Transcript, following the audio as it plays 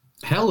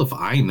hell if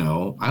I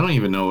know. I don't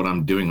even know what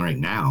I'm doing right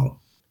now.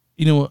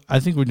 You know what?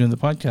 I think we're doing the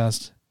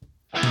podcast.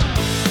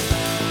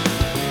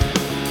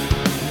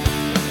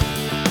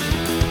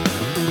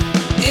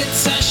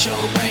 It's a show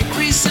by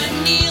Chris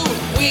and Neil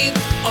with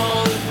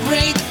all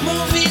great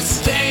movies.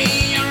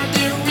 They are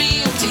the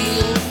real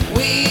deal.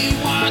 We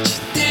watch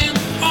them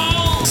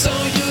all, so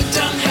you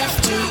don't have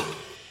to.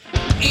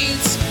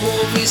 It's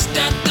movies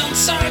that don't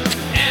suck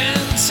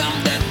and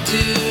some that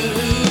do.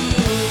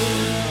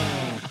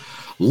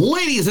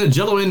 Ladies and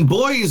gentlemen,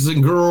 boys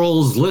and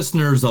girls,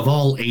 listeners of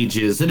all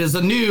ages, it is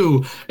a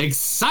new,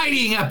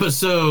 exciting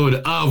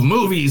episode of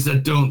Movies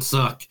That Don't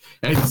Suck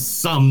and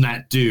Some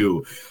That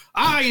Do.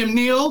 I am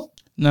Neil.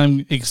 And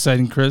I'm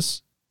exciting,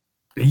 Chris.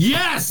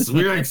 Yes,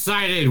 we're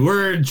excited.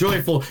 We're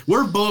joyful.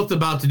 We're both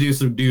about to do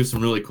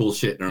some really cool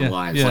shit in our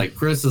lives. Yeah. Like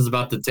Chris is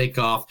about to take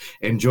off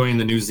and join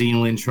the New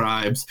Zealand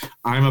tribes.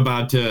 I'm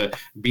about to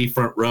be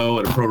front row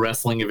at a pro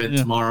wrestling event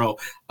tomorrow.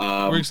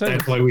 We're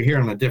excited. That's why we're here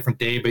on a different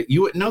day, but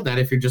you wouldn't know that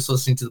if you're just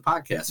listening to the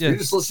podcast. If you're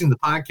just listening to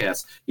the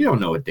podcast, you don't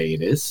know what day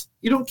it is.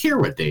 You don't care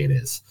what day it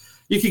is.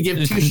 You could give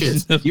two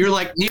shits. You're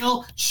like,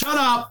 Neil, shut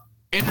up.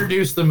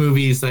 Introduce the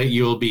movies that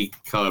you'll be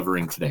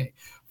covering today.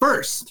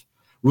 First,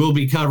 we'll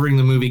be covering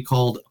the movie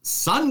called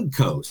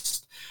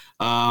Suncoast,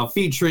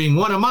 featuring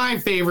one of my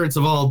favorites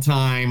of all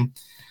time,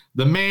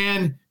 the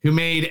man who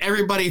made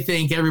everybody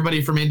think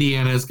everybody from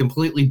Indiana is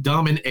completely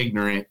dumb and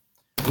ignorant,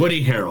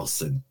 Woody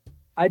Harrelson.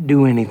 I'd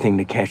do anything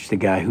to catch the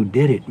guy who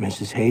did it,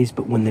 Mrs. Hayes,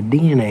 but when the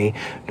DNA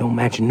don't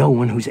match no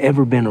one who's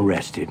ever been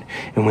arrested,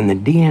 and when the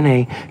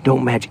DNA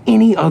don't match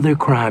any other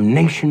crime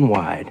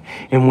nationwide,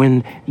 and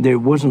when there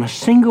wasn't a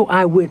single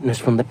eyewitness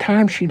from the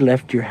time she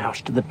left your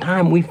house to the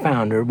time we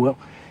found her, well,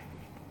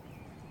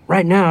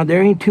 right now,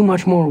 there ain't too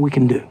much more we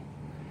can do.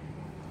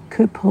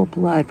 Could pull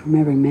blood from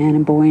every man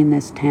and boy in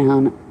this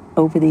town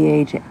over the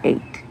age of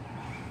 8.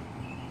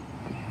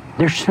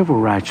 Their civil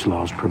rights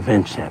laws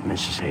prevents that,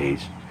 Mrs.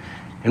 Hayes.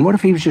 And what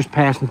if he was just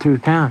passing through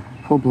town?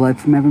 Pull blood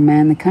from every man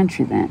in the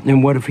country, then.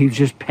 And what if he was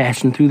just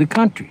passing through the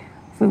country?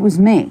 If it was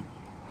me,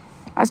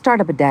 I'd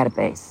start up a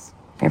database.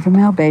 Every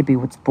male baby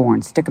was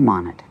born, stick him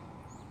on it.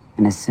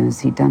 And as soon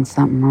as he'd done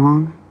something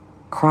wrong,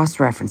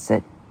 cross-reference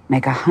it,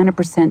 make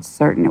 100%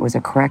 certain it was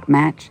a correct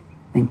match,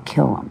 then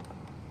kill him.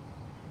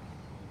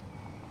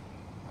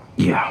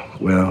 Yeah,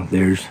 well,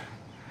 there's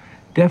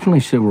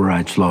definitely civil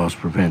rights laws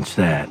prevents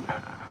that.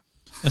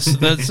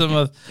 That's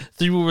some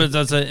 3 words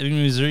outside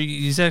Ebbing, Missouri.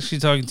 He's actually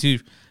talking to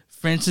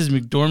Frances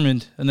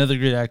McDormand, another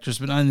great actress,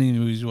 but not in any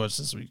movies we watched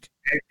this week.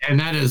 And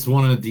that is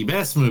one of the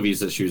best movies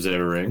that she was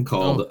ever in,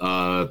 called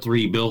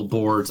 3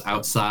 Billboards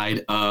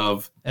Outside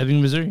of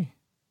Ebbing, Missouri.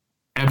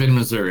 Ebbing,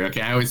 Missouri.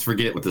 Okay, I always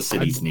forget what the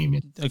city's name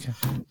is. Okay.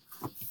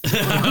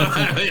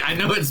 I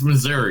know it's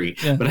Missouri,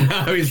 but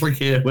I always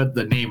forget what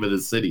the name of the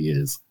city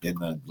is in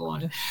the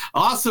line.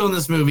 Also in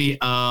this movie,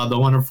 the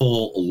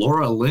wonderful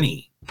Laura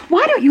Linney.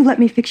 Why don't you let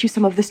me fix you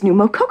some of this new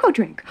Mococo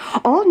drink?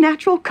 All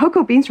natural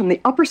cocoa beans from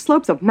the upper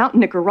slopes of Mountain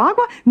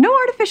Nicaragua, no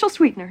artificial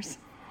sweeteners.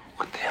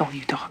 What the hell are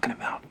you talking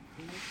about?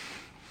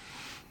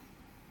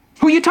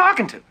 Who are you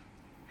talking to?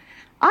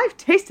 I've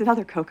tasted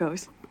other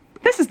cocos.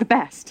 This is the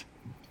best.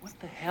 What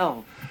the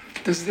hell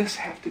does this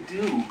have to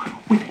do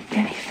with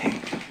anything?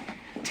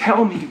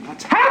 Tell me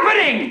what's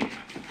happening!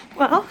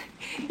 Well,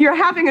 you're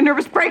having a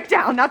nervous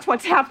breakdown. That's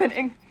what's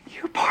happening.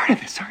 You're part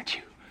of this, aren't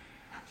you?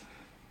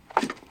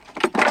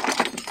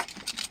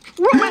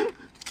 Woman!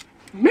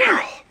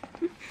 Meryl!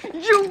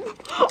 You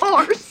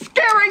are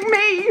scaring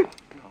me!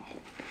 No,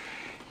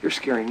 you're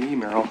scaring me,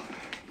 Meryl.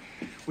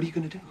 What are you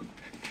gonna do?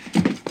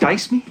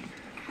 Dice me?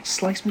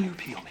 Slice me or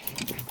peel me?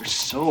 There's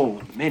so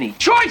many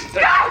choices!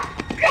 No!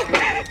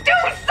 Do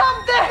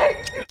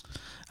something!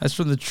 That's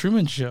from The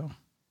Truman Show.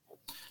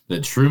 The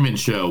Truman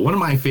Show, one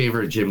of my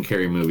favorite Jim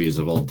Carrey movies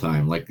of all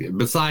time. Like,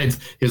 besides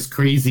his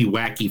crazy,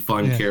 wacky,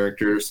 fun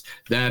characters,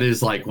 that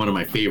is like one of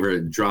my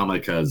favorite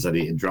dramas that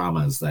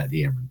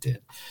he ever did.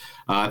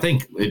 I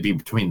think it'd be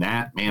between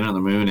that, Man on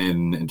the Moon,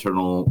 and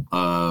Eternal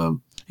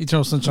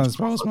Sunshine of the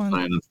Spotless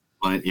Mind.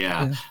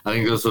 Yeah, I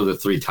think those are the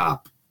 3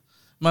 top.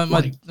 My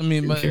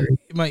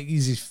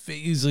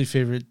easily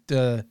favorite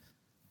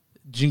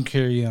Jim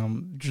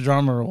Carrey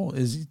drama role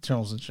is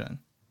Eternal Sunshine.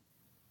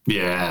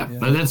 Yeah,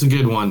 that's a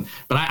good one.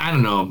 But I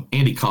don't know.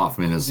 Andy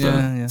Kaufman has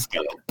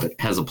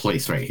a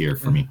place right here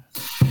for me.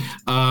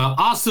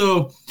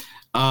 Also,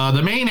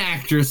 the main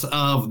actress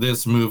of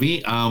this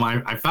movie,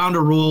 I found a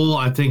rule.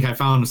 I think I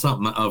found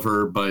something of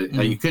her, but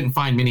you couldn't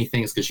find many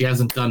things because she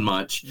hasn't done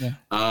much. Yeah.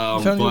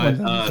 Found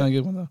a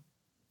good one, though.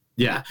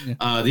 Yeah.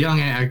 The young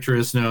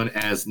actress known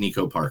as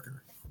Nico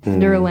Parker.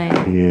 Durlane.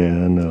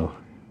 Yeah, I know.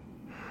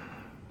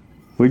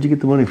 Where'd you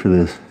get the money for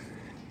this?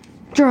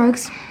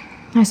 Drugs.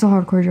 I sell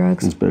hardcore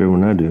drugs. It's better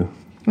when I do.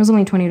 It was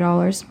only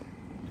 $20,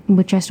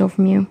 which I stole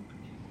from you.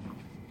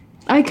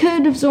 I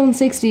could have stolen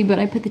 $60, but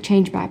I put the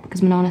change back because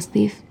I'm an honest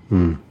thief.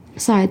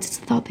 Besides, it's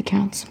the thought that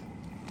counts.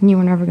 And you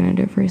were never going to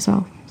do it for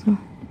yourself, so...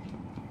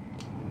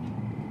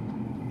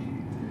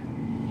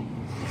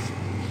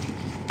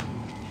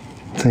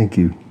 Thank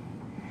you.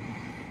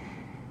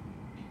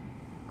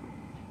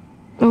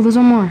 Oh, there's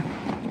one more.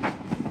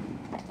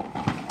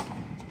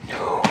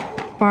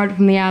 Borrowed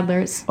from the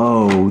Adlers.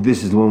 Oh,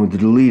 this is the one with the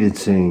deleted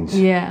scenes.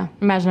 Yeah,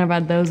 imagine how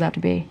bad those have to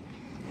be.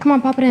 Come on,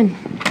 pop it in.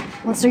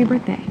 Let's do your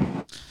birthday.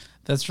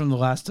 That's from The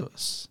Last of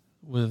Us.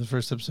 With the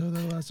first episode of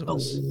The Last of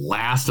Us. The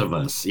Last of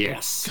Us,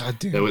 yes. God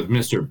damn. That with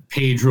Mr.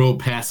 Pedro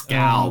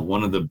Pascal,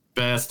 one of the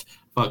best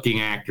fucking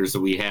actors that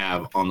we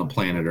have on the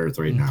planet Earth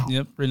right now.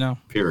 Yep, right now.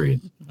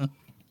 Period.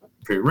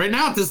 Right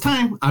now at this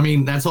time. I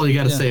mean, that's all you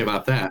got to say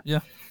about that. Yeah.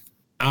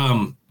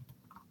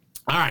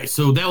 All right,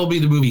 so that will be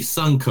the movie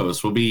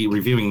Suncoast. We'll be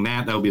reviewing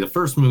that. That will be the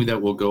first movie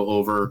that we'll go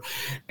over.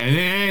 And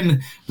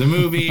then the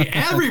movie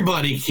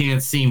everybody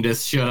can't seem to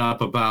shut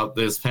up about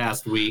this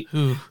past week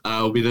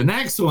will be the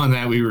next one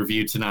that we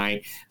review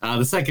tonight.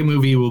 The second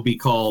movie will be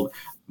called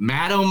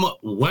Madame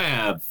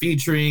Web,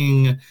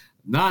 featuring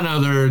none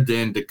other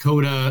than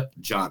Dakota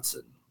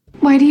Johnson.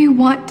 Why do you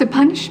want to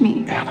punish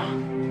me?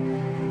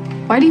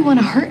 Anna. Why do you want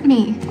to hurt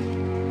me?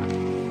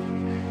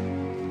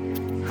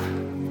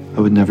 I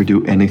would never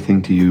do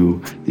anything to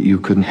you that you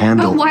couldn't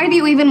handle. But why do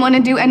you even want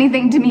to do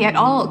anything to me at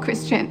all,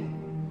 Christian?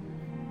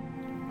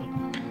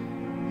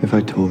 If I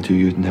told you,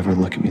 you'd never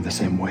look at me the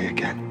same way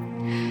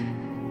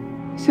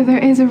again. So there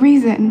is a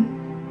reason.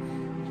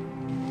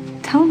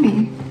 Tell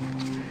me.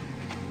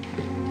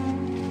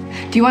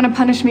 Do you want to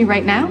punish me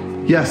right now?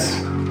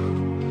 Yes.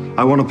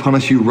 I want to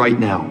punish you right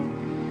now.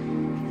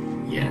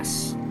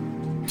 Yes.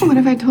 What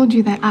if I told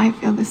you that I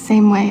feel the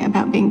same way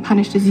about being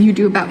punished as you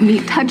do about me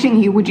touching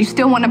you? Would you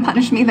still want to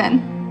punish me then?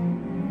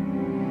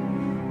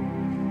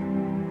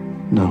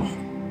 No.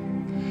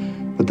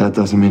 But that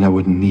doesn't mean I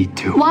wouldn't need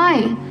to. Why?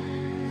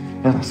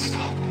 Anna,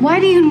 stop. Why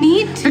do you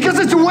need to? Because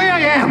it's the way I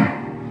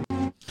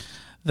am!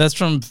 That's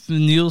from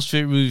Neil's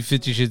favorite movie,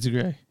 50 Shades of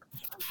Grey.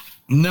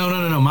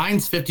 No.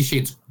 Mine's 50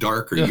 Shades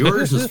Darker.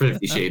 Yours is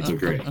 50 Shades of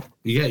Grey.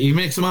 You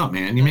mix them up,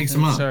 man. You mix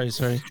them up.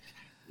 Sorry.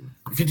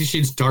 50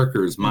 Shades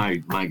Darker is my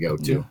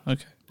go-to. Yeah,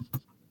 okay.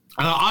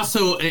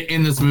 Also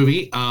in this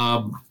movie,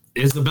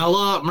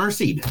 Isabella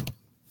Merced.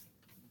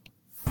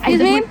 Excuse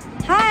me?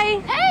 Hi.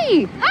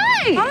 Hey.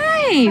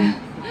 Hi.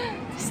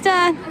 Just,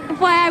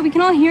 FYI, we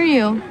can all hear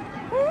you.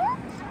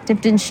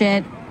 Dipped in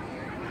shit,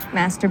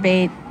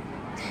 masturbate,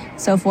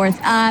 so forth.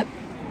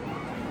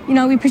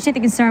 We appreciate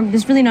the concern, but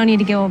there's really no need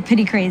to go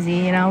pity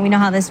crazy, we know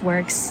how this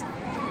works.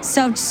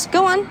 So just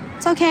go on.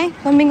 It's okay.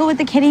 Go mingle with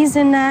the kitties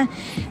and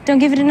don't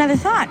give it another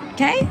thought,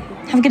 okay?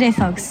 Have a good day,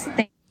 folks.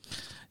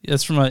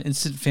 That's from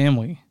Instant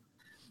Family.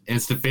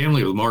 Instant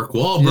Family with Mark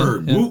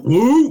Wahlberg. Yeah. Woo,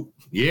 woo.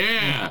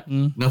 Yeah.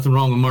 Nothing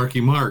wrong with Marky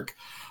Mark.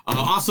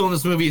 Also in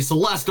this movie is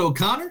Celeste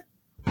O'Connor.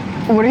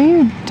 What are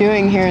you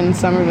doing here in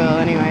Somerville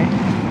anyway?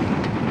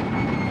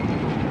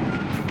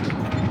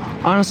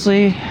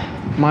 Honestly,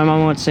 my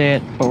mom won't say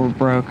it, but we're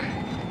broke.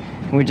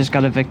 We just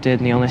got evicted,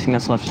 and the only thing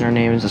that's left in our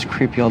name is this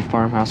creepy old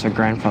farmhouse our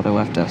grandfather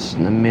left us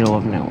in the middle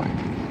of nowhere.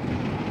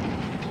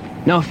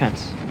 No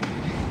offense.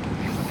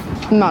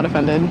 I'm not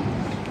offended.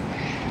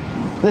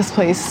 This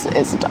place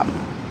is dumb.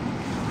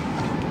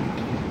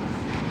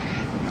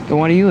 Then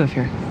why do you live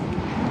here?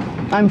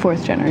 I'm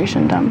fourth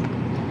generation dumb.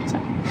 So.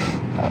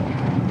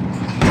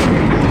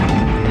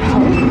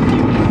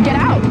 Get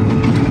out!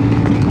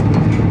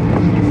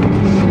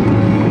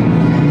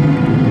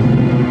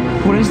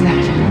 What is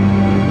that?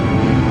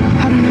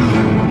 I don't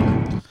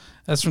know.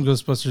 That's from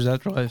Ghostbusters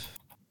Afterlife.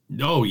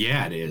 Oh,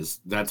 yeah, it is.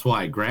 That's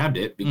why I grabbed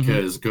it,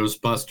 because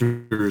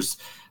Ghostbusters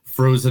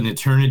Frozen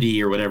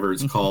Eternity or whatever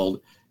it's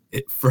called.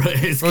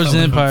 Frozen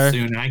Empire.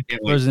 Soon. I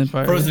can't wait. Frozen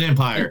Empire. Frozen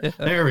Empire. Yeah.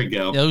 There we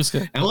go. Yeah, it was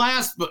good. And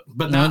last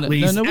but not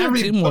least, we got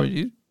two more,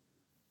 dude.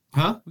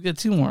 Huh? We got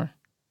two more.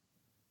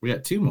 We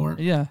got two more.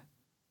 Yeah.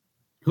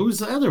 Who's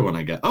the other one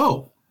I got?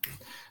 Oh,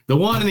 the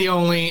one and the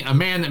only, a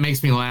man that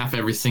makes me laugh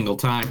every single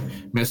time,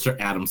 Mr.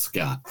 Adam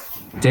Scott.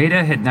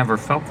 Data had never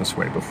felt this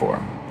way before.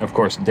 Of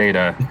course,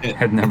 Data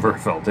had never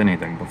felt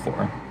anything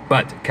before.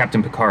 But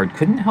Captain Picard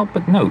couldn't help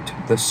but note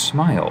the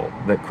smile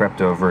that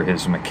crept over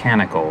his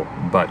mechanical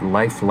but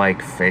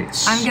lifelike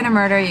face. I'm gonna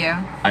murder you.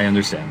 I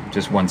understand.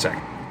 Just 1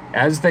 second.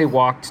 As they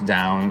walked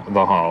down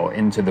the hall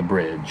into the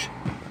bridge.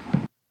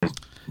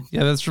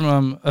 Yeah, that's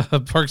from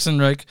Parks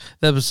and Rec,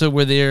 the episode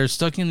where they are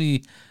stuck in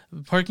the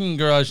parking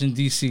garage in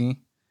D.C.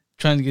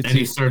 trying to get and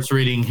he starts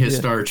reading his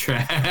Star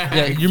Trek.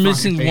 Yeah, you're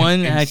missing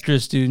one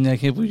actress, dude, and I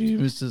can't believe you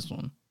missed this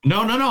one.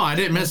 No, I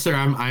didn't miss her.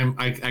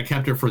 I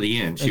kept her for the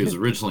end. She was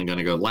originally going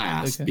to go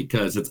last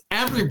because it's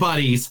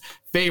everybody's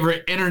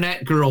favorite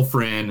internet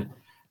girlfriend,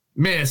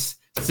 Miss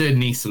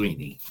Sydney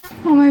Sweeney.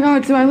 Oh my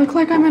god, do I look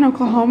like I'm in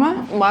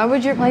Oklahoma? Why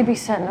would your play be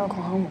set in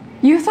Oklahoma?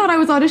 You thought I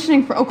was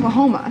auditioning for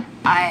Oklahoma.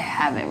 I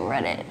haven't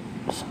read it.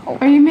 So.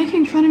 Are you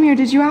making fun of me, or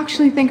did you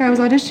actually think I was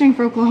auditioning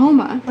for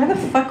Oklahoma? Why the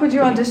fuck would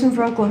you audition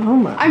for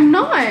Oklahoma? I'm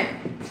not!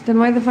 Then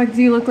why the fuck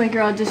do you look like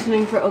you're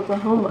auditioning for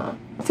Oklahoma?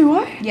 Do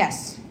I?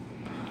 Yes.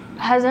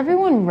 Has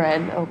everyone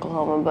read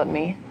Oklahoma but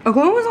me?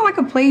 Oklahoma's not like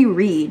a play you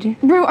read.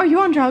 Bro, are you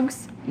on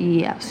drugs?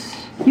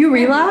 Yes. You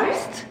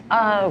relapsed?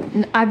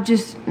 I've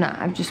just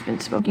been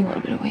smoking a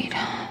little bit of weed.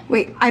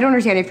 Wait, I don't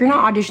understand. If you're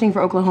not auditioning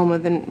for Oklahoma,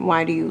 then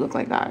why do you look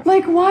like that?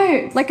 Like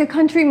what? Like a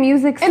country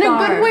music star. In a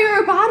good way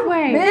or a bad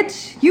way?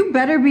 Bitch, you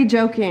better be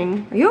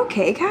joking. Are you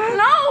okay, Kat?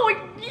 No!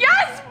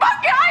 Yes!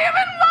 Fuck it! I am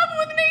in love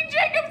with Nate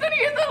Jacobs and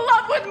he is in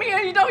love with me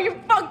and you know you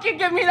fucking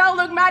give me that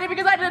look, Maddie,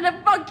 because I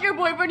didn't fuck your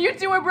boyfriend. You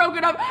two were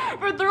broken up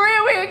for 3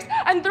 weeks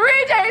and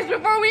 3 days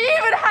before we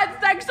even had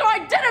sex, so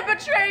I didn't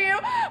betray you.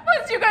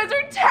 Plus, you guys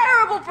are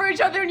terrible for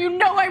each other and you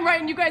know I'm right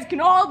and you guys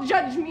can all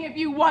judge me if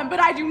you want, but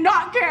I do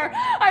not care.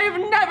 I have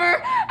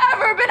never,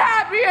 ever been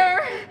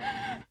happier.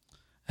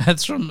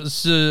 That's from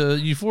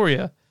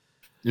Euphoria.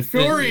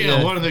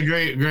 Euphoria, one of the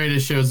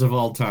greatest shows of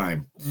all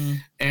time.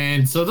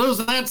 And so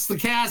that's the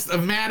cast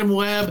of Madame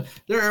Web.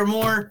 There are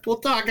more. We'll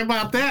talk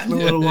about that in a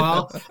little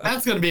while.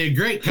 That's going to be a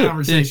great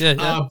conversation.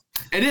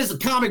 It is a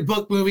comic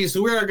book movie,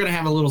 so we are going to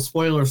have a little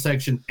spoiler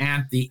section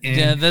at the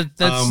end. Yeah,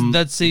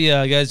 that's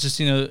the guys. Just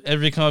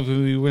every comic book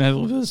movie we're going to have a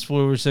little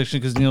spoiler section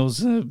because Neil's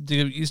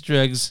dig up Easter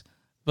eggs.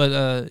 But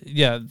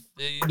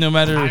no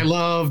matter. I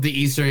love the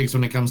Easter eggs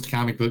when it comes to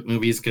comic book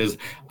movies because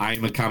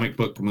I'm a comic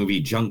book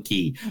movie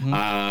junkie.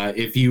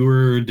 If you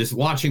were just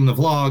watching the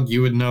vlog,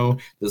 you would know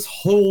this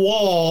whole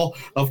wall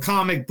of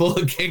comic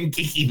book and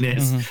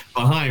geekiness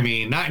behind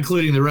me, not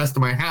including the rest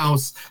of my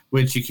house,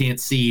 which you can't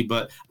see.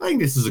 But I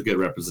think this is a good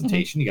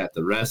representation. You got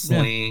the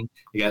wrestling,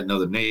 you got Know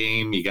the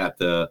Name, you got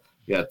the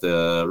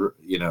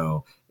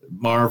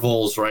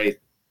Marvels right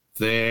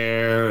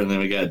there, and then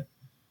we got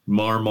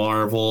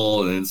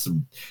Marvel, and then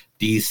some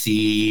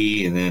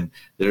DC, and then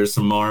there's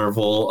some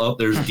Marvel. Oh,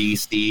 there's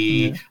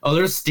DC. Oh,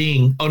 there's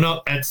Sting. Oh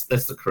no, that's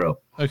the Crow.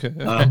 Okay.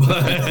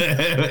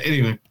 But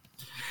anyway,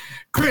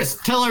 Chris,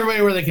 tell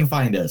everybody where they can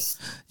find us.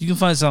 You can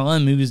find us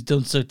on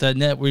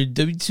moviesdon'tsuck.net. We're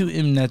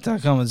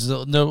w2mnet.com. It's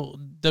no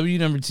W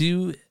number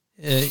 2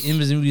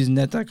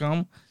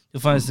 moviesnet.com.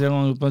 You'll find us there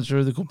along with a bunch of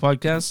other cool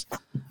podcasts.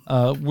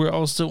 We're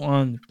also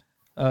on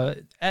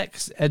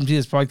X at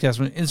MTS Podcast.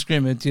 We're on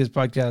Instagram at MTS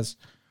Podcast.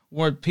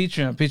 We're at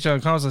Patreon,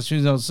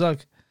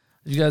 patreon.com/moviesdon'tsuck.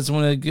 If you guys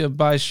want to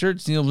buy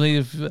shirts, Neil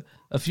made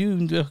a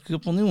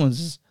couple new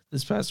ones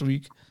this past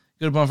week.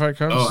 Go to Bonfire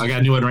Cards. Oh, I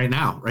got a new one right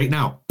now.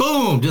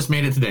 Boom! Just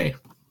made it today.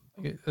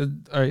 Okay,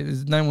 all right,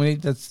 is 918?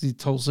 That's the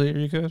Tulsa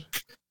area code.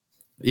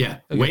 Yeah,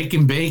 okay. Wake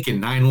and Bake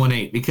and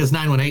 918 because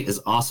 918 is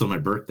also my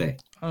birthday.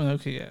 Oh,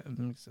 okay, yeah, that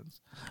makes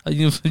sense.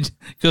 You can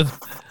go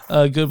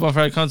to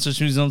Bonfire Cards,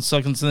 Movies Don't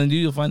Suck and Something to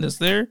Do. You'll find us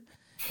there,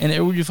 and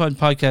everywhere you find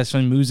podcasts,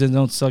 find Movies That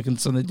Don't Suck and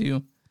Something to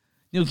Do.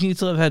 Can you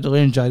tell I've had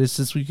laryngitis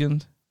this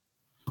weekend?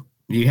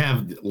 You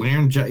have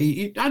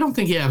laryngitis? I don't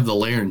think you have the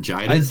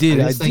laryngitis. I did.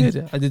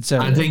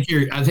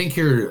 Saturday. I think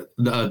your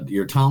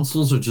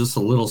tonsils are just a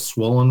little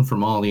swollen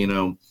from all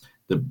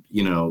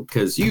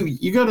because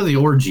you go to the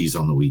orgies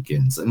on the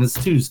weekends and it's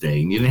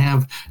Tuesday and you didn't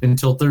have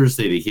until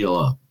Thursday to heal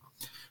up.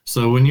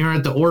 So when you're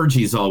at the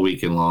orgies all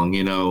weekend long,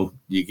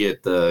 you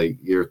get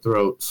your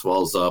throat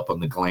swells up on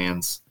the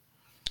glands.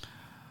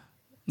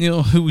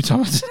 Who we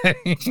talking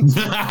today?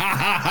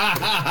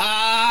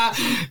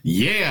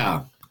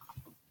 Yeah.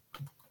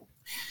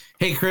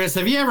 Hey, Chris,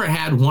 have you ever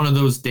had one of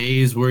those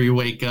days where you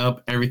wake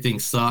up, everything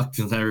sucks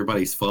and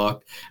everybody's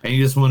fucked, and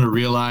you just want to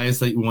realize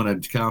that you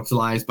want to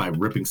capitalize by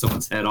ripping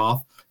someone's head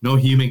off? No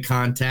human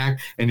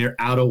contact, and you're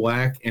out of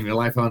whack, and your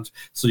life on.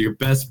 So your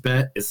best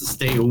bet is to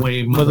stay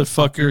away,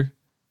 motherfucker.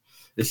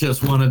 It's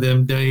just one of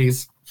them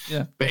days.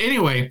 Yeah. But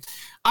anyway,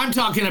 I'm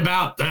talking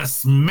about the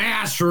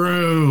Smash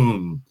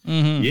Room.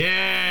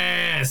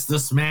 Yes, the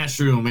Smash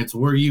Room. It's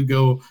where you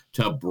go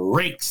to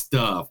break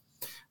stuff.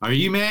 Are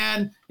you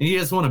mad and you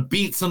just want to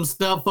beat some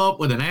stuff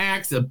up with an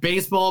axe, a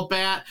baseball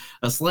bat,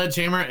 a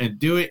sledgehammer, and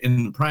do it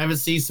in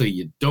privacy so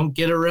you don't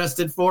get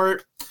arrested for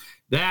it?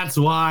 That's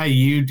why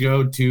you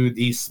go to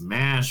the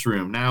Smash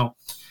Room. Now,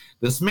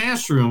 the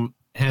Smash Room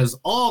has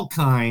all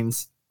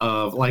kinds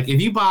of,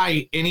 if you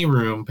buy any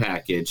room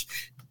package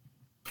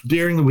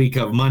during the week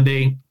of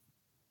Monday,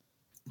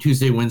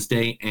 Tuesday,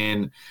 Wednesday,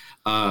 and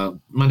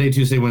Monday,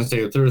 Tuesday,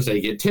 Wednesday, or Thursday,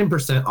 you get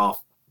 10%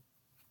 off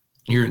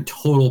your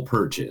total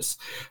purchase.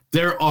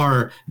 There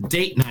are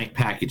date night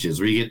packages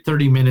where you get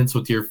 30 minutes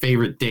with your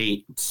favorite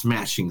date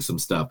smashing some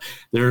stuff.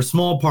 There are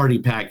small party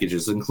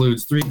packages,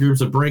 includes 3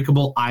 groups of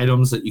breakable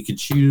items that you can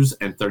choose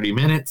in 30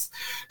 minutes.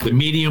 The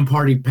medium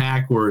party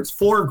pack where it's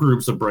 4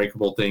 groups of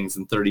breakable things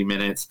in 30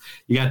 minutes.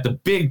 You got the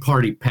big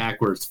party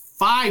pack where it's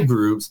 5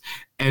 groups,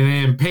 and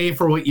then pay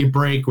for what you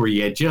break where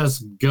you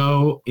just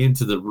go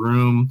into the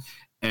room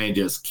and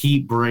just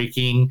keep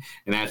breaking,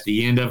 and at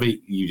the end of it,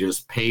 you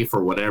just pay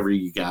for whatever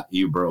you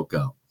broke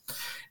up.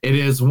 It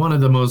is one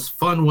of the most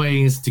fun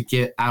ways to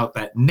get out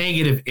that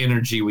negative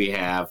energy we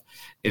have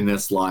in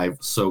this life.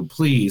 So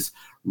please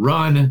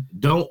run,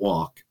 don't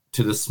walk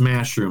to the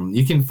Smash Room.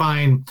 You can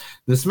find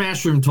the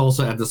Smash Room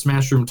Tulsa at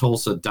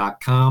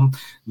thesmashroomtulsa.com,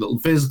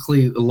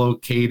 physically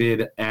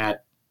located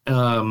at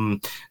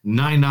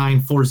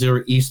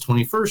 9940 East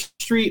 21st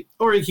Street,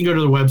 or you can go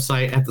to the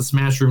website at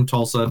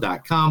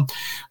thesmashroomtulsa.com.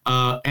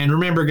 And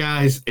remember,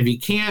 guys, if you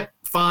can't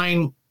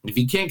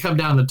come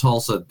down to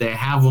Tulsa, they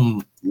have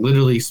them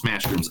literally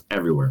Smash Rooms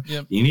everywhere.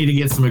 Yep. You need to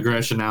get some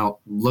aggression out.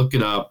 Look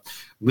it up.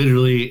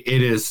 Literally,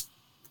 it is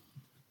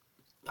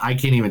I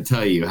can't even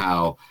tell you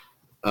how.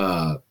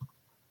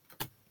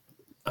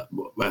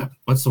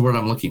 What's the word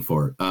I'm looking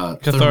for?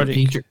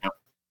 Cathartic.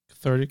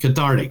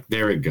 Cathartic.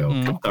 There we go.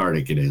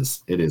 Cathartic. It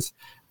is. It is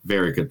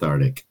very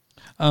cathartic.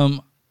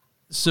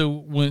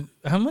 So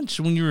how much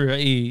when you were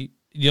a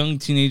young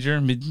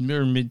teenager,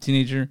 mid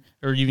teenager,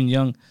 or even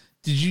young,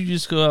 did you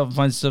just go out and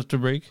find stuff to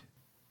break?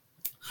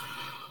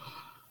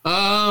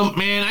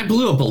 Man, I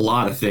blew up a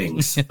lot of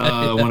things when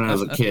I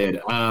was a kid.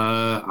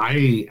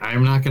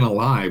 I'm not gonna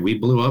lie. We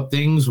blew up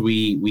things.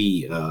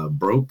 We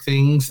broke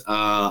things.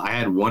 I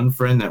had one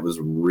friend that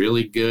was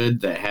really good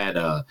that had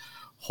a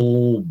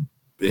whole.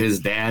 His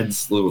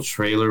dad's little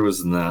trailer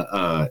was in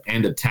the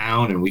end of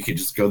town, and we could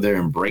just go there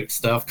and break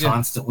stuff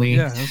constantly.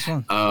 Yeah, that's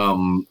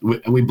fun.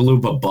 We blew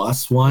up a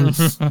bus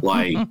once.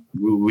 Like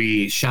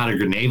we shot a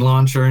grenade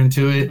launcher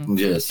into it and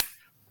just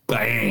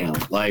bam.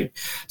 Like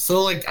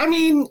so. Like I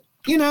mean.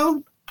 You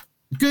know,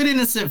 good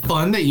innocent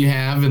fun that you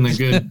have in the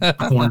good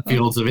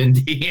cornfields of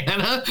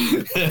Indiana.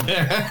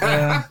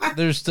 Yeah,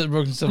 there's still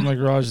broken stuff in my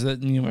garage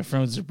that my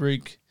friends would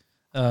break,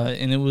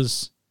 and it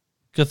was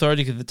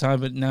cathartic at the time.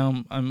 But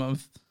now I'm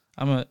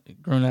a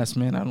grown ass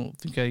man. I don't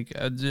think I'd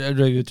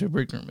rather go to a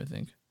break room. I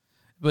think,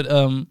 but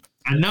no.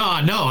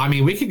 I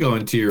mean, we could go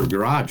into your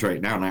garage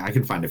right now, and I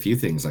can find a few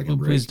things I can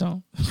break. Please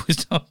don't.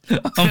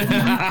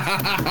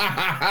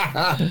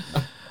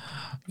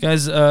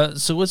 Guys,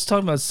 so let's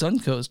talk about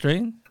Suncoast,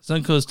 right?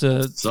 Suncoast.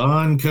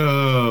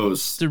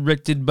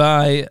 Directed and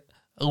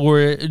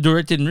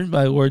written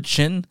by Laura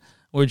Chen.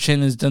 Laura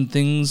Chen has done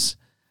things.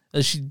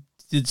 She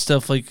did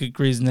stuff like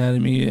Grey's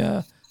Anatomy.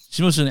 She's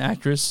mostly an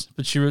actress,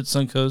 but she wrote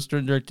Suncoast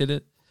and directed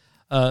it.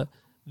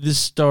 This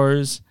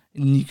stars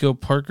Nico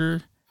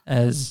Parker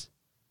as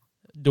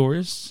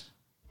Doris.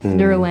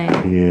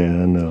 Durlane.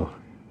 Yeah, I know.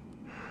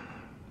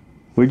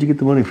 Where'd you get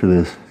the money for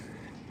this?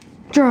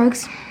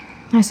 Drugs.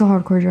 I sell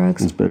hardcore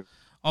drugs.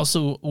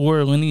 Also,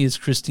 Laura Linney is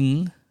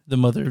Christine, the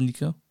mother of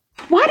Nico.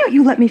 Why don't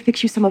you let me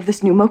fix you some of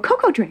this new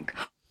Mococo drink?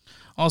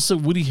 Also,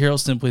 Woody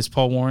Harrelson plays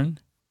Paul Warren.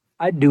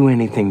 I'd do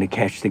anything to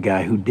catch the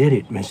guy who did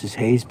it, Mrs.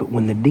 Hayes, but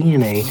when the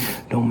DNA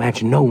don't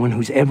match no one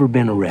who's ever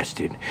been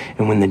arrested,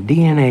 and when the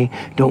DNA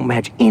don't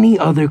match any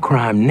other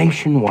crime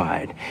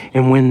nationwide,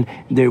 and when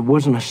there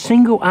wasn't a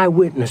single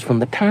eyewitness from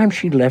the time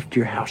she left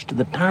your house to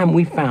the time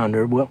we found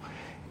her, well,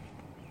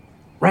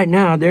 right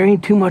now, there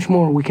ain't too much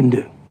more we can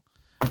do.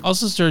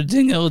 Also starred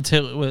Daniela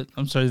Taylor.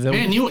 I'm sorry, that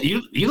man, you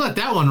let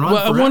that one run.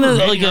 Well, forever,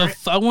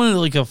 I wanted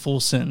like a full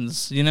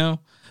sentence,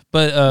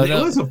 But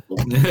it was a full.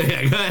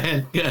 Yeah, go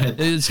ahead.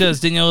 It's got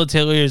Daniela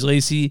Taylor as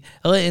Lacey,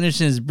 Ella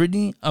Anderson as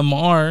Brittany,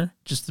 Amar,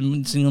 just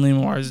the single name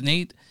Amar is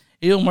Nate,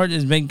 Adel Martin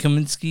as Ben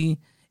Kaminsky,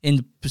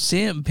 and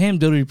Pam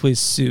Doherty plays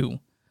Sue.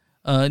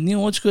 Neil, why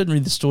don't you go ahead and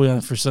read the story on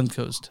it for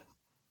Suncoast?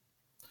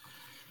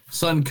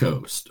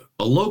 Suncoast,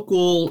 a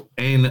local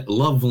and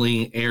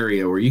lovely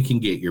area where you can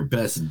get your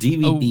best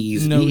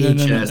DVDs,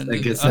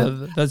 VHS.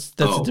 No. That's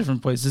a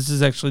different place. This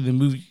is actually the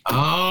movie.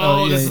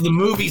 This is the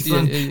movie.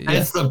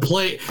 That's the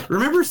play.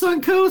 Remember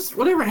Suncoast?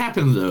 Whatever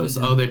happened to those?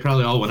 Oh, they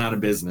probably all went out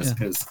of business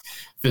because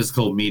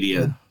physical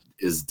media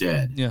is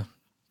dead. Yeah.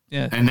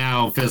 And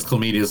now physical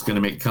media is going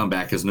to make a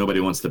comeback because nobody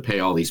wants to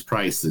pay all these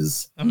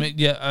prices. I mean,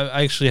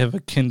 I actually have a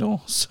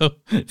Kindle, so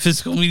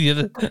physical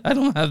media. I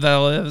don't have that.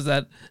 All I have is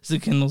that. It's the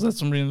Kindles. That's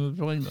somebody in the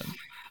building.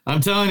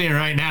 I'm telling you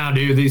right now,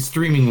 dude. These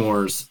streaming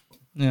wars.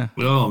 Yeah.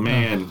 Oh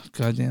man. Oh,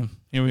 goddamn.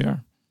 Here we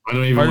are. I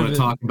don't even want to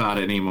talk about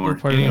it anymore.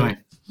 Anyway.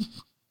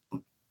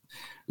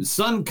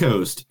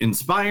 Suncoast,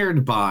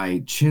 inspired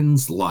by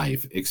Chin's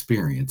life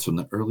experience from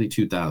the early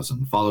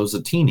 2000s, follows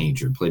a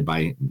teenager played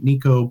by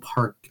Nico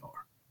Parker,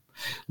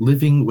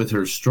 living with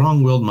her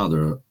strong-willed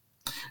mother,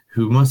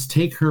 who must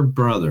take her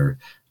brother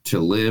to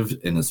live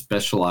in a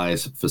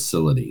specialized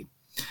facility.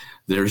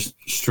 There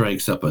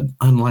strikes up an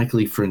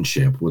unlikely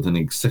friendship with an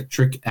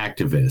eccentric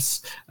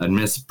activist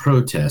amidst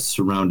protests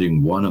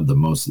surrounding one of the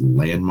most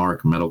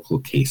landmark medical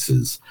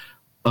cases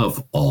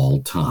of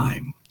all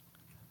time.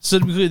 So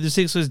to be clear, this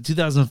takes place in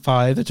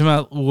 2005. They're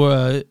talking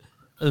about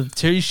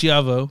Terry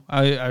Schiavo.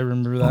 I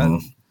remember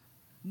that.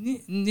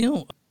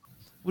 Neil,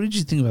 what did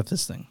you think about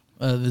this thing?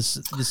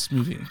 This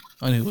movie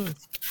on Hulu?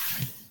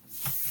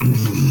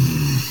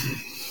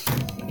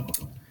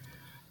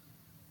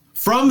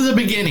 From the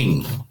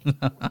beginning,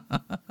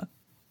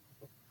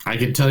 I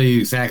could tell you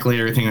exactly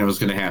everything that was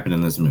going to happen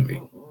in this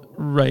movie.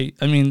 Right.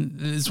 I mean,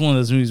 it's one of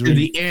those movies where to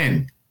the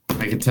end,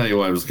 I could tell you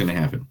what was going to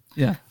happen.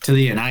 Yeah. To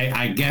the end,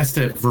 I guessed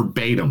it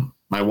verbatim.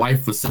 My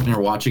wife was sitting there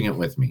watching it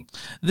with me.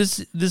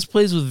 This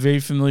plays with very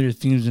familiar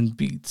themes and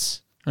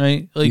beats,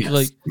 right?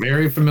 Like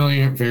very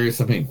familiar, very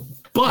something.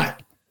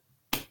 But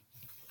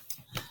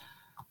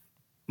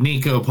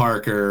Nico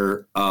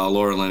Parker,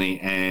 Laura Linney,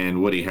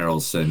 and Woody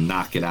Harrelson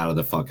knock it out of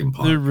the fucking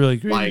park. They're really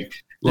great. Like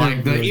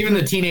Like even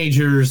the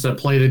teenagers that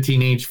play the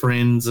teenage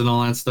friends and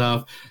all that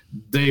stuff,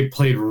 they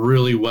played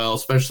really well,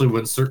 especially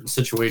when certain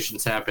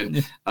situations happen.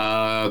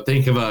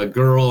 Think of a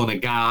girl and a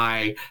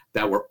guy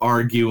that were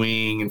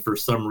arguing, and for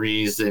some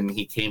reason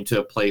he came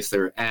to a place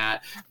they're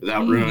at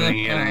without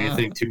ruining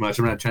anything too much.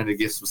 I'm not trying to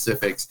give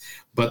specifics,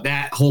 but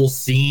that whole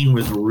scene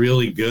was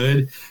really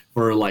good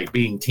for like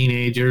being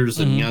teenagers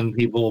and young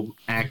people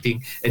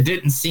acting. It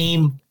didn't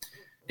seem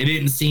too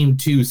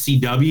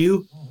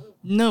CW.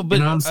 No, but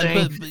you know what I'm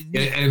saying?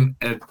 And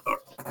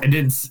it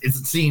didn't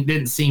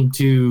seem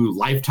too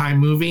Lifetime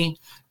movie.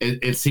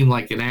 It seemed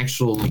like an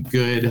actual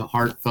good,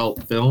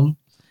 heartfelt film.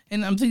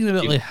 And I'm thinking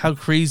about like how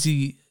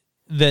crazy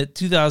that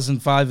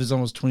 2005 is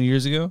almost 20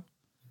 years ago.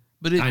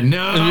 But I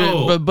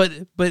know. But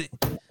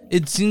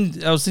it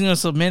seemed, I was thinking to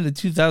myself, man, the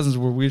 2000s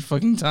were weird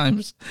fucking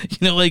times.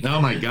 You know, like,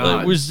 oh my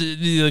God, where's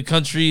the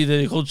country,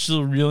 the whole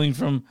still reeling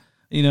from,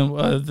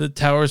 the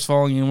towers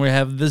falling, and we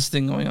have this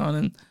thing going on,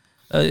 and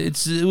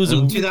it was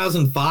in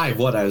 2005.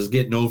 What, I was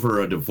getting over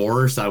a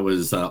divorce. I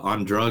was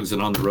on drugs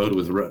and on the road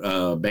with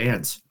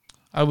bands.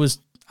 I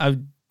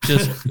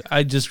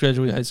just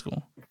graduated high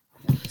school.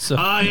 So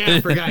I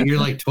forgot you're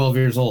like 12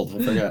 years old.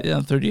 I forgot. Yeah,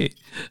 I'm 38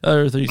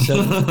 or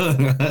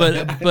 37.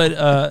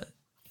 but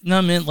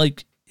no, man,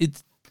 like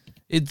it's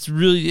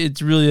really it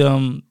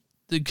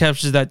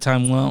captures that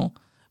time well,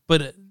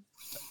 but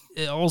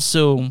it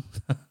also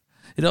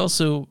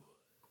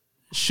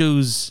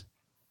shows.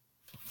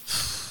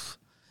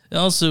 It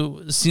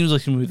also seems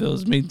like a movie that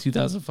was made in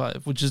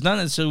 2005, which is not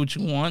necessarily what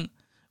you want.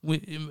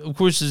 Of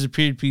course, as a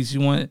period piece, you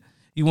want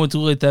to look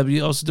like that, but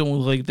you also don't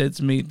look like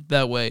that's made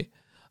that way.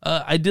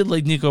 I did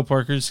like Nico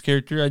Parker's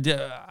character.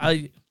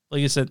 Like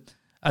I said,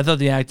 I thought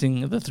the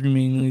acting of the three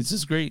main leads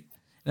is great,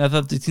 and I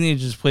thought the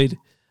teenagers played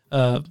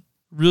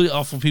really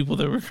awful people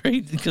that were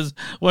great, because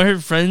while her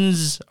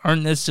friends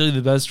aren't necessarily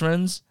the best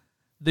friends,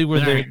 they were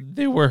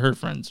they were her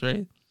friends,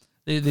 right?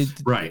 They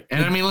right.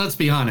 And I mean, let's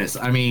be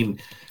honest. I mean,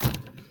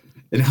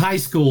 in high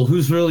school,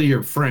 who's really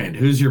your friend?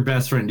 Who's your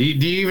best friend? Do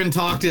you even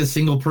talk to a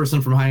single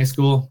person from high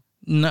school?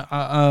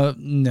 No,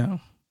 no.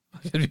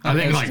 I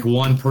think like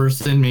one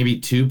person, maybe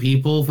two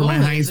people from my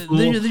high school.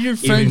 They're your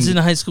friends in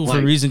high school for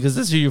a reason, because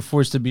that's who you're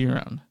forced to be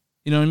around.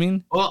 You know what I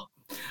mean? Well,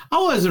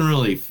 I wasn't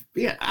really.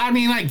 Yeah, I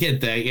mean, I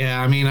get that.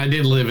 Yeah, I mean, I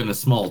did live in a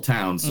small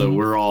town, so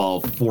we're all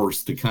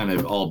forced to kind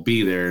of all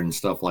be there and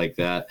stuff like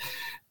that.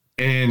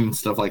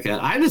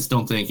 I just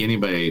don't think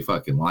anybody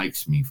fucking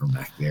likes me from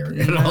back there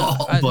at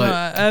all.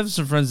 I have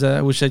some friends that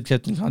I wish I'd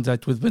kept in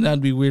contact with, but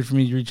that'd be weird for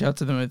me to reach out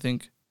to them, I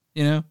think.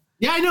 You know?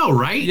 Yeah, I know,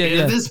 right?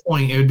 Yeah, at this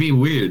point, it would be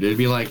weird. It'd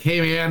be like,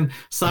 hey, man,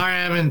 sorry I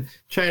haven't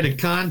tried to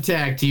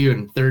contact you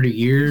in 30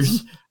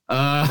 years.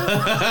 Well,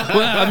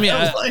 I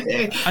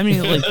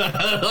mean,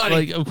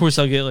 like, of course,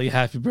 I'll get like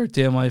happy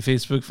birthday on my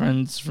Facebook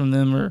friends from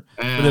them or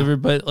whatever.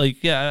 But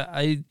like,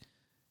 yeah,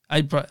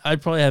 I'd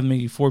probably have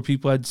maybe 4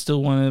 people I'd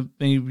still want to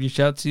maybe reach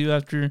out to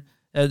after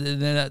at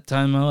that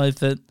time in my life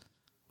that,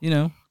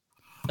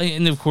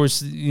 and of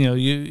course, you got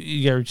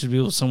to reach out to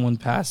people. If someone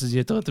passes, you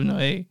have to let them know,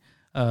 hey,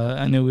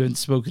 I know we haven't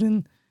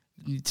spoken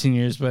in 10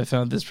 years, but I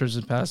found this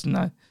person passed, and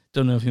I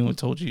don't know if anyone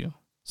told you,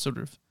 sort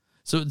of.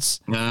 So it's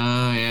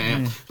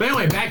yeah. But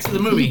anyway, back to the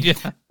movie.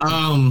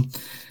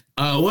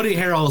 Woody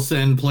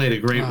Harrelson played a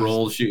great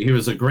role. He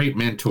was a great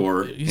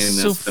mentor. He's in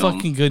so this film.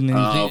 fucking good in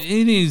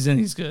anything.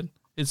 He's good.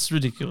 It's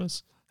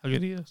ridiculous how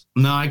good he is.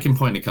 No, I can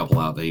point a couple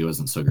out that he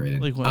wasn't so great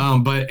in. Like what?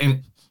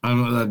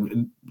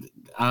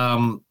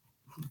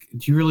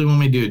 Do you really want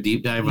me to do a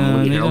deep dive on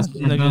Woody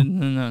Harrelson?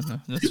 No,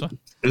 that's fine.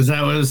 Is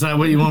that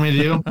what you want me to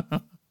do?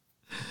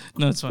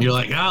 No, it's fine. You're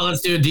like, let's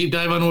do a deep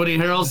dive on Woody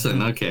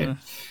Harrelson. Okay.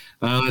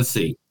 Let's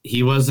see.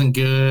 He wasn't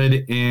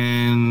good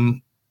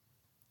in,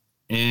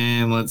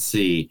 and let's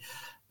see.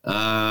 Let's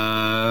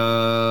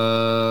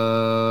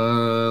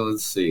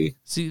see.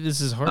 See,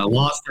 this is hard.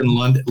 Lost in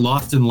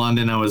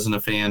London. I wasn't a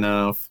fan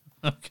of.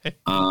 Okay.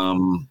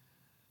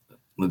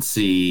 Let's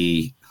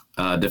see.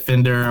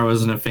 Defender. I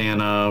wasn't a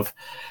fan of.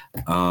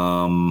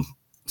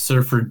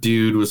 Surfer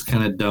Dude was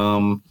kind of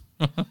dumb.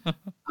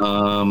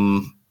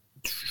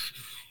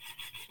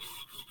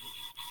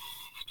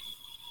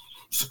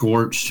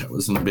 Scorched. I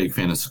wasn't a big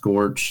fan of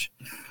Scorched.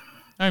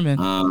 All right, man.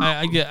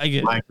 I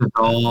get Like the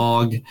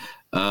Dog. Do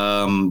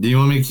you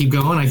want me to keep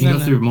going? I can go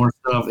through more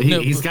stuff.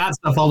 He's got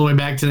stuff all the way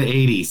back to the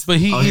 80s. But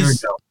here we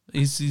go.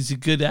 He's a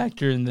good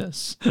actor in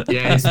this.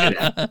 Yeah, he's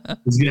a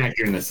good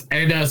actor in this.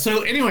 And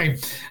so anyway,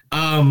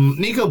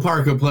 Nico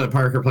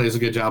Parker plays a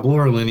good job.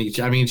 Laura Linney,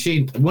 I mean,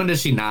 when does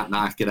she not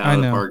knock it out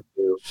of the park?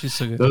 Too? She's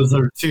so good. Those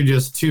are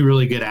two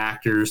really good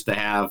actors to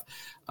have.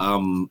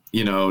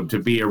 To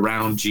be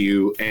around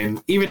you,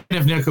 and even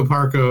if Nico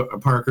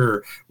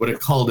Parker would have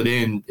called it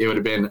in, it would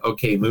have been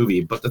okay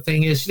movie. But the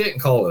thing is, she didn't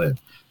call it in.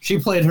 She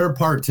played her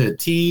part to a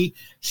T.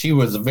 She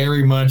was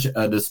very much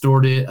a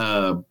distorted,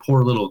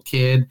 poor little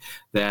kid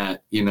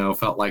that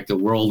felt like the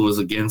world was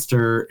against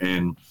her.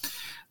 And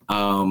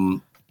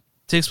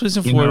takes place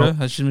in Florida.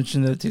 I should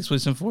mention that it takes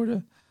place in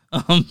Florida,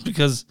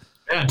 because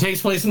Yeah, it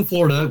takes place in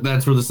Florida.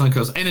 That's where the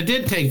Suncoast, and it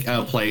did take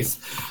place.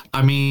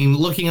 I mean,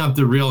 looking up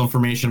the real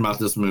information about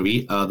this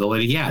movie, the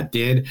lady,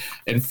 did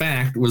in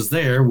fact was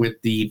there with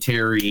the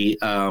Terry,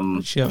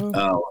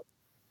 Pucciano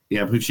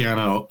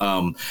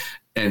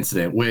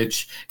incident,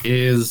 which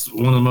is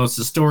one of the most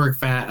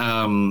historic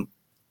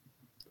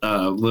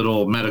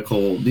little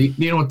medical.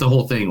 You know what the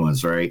whole thing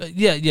was, right?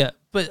 Yeah.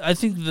 But I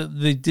think that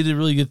they did a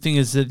really good thing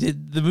is that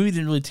the movie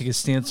didn't really take a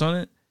stance on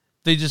it.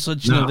 They just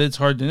let you know that it's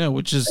hard to know,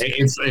 which is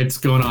it's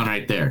going on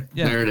right there.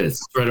 Yeah. There it is,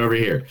 it's right over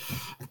here.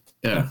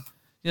 Yeah.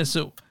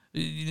 So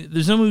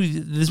there's no movie.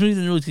 This movie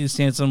didn't really take a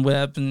stance on what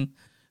happened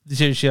to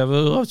Terry Schiavo.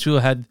 A lot of people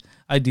had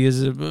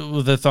ideas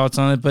with their thoughts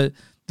on it, but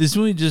this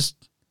movie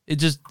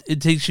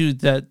it takes you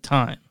that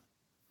time,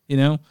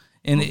 and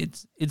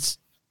it's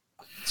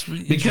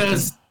really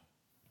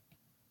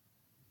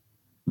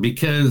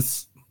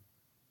because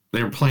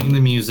they're playing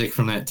the music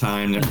from that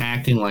time. They're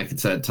acting like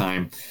it's that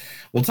time.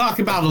 We'll talk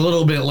about a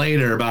little bit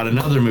later about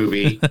another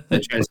movie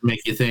that tries to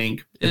make you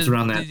think it's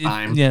around that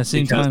time.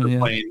 Same time. They're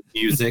playing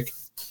music.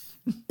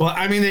 But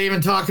I mean, they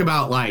even talk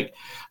about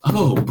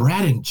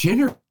Brad and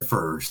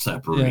Jennifer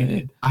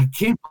separated. Yeah. I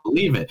can't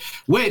believe it.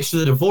 Which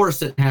the divorce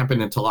didn't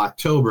happen until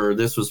October.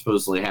 This was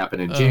supposedly happen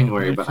in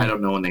January, but I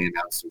don't know when they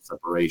announced their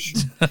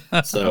separation.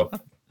 So,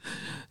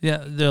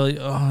 yeah, they're like,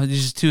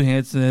 these just two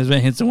handsome. There's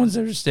been handsome ones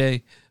ever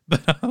stay.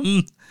 But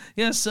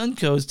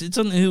Suncoast. It's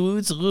on Hulu.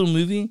 It's a little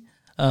movie.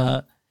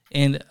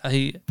 And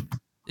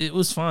it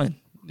was fine.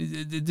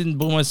 It didn't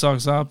blow my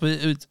socks off, but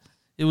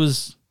it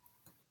was.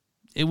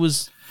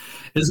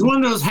 It's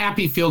one of those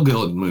happy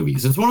feel-good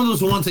movies. It's one of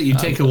those ones that you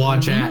take a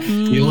watch at.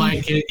 You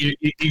like it.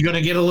 You're going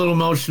to get a little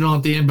emotional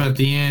at the end, but at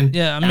the end,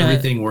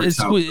 everything works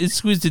out. It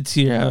squeezed a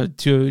tear out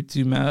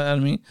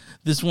of me.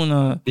 This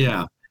one,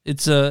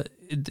 it's a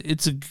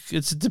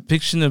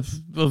depiction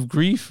of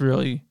grief,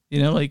 really.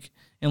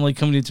 And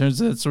coming to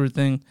terms with that sort of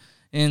thing.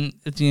 And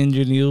at the end,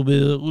 you're going to get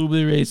a little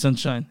bit of ray of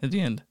sunshine at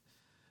the end.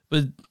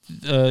 But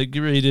get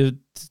ready to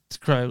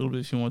cry a little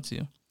bit if you want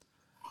to.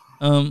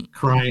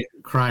 Cry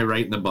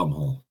right in the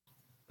bumhole.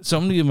 So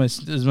I'm going to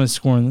give my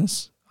score on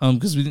this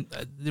because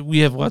we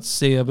have lots to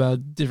say about a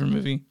different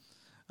movie.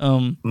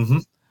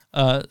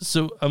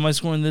 So my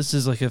score on this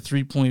is like a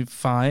 3.5,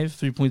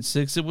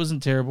 3.6. It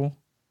wasn't terrible.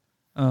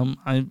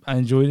 I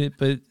enjoyed it,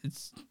 but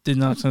it did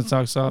knock my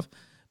socks off.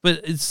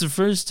 But it's the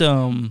first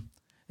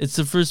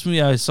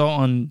movie I saw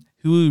on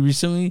Hulu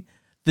recently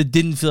that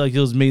didn't feel like it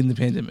was made in the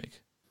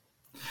pandemic.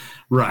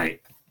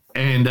 Right.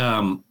 And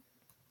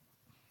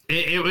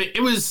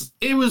it was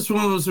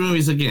one of those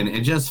movies again.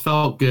 It just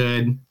felt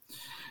good.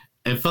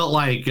 It felt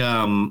like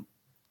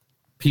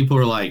people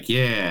were like,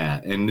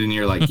 yeah, and then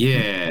you're like,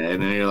 yeah,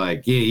 and then you're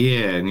like,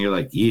 yeah, and you're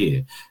like,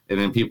 yeah, and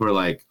then people are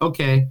like,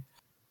 okay,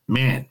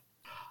 man,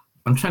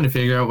 I'm trying to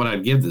figure out what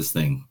I'd give this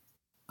thing.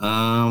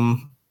 I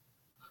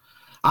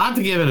have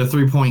to give it a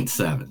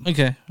 3.7.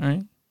 Okay, all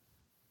right.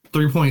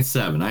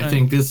 3.7. I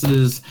think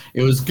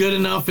it was good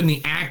enough in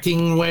the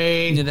acting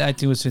way. Yeah, the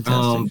acting was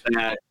fantastic.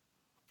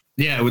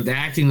 With the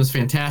acting was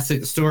fantastic.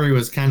 The story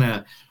was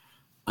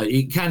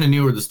you kind of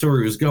knew where the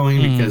story was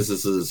going because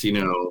this is,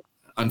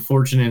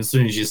 unfortunate. As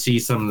soon as you see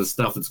some of the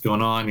stuff that's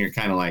going on, you're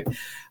kind of like,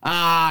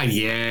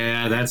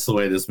 yeah, that's the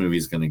way this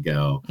movie's going to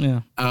go. Yeah.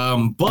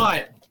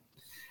 But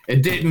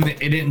it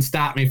didn't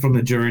stop me from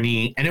the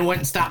journey, and it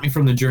wouldn't stop me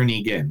from the journey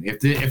again.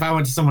 If I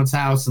went to someone's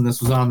house and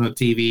this was on the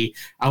TV,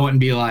 I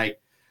wouldn't be like,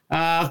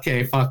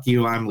 okay, fuck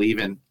you, I'm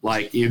leaving.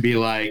 Like, you'd be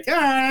like,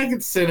 I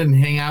can sit and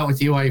hang out with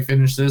you while you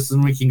finish this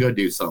and we can go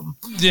do something.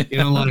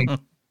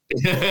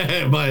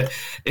 But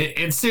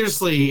it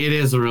seriously,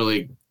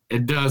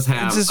 it does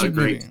have a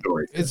great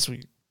story. It's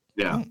sweet.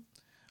 Yeah. All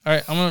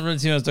right, I'm on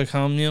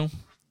RetTomatoes.com, Neil.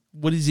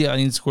 What is the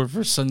audience score for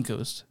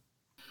Suncoast?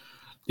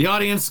 The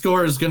audience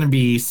score is going to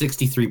be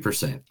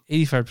 63%.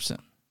 85%.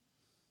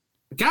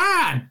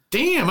 God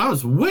damn, I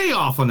was way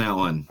off on that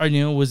one. All right,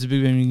 Neil, what's the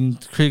Big Bang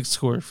critic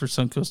score for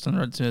Suncoast on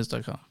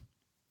RetTomatoes.com?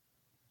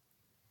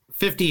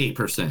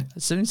 58%.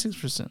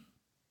 76%.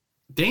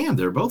 Damn,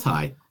 they're both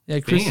high.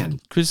 Yeah,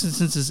 Chris'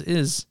 consensus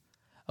is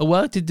a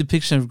well-acted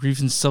depiction of grief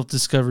and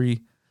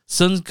self-discovery.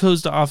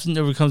 Suncoast often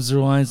overcomes the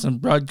reliance on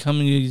broad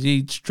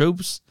coming-of-age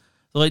tropes,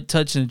 the light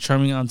touch, and a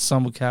charming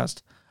ensemble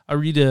cast. I'll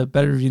read a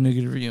better review,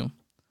 negative review.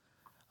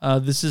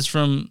 This is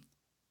from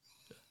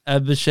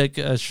Abhishek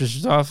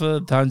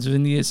Shrestha, Times of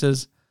India.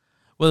 Says,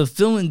 while the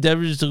film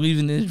endeavors to leave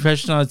an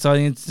impression on its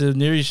audience, the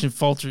narration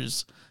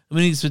falters,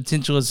 limiting its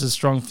potential as a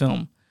strong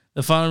film.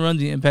 The final run,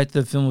 the impact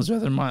of the film was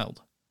rather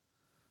mild.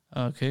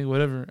 Okay,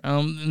 whatever.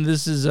 And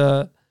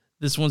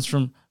this one's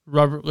from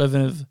Robert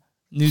Levin of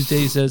Newsday.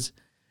 He says,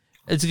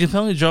 it's a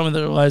compelling drama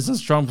that relies on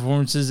strong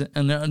performances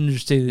and an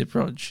understated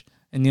approach.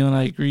 And Neil and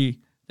I agree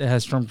that it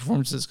has strong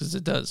performances because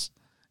it does.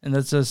 And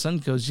that's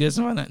Suncoast. You guys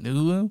can find that on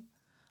Hulu.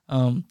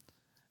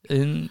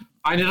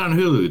 Find it on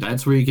Hulu.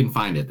 That's where you can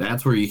find it.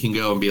 That's where you can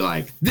go and be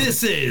like,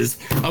 this is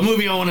a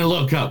movie I want to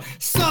look up.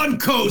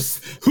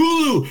 Suncoast!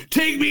 Hulu!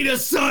 Take me to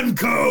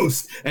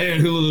Suncoast!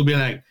 And Hulu will be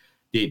like,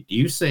 did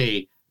you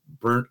say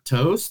burnt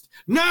toast?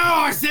 No,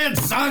 I said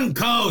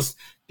Suncoast!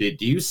 Did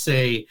you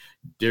say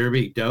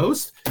Derby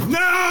Dosed?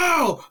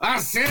 No! I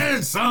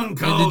said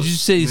Suncoast. Did you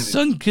say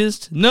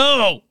Sunkissed?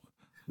 No!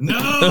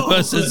 No!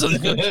 I said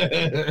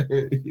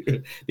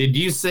Suncoast. Did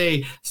you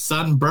say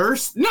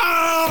Sunburst?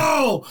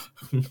 No!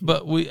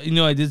 But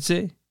I did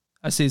say?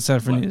 I say it's time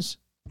for news.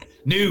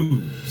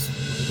 News.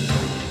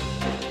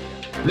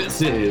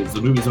 This is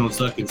the Movie Zone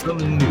Suck in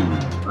Something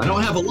News. I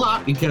don't have a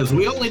lot because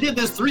we only did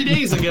this 3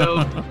 days ago,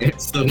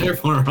 and so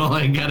therefore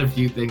I got a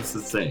few things to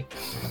say.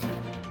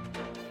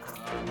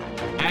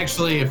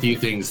 Actually, a few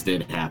things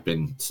did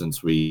happen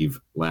since we've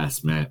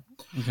last met.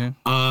 Okay.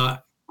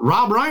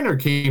 Rob Reiner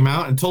came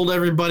out and told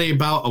everybody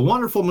about a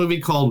wonderful movie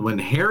called When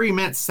Harry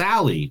Met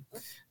Sally,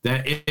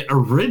 that it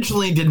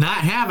originally did not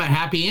have a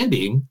happy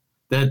ending,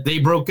 that they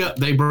broke up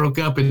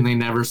and they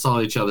never saw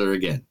each other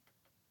again.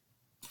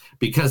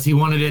 Because he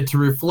wanted it to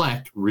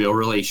reflect real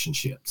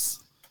relationships.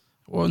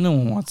 Well, no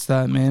one wants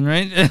that, man,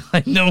 right?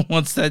 Like, no one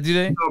wants that, do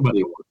they?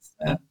 Nobody wants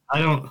that.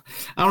 I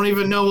don't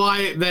even know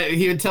why that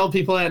he would tell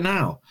people that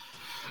now.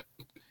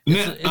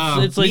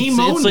 It's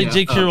like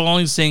J.K.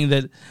 Rowling saying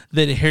that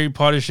Harry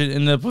Potter should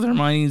end up with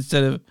Hermione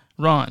instead of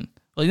Ron.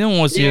 Like, no one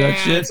wants to hear that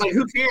shit. It's like,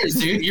 who cares,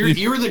 dude?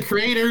 You were the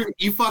creator.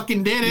 You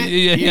fucking did it.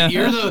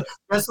 Yeah.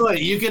 That's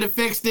what you could have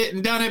fixed it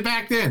and done it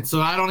back then. So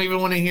I don't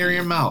even want to hear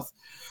your mouth.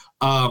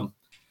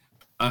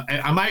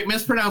 I might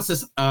mispronounce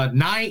this.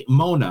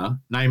 Nimona,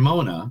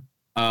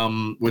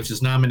 which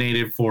is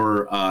nominated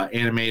for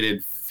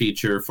animated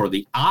feature for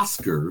the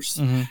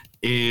Oscars,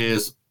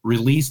 is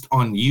released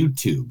on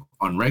YouTube,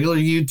 on regular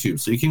YouTube.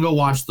 So you can go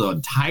watch the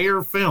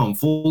entire film,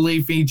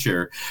 fully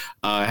feature.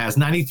 It has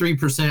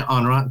 93%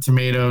 on Rotten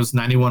Tomatoes,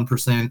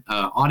 91%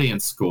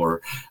 audience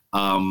score.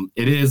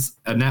 It is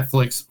a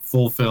Netflix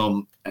full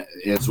film.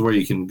 It's where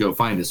you can go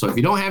find it. So if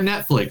you don't have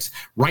Netflix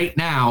right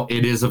now,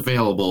 it is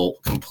available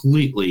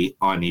completely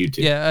on YouTube.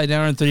 Yeah, an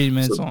hour and 30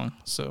 minutes long.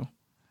 So,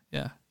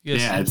 yeah.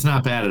 It's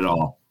not bad at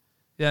all.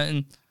 Yeah,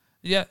 and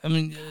I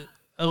mean,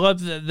 I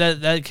love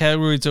that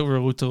category. It's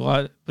overlooked a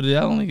lot, but I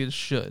don't think it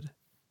should.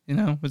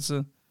 Yeah. Ewan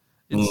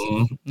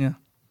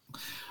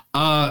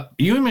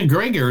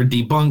McGregor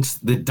debunks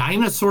the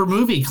dinosaur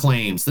movie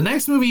claims. The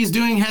next movie he's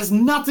doing has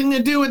nothing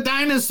to do with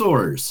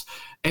dinosaurs.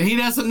 And he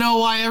doesn't know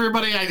why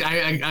everybody.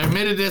 I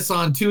admitted this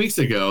on 2 weeks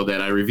ago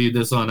that I reviewed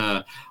this on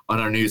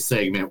our news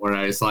segment where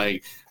I was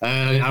like,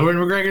 Ewan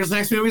McGregor's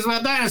next movie is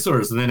about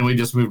dinosaurs, and then we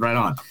just moved right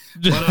on.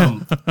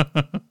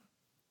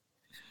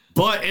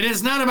 But it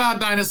is not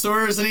about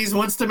dinosaurs, and he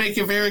wants to make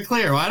it very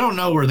clear. Well, I don't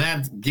know where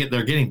they're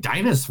getting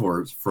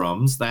dinosaurs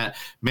from. That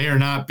may or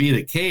not be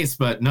the case,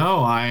 but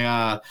no,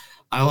 I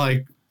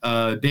like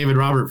David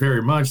Robert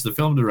very much, the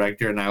film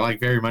director, and I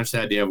like very much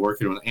the idea of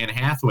working with Anne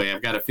Hathaway.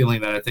 I've got a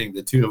feeling that I think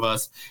the two of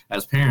us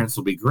as parents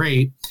will be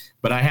great,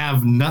 but I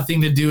have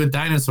nothing to do with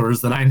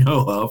dinosaurs that I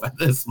know of at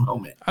this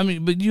moment. I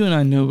mean, but you and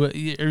I know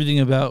everything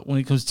about when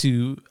it comes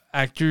to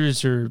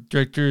actors or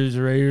directors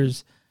or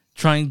writers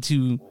trying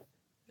to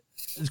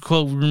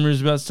quote rumors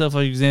about stuff.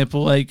 Like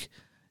example, for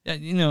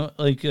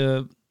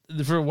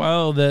a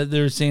while that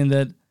they were saying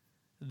that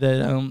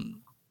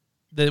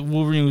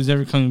Wolverine was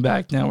never coming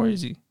back. Now where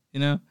is he?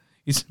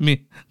 He's the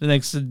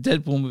next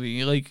Deadpool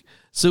movie. Like,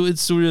 so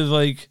it's sort of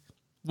like,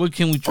 what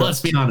can we trust?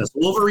 Let's be honest.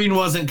 Wolverine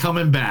wasn't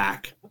coming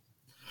back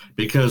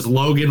because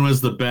Logan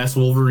was the best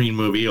Wolverine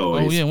movie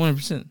always. Oh yeah,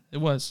 100%. It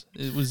was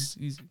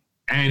easy.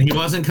 And he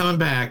wasn't coming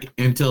back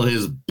until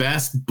his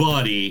best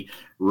buddy,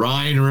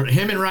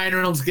 him and Ryan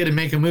Reynolds get to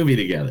make a movie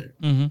together.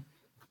 Mm-hmm.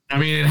 I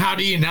mean, and how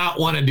do you not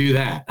want to do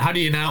that? How do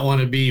you not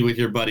want to be with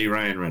your buddy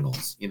Ryan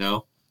Reynolds?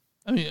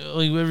 I mean,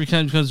 like every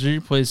time it comes to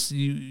your place,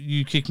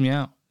 you kick me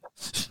out.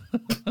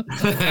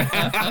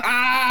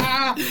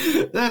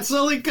 That's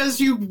only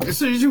because as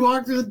soon as you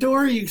walk through the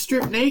door, you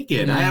strip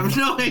naked. I have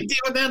no idea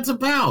what that's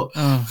about.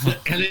 And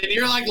then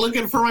you're like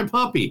looking for my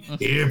puppy.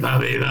 Here,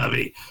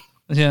 puppy.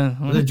 Yeah.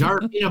 With a jar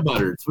of peanut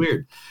butter. It's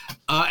weird.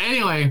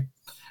 Anyway,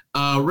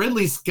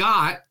 Ridley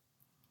Scott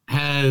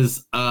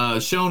has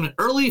shown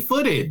early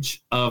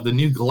footage of the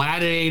new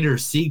Gladiator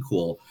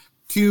sequel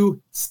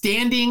to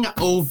standing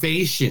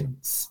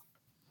ovations.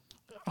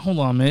 Hold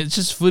on, man. It's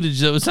just footage,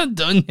 though. It's not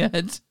done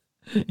yet.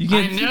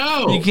 I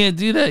know. You can't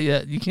do that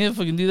yet. You can't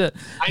fucking do that.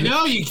 I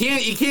know. You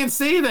can't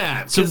say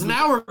that because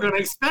now we're going to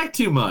expect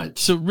too much.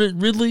 So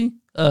Ridley,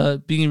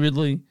 being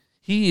Ridley,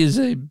 he is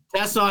a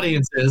test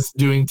audiences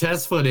doing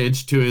test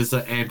footage to his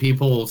and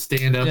people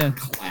stand up and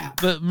clap.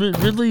 But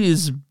Ridley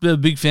is a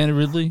big fan of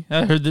Ridley.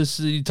 I heard this.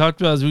 He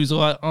talked about his movies a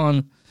lot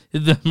on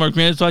the Mark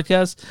Manners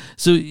podcast.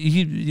 So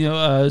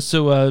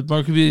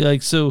Mark would be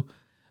like,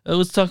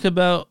 let's talk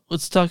about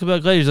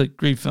Gladiator. He's like,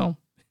 great film.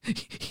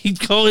 He'd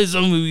call his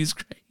own movies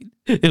great.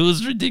 It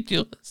was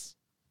ridiculous.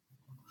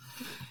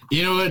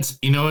 You know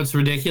what's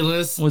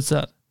ridiculous? What's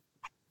that?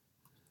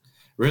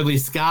 Ridley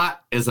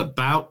Scott is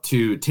about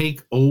to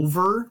take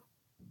over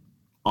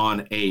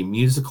on a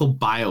musical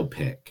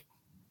biopic.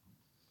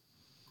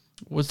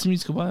 What's the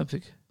musical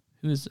biopic?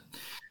 Who is it?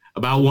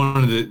 About one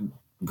of the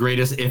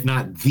greatest, if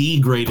not the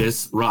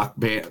greatest, rock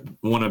band,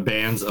 one of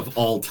bands of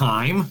all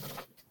time.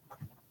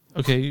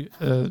 Okay,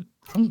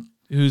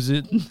 who's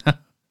it?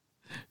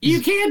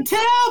 You can't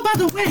tell by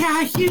the way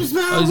I use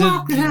my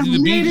walk.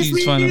 The Bee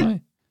Gees,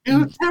 finally.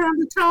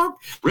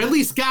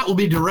 Ridley Scott will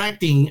be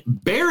directing.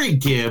 Barry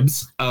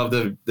Gibbs of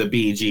the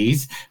Bee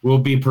Gees will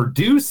be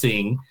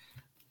producing.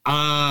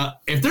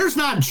 If there's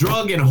not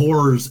drug and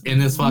horrors in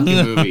this fucking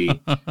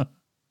movie,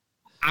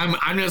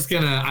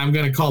 I'm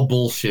gonna call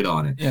bullshit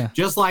on it. Yeah.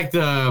 Just like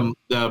the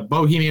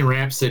Bohemian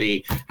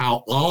Rhapsody,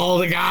 how all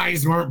the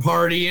guys weren't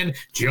partying,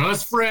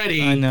 just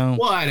Freddie. I know.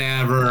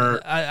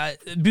 Whatever.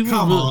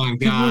 People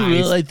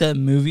really like that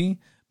movie,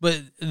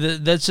 but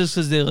that's just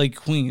because they like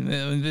Queen.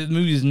 The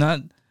movie is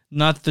not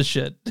the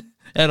shit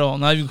at all.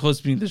 Not even close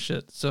to being the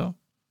shit. So.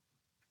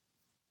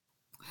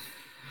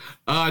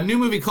 A new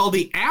movie called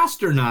The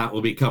Astronaut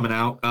will be coming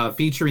out,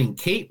 featuring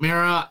Kate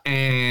Mara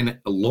and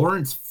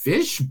Lawrence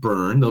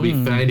Fishburne. They'll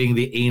be fighting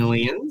the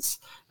aliens.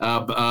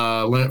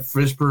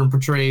 Fishburne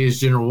portrays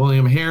General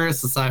William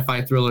Harris, the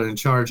sci-fi thriller in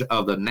charge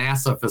of the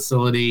NASA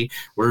facility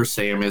where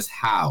Sam is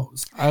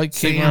housed. I like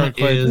Kate Mara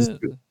quite a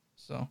bit,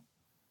 so.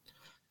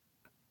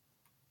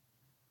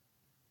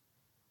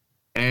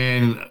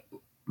 And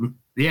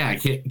yeah,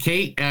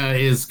 Kate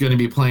is going to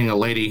be playing a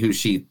lady who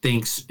she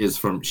thinks she's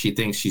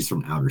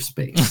from outer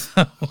space.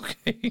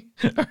 Okay.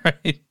 All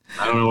right.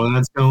 I don't know where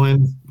that's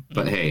going,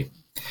 but hey,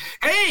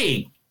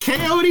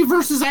 Coyote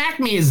versus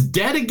Acme is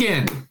dead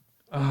again.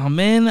 Oh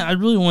man, I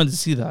really wanted to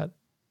see that.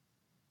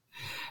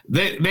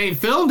 They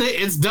filmed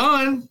it, it's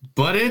done,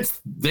 but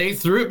they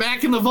threw it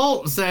back in the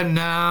vault and said,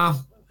 nah.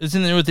 It's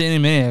in there with the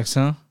Animaniacs,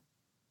 huh?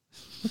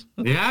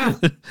 Yeah.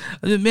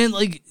 Man,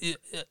 like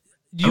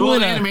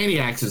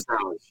Animaniacs is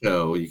now a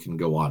show. You can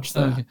go watch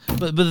that. Okay.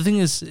 But the thing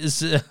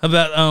is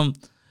about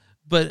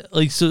but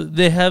like, so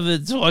they have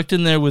it locked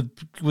in there with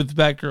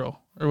Batgirl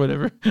or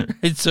whatever.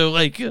 Right? So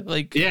like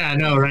yeah,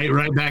 no,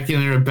 right back in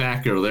there with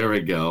Batgirl. There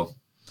we go.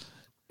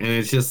 And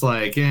it's just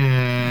like,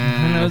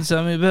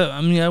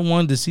 I mean, I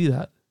wanted to see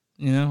that.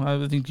 You know,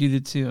 I think you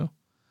did too.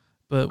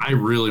 But I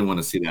really want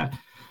to see that.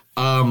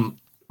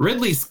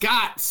 Ridley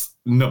Scott's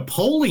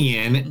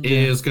Napoleon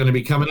is going to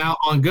be coming out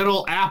on good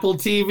old Apple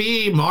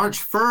TV March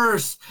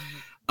 1st.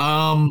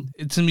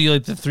 It's gonna be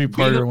like the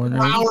 3-parter one,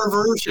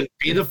 right?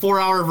 Be the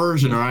 4-hour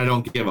version, or I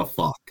don't give a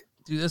fuck.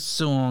 Dude, that's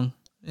so long.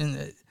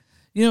 And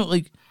you know,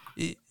 like,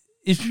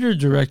 if you're a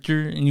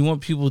director and you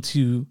want people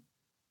to,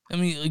 I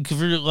mean, like,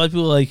 for a lot of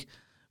people, like,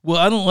 well,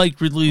 I don't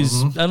like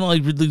Ridley's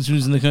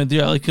movies in the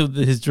country. I like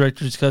his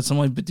director's cuts. I'm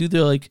like, but dude,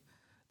 they're like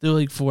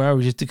 4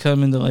 hours. You have to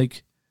come into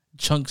like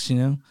chunks. You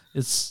know,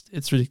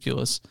 it's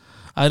ridiculous.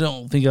 I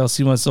don't think I'll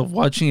see myself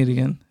watching it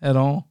again at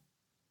all.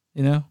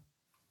 You know.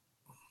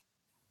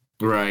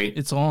 Right.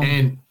 It's long.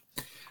 And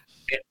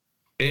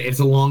it's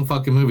a long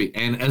fucking movie.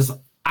 And as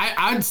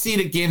I'd see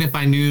it again if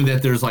I knew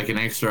that there's like an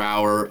extra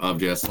hour of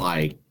just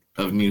like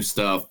of new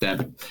stuff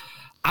that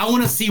I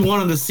want to see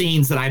one of the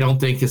scenes that I don't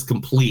think is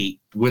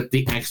complete with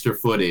the extra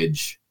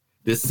footage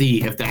to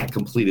see if that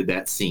completed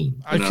that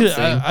scene. I could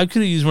have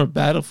used more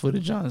battle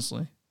footage,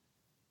 honestly.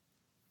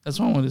 That's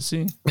what I wanted to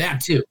see. That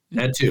too.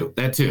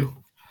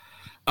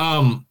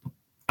 All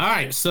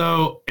right.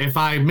 So if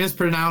I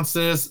mispronounce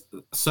this,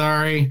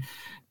 sorry.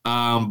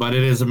 But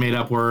it is a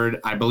made-up word.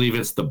 I believe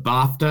it's the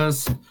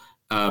BAFTAs,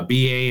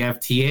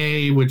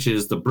 BAFTA, which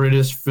is the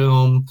British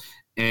film,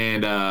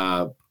 and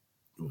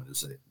what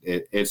is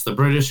it? It's the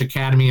British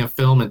Academy of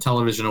Film and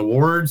Television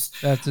Awards,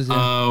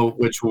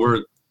 which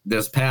were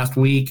this past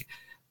week.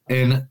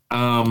 And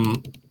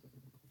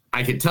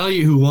I could tell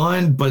you who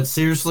won, but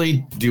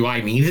seriously, do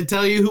I need to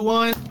tell you who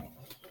won?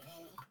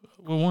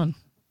 Who won?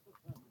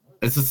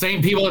 It's the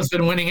same people that's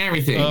been winning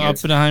everything.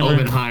 It's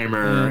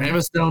Oppenheimer. Yeah.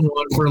 Emma Stone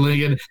won for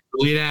lead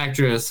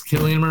actress.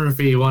 Cillian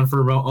Murphy won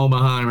for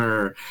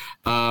Oppenheimer.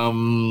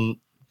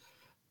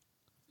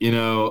 Did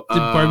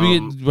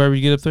Barbie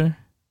get up there?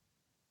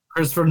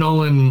 Christopher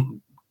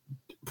Nolan.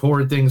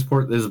 Poor Things. I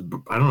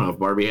don't know if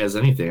Barbie has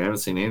anything. I haven't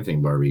seen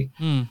anything Barbie.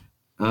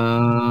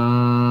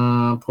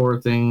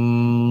 Poor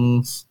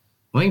Things.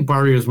 I think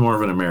Barbie was more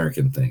of an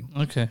American thing.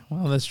 Okay,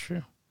 well, that's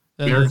true.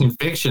 American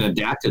fiction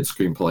adapted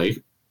screenplay.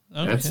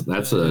 Okay.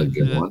 That's a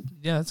good one.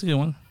 Yeah, that's a good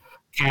one.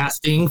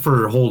 Casting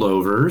for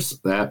holdovers.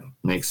 That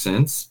makes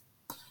sense.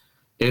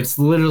 It's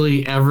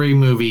literally every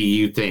movie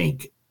you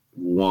think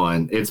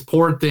won. It's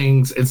Poor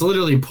Things. It's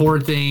literally Poor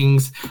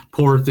Things,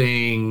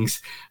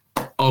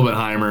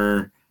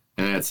 Oppenheimer,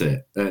 and that's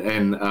it.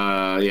 And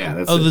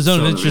that's it. The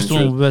Zone of Interest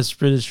won Best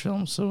British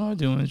Film, so I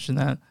do mention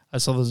that. I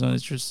saw the Zone of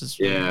Interest this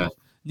week. Yeah.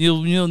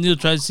 Neil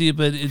tried to see it,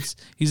 but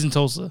he's in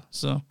Tulsa,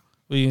 so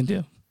what are you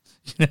gonna do?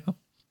 You know?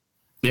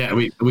 Yeah,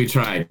 we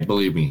tried.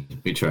 Believe me,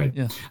 we tried.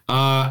 Yeah.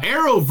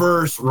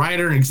 Arrowverse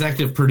writer and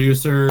executive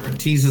producer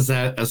teases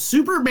that a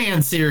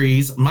Superman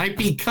series might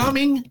be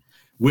coming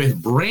with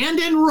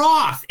Brandon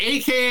Roth,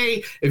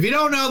 a.k.a. if you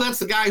don't know, that's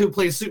the guy who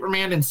plays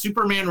Superman in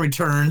Superman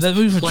Returns. That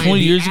movie from 20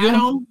 years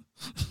ago?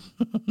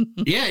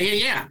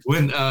 Yeah.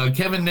 When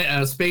Kevin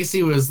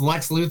Spacey was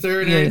Lex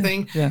Luthor and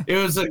everything, it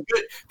was a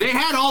good. They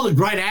had all the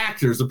right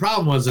actors. The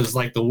problem was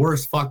like the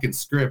worst fucking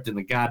script in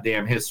the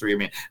goddamn history. I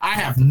mean, I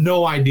have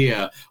no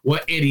idea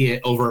what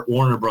idiot over at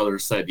Warner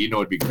Brothers said.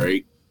 It'd be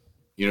great.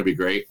 It'd be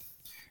great.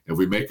 if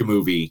we make a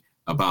movie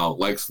about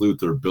Lex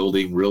Luthor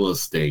building real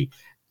estate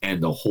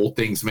and the whole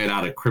thing's made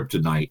out of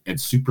kryptonite and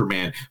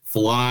Superman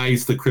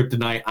flies the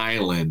kryptonite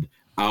island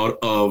out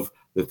of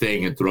the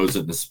thing and throws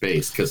it into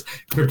space because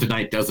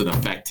kryptonite doesn't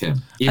affect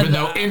him, even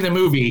though in the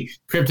movie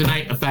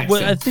kryptonite affects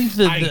him. I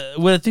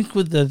think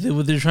what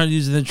they're trying to do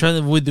is they're trying to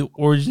avoid the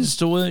origin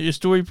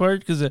story part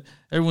because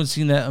everyone's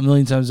seen that a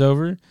million times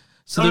over.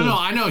 So no,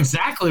 I know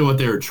exactly what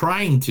they were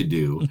trying to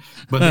do,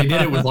 but they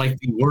did it with like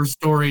the worst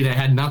story that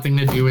had nothing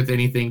to do with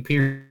anything.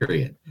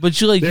 Period. But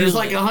there's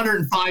like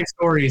 105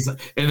 stories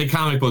in the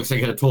comic books I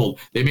could have told.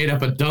 They made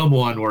up a dumb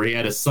one where he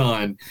had a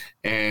son,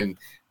 and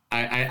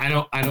I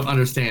don't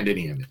understand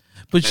any of it.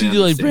 But you do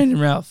like Brandon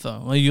Routh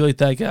though. Like you like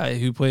that guy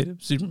who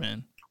played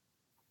Superman,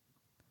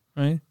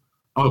 right?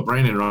 Oh,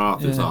 Brandon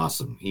Routh is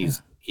awesome. He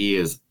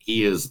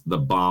is the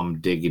bomb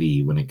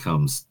diggity when it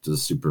comes to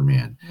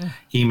Superman. Yeah.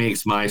 He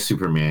makes my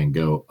Superman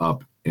go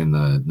up in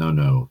the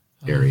no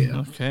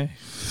area. Okay.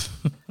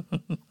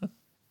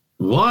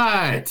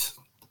 What?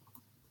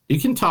 You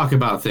can talk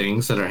about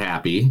things that are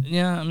happy.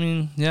 Yeah, I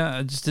mean,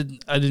 I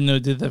didn't know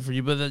it did that for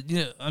you, but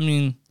I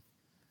mean,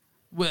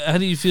 how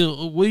do you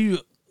feel?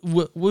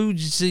 What would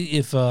you say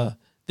if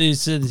they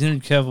said Henry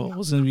Cavill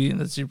was going to be in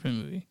that Superman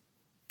movie,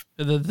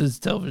 this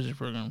television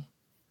program?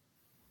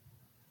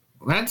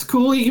 That's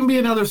cool. He can be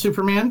another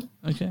Superman.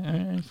 Okay, all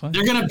right, fine.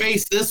 They're gonna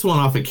base this one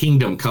off of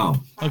Kingdom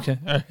Come. Okay,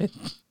 all right.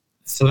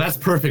 So that's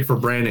perfect for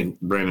Brandon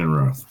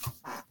Roth.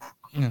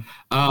 Yeah.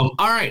 All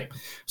right.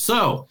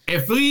 So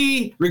if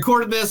we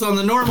recorded this on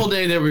the normal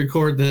day that we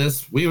record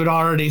this, we would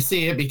already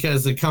see it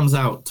because it comes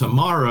out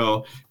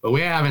tomorrow. But we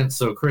haven't.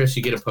 So Chris,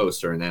 you get a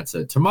poster, and that's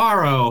it.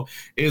 Tomorrow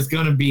is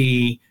going to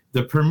be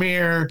the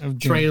premiere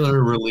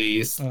trailer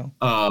release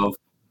of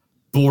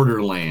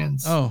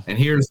Borderlands. Oh, and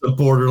here's the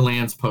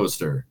Borderlands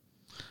poster.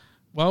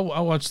 Well, I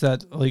watched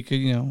that, during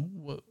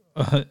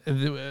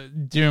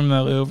my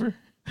layover.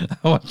 I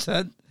watched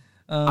that.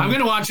 I'm going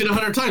to watch it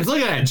 100 times.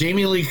 Look at that.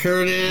 Jamie Lee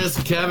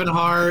Curtis, Kevin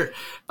Hart,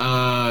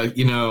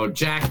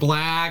 Jack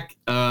Black,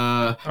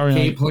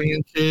 Kate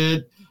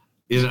Blanchett.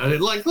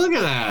 Look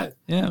at that.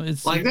 Yeah,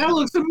 it's like that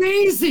looks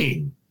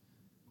amazing.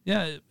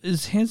 Yeah,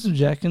 is Handsome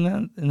Jack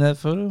in that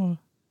photo?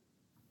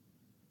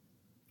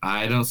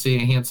 I don't see a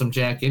Handsome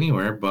Jack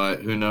anywhere,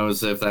 but who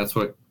knows if that's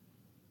what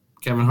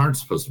Kevin Hart's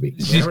supposed to be.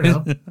 You never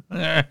know. All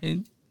right.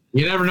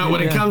 You never know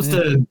when it comes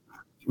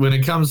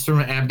from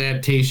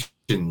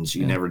adaptations.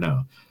 You never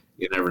know.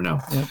 You never know.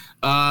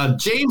 Yeah.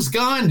 James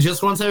Gunn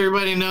just wants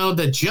everybody to know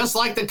that just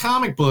like the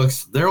comic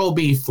books, there will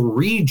be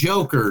 3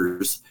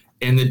 Jokers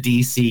in the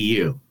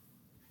DCU.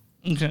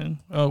 Okay.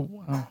 Oh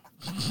wow.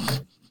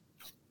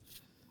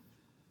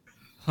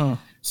 Huh.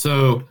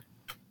 So,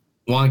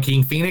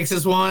 Joaquin Phoenix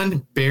is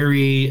one.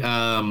 Barry,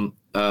 the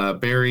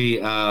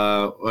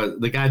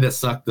guy that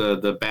sucked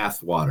the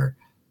bath water.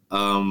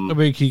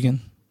 Barry Keoghan.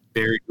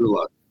 Barry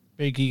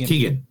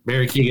Keoghan.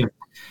 Barry Keoghan.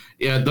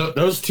 Yeah,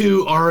 those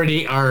 2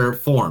 already are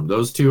formed.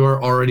 Those 2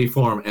 are already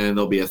formed, and then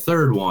there'll be a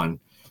third one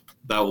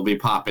that will be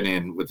popping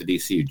in with the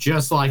DCU,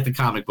 just like the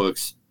comic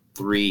books.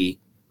 3.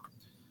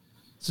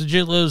 So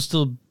Jared Leto's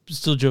still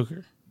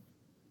Joker.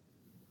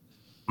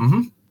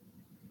 Mm-hmm.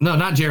 No,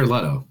 not Jared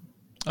Leto.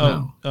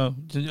 Oh,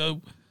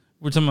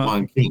 we're talking about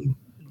Joaquin.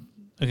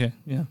 Okay,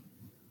 yeah.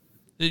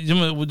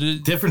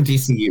 Different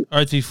DCU.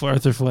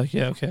 Arthur Fleck.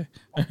 Yeah, okay.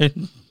 All right.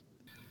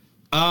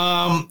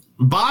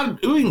 Bob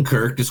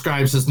Odenkirk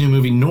describes his new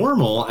movie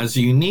Normal as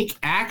a unique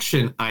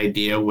action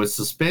idea with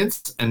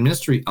suspense and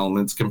mystery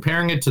elements,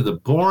 comparing it to the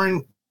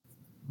Bourne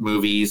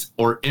movies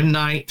or M.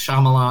 Night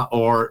Shyamalan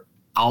or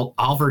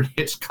Alfred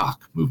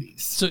Hitchcock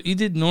movies. So he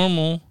did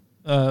Normal.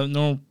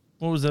 What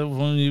was that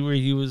one where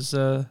he was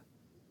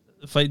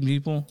fighting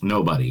people?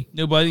 Nobody.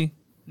 Now,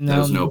 that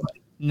was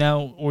Nobody.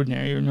 Now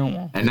Ordinary or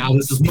Normal. And now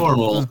this is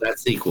Normal. That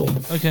sequel.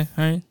 Okay,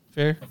 all right,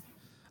 fair.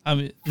 I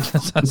mean,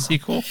 that's not a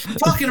sequel.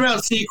 Talking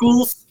about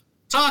sequels.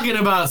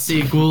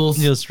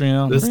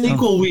 The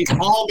sequel we've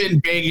all been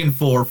begging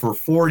for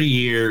 40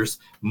 years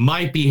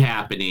might be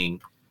happening.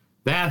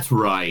 That's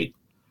right.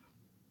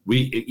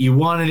 You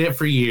wanted it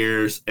for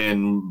years,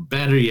 and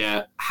better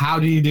yet, how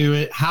do you do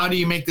it? How do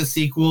you make the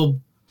sequel?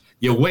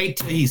 You wait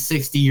till he's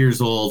 60 years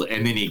old,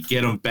 and then you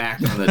get him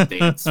back on the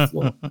dance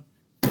floor.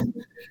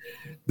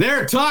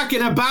 They're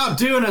talking about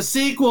doing a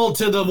sequel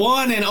to the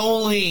one and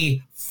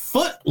only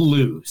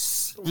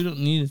Footloose. We don't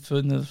need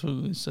another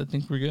Footloose. I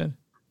think we're good.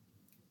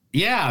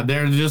 Yeah,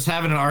 they're just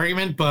having an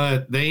argument,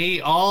 but they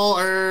all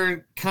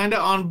are kind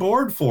of on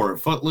board for it.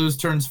 Footloose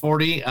turns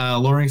 40.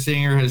 Lauren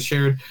Singer has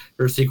shared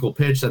her sequel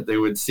pitch that they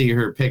would see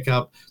her pick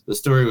up the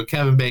story with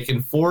Kevin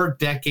Bacon 4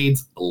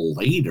 decades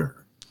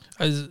later.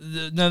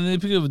 Now they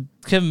pick up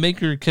Kevin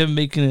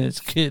Bacon and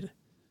his kid.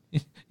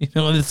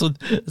 That's what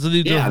that's what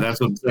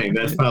I'm saying.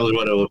 That's probably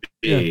what it would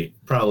be. Yeah.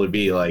 Probably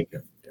be like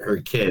her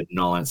kid and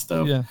all that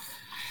stuff. Yeah.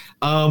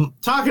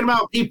 Talking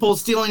about people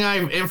stealing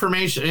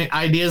information,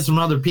 ideas from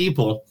other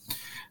people.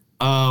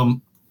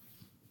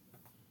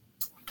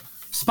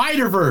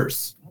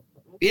 Spider-Verse.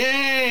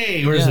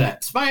 Yay! Where's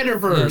that?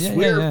 Spider-Verse.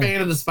 We're a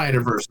fan of the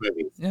Spider-Verse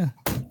movies. Yeah.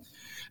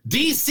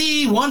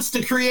 DC wants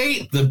to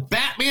create the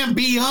Batman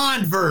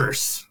Beyond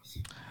verse.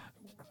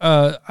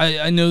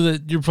 I know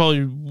that you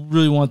probably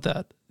really want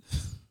that.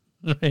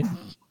 Right?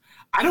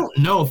 I don't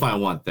know if I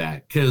want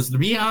that, because to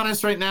be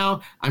honest right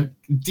now,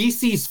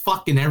 DC's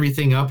fucking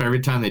everything up every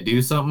time they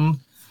do something.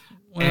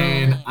 Well,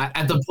 and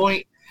at the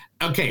point,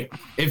 okay,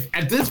 if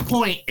at this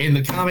point in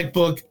the comic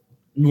book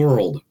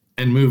world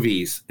and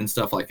movies and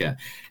stuff like that,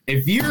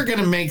 if you're going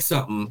to make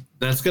something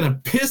that's going to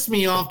piss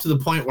me off to the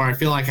point where I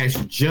feel like I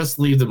should just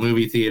leave the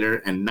movie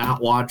theater and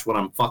not watch what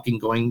I'm fucking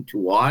going to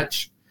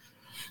watch,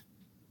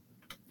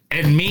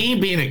 and me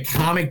being a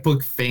comic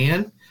book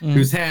fan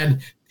who's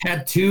had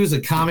tattoos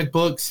of comic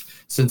books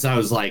since I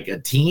was like a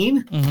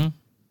teen,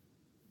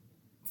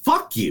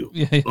 fuck you.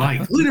 Yeah.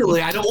 Like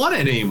literally, I don't want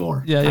it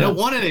anymore. I don't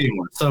want it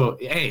anymore. So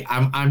hey,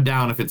 I'm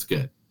down if it's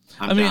good.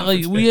 I mean,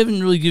 like we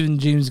haven't really given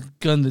James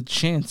Gunn the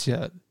chance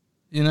yet.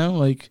 You know,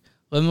 like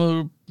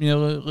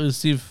let's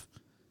see if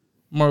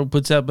Marvel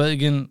puts out. But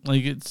again,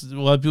 like it's a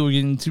lot of people are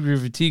getting super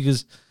fatigued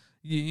because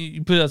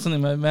you put out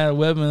something like Madame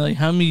Web, and like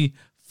how many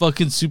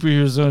fucking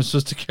superheroes are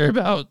supposed to care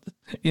about?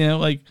 You know,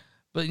 like,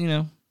 but you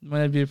know,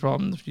 might not be a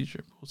problem in the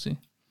future. We'll see.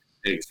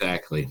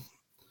 Exactly.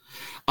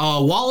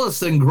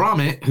 Wallace and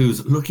Gromit,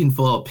 who's looking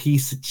for a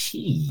piece of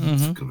cheese,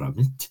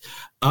 Gromit,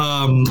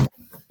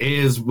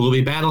 will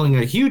be battling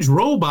a huge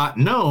robot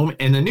gnome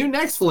in the new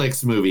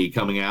Netflix movie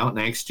coming out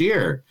next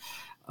year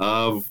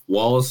of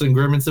Wallace and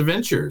Gromit's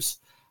Adventures.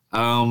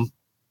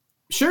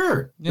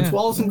 Sure, it's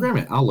Wallace and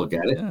Gromit. I'll look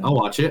at it. I'll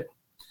watch it.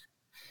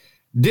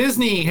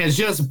 Disney has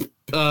just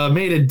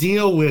made a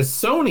deal with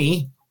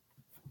Sony,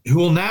 who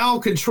will now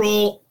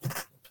control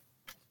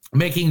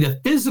making the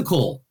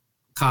physical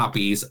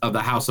copies of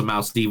the House of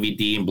Mouse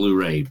DVD and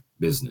Blu-ray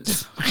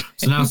business.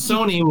 So now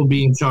Sony will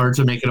be in charge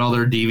of making all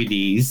their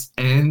DVDs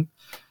and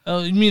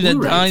you mean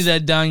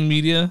that dying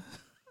media?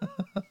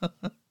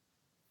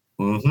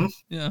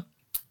 Yeah.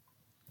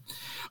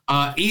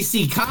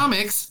 EC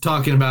Comics,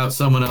 talking about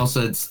someone else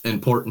that's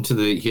important to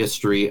the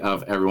history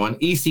of everyone.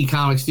 EC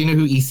Comics, do you know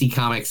who EC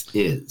Comics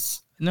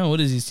is? No,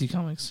 what is EC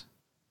Comics?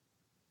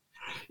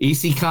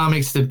 EC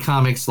Comics did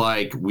comics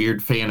like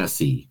Weird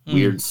Fantasy,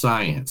 Weird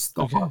Science,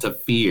 The Haunt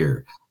of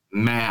Fear,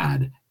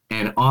 Mad,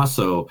 and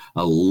also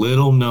a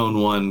little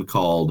known one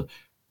called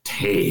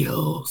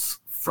Tales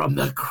from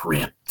the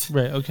Crypt.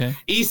 Right, okay.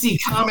 EC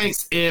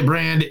Comics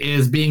brand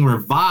is being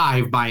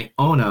revived by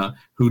Ona,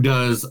 who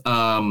does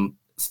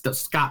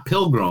Scott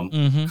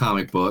Pilgrim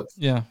comic books.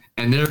 Yeah.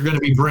 And they're going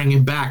to be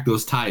bringing back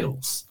those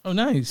titles. Oh,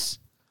 nice.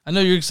 I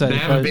know you're excited. They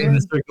haven't been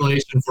in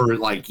circulation for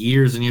like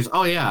years and years.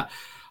 Oh, yeah.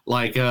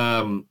 Like,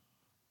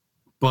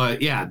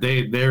 but yeah,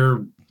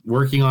 they're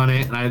working on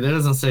it, and that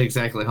doesn't say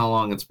exactly how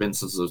long it's been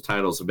since those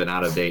titles have been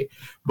out of date,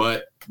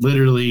 but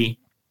literally,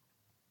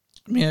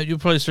 yeah, you'll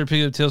probably start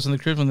picking up Tales from the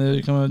Crypt when they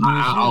come out.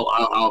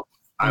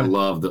 I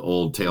love the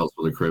old Tales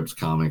from the Crypt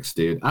comics,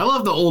 dude. I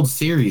love the old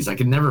series. I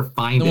can never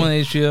find the one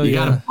HBO. You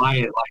gotta buy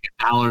it like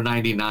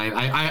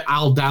 $1.99.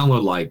 I'll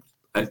download like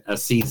a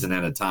season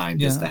at a time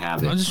just to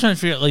have it. I'm just trying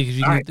to figure out like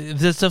if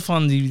that stuff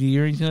on DVD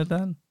or anything like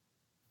that.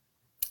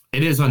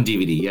 It is on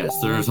DVD.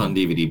 Yes, there is on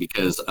DVD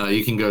because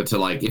you can go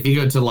to if you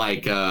go to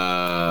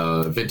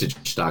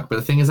Vintage Stock. But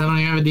the thing is, I don't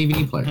even have a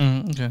DVD player.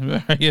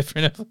 Okay, yeah,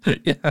 fair enough.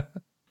 Yeah.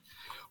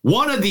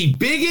 One of the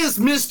biggest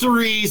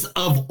mysteries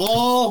of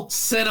all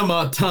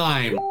cinema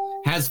time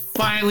has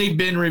finally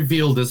been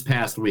revealed this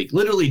past week.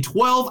 Literally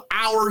 12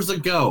 hours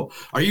ago.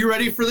 Are you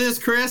ready for this,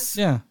 Chris?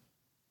 Yeah.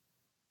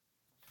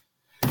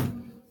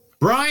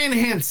 Brian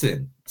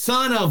Henson,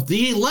 son of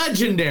the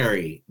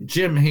legendary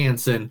Jim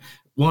Henson,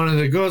 one of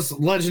the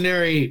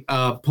legendary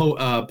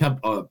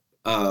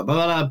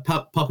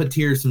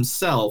puppeteers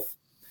himself,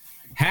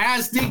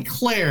 has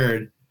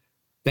declared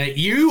that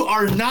you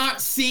are not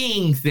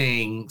seeing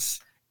things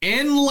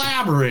in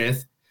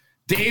Labyrinth.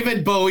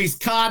 David Bowie's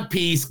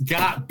codpiece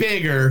got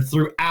bigger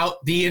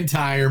throughout the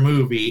entire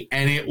movie,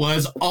 and it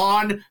was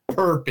on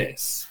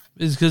purpose.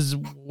 It's because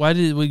why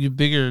did it get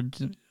bigger?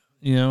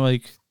 You know,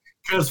 like.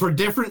 Because for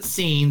different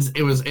scenes,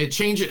 it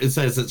changes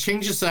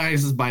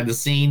sizes by the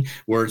scene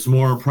where it's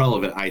more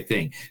relevant, I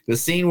think. The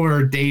scene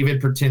where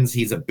David pretends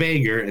he's a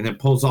beggar and then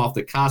pulls off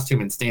the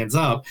costume and stands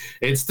up,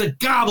 it's the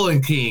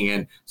Goblin King.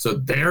 And so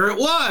there it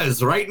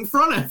was, right in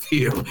front of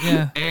you.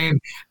 Yeah.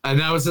 And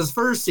that was his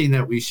first scene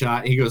that we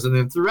shot. He goes, and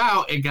then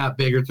throughout, it got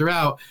bigger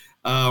throughout,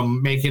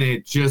 making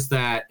it just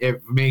that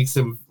it makes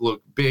him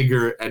look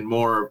bigger and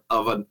more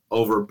of an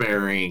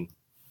overbearing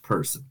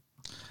person.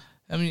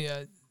 I mean,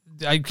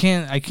 I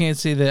can't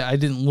say that I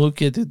didn't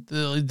look at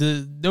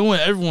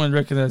everyone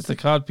recognized the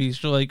codpiece.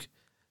 They're like,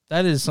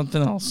 that is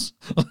something else.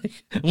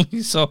 Like when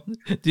you saw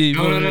No.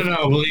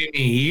 Believe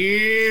me,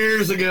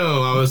 years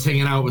ago, I was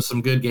hanging out with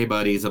some good gay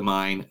buddies of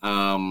mine.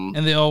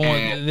 And they all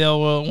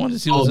want to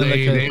see what's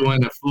they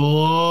went to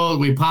full.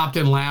 We popped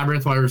in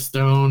Labyrinth while we were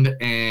stoned,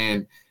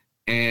 and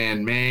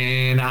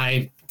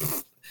man,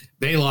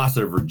 they lost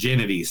their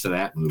virginities to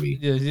that movie.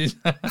 Yeah.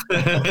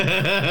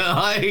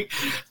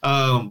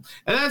 And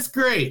that's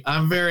great.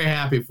 I'm very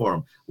happy for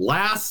them.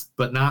 Last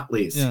but not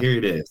least, here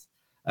it is.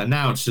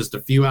 Announced just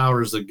a few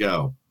hours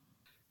ago.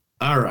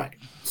 All right.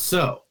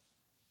 So,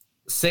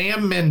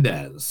 Sam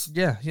Mendes.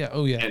 Yeah.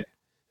 Oh, yeah.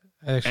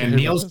 And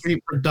Neil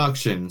Street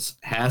Productions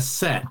has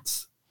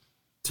sets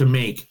to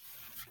make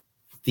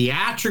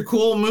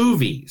theatrical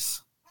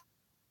movies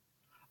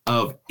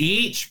of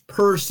each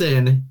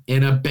person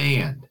in a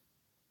band.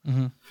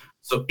 Mm-hmm.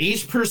 So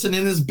each person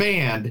in this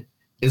band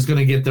is going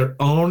to get their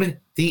own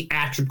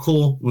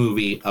theatrical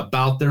movie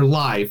about their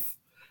life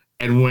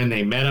and when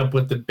they met up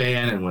with the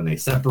band and when they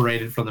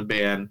separated from the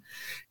band.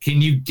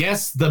 Can you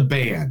guess the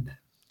band?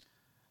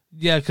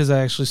 Yeah, because I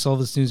actually saw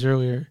this news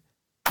earlier.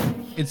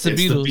 It's the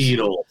Beatles. The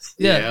Beatles.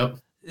 Yeah. Yep.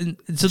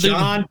 And so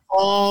John,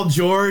 Paul,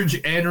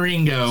 George, and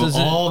Ringo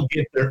all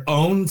get their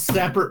own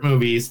separate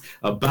movies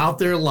about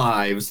their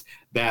lives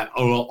that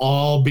will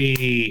all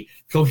be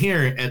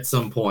coherent at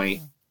some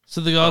point. So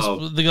the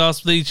gospel,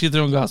 they each get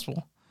their own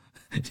gospel.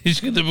 They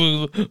each get their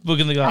book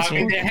in the gospel.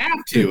 I mean, they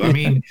have to. I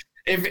mean,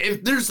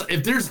 if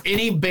there's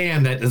any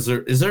band that is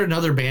there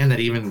another band that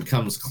even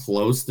comes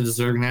close to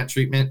deserving that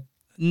treatment?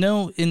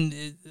 No, and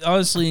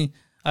honestly,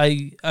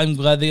 I'm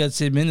glad they got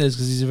Sam Mendes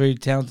because he's a very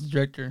talented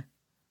director.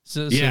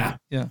 So yeah.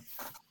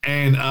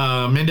 And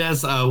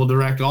Mendes will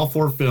direct all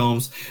 4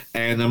 films,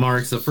 and that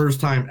marks the first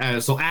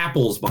time. So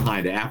Apple's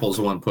behind it. Apple's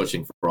the one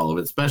pushing for all of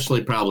it,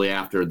 especially probably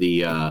after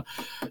the,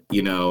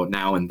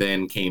 Now and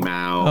Then came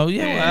out. Oh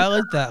yeah, I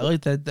like that. I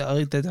like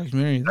that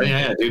documentary.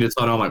 Yeah, dude, it's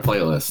on all my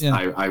playlists.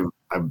 Yeah.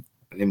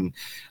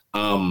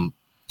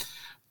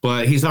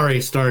 But he's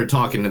already started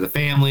talking to the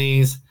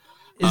families.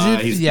 Is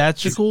it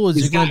theatrical?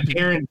 He's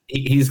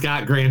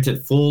got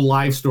granted full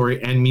life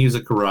story and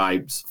music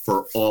rights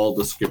for all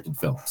the scripted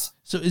films.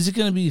 So is it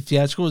going to be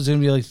theatrical? Or is it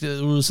going to be like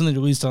something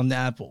released on the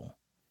Apple?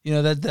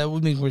 That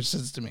would make more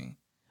sense to me.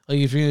 Like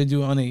if you're going to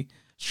do it on a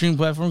stream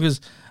platform, because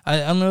I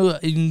don't know,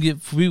 you can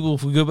get people,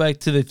 if we go back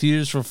to the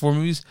theaters for 4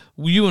 movies,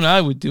 you and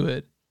I would do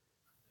it.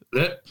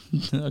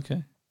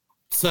 Okay.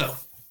 So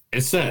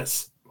it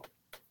says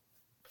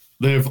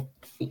they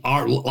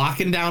are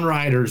locking down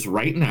writers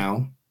right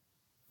now.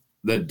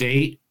 The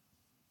date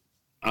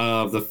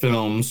of the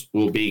films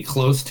will be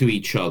close to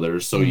each other,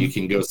 so you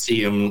can go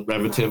see them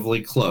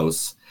relatively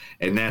close.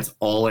 And that's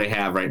all they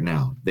have right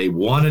now. They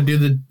want to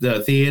do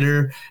the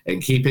theater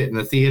and keep it in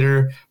the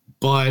theater,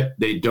 but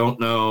they don't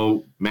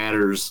know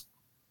matters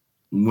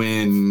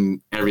when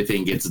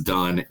everything gets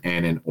done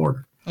and in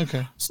order.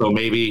 Okay. So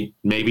maybe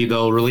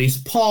they'll release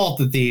Paul at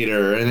the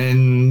theater, and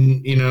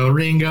then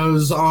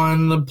Ringo's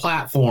on the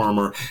platform,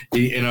 or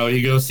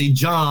you go see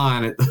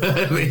John at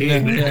the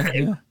theater.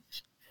 Yeah.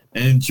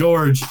 And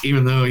George,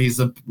 even though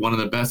he's one of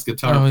the best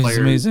guitar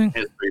players in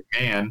history,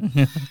 man.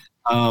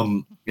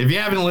 If you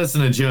haven't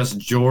listened to just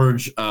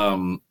George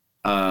Harrison,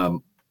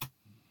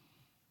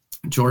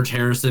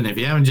 if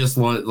you haven't just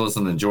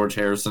listened to George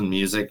Harrison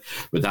music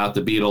without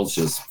the Beatles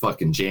just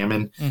fucking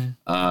jamming,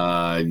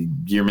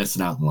 you're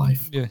missing out in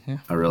life. Yeah.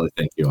 I really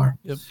think you are.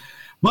 Yep.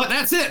 But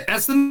that's it.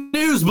 That's the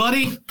news,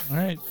 buddy. All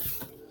right.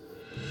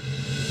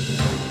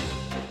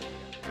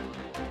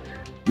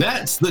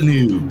 That's the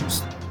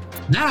news.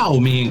 Now,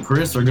 me and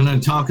Chris are going to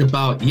talk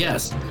about,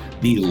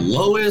 the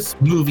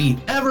lowest movie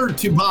ever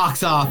to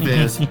box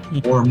office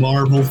for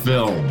Marvel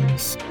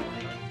films.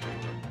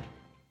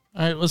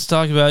 All right, let's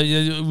talk about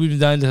it. We've been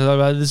dying to talk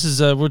about it. This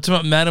is we're talking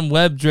about Madame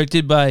Web,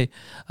 directed by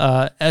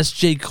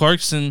S.J.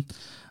 Clarkson.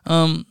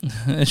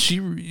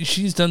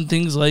 She's done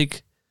things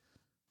like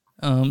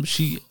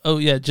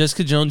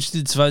Jessica Jones.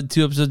 She did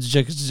 2 episodes of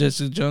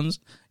Jessica Jones.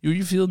 Were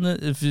you feeling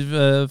that? If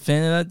you're a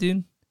fan of that,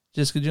 dude,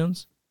 Jessica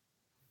Jones.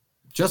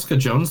 Jessica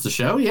Jones, the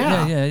show?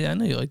 Yeah. I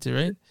know you liked it,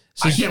 right?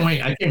 So I can't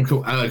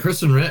wait.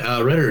 Kristen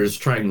Ritter is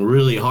trying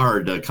really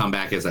hard to come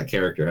back as that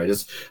character. I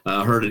just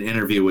heard an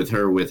interview with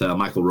her with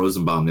Michael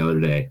Rosenbaum the other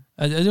day.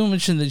 I don't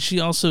mention that she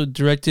also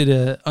directed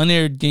a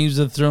unaired Games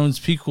of Thrones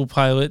prequel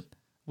pilot,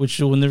 which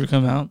will never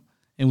come out,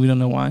 and we don't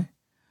know why.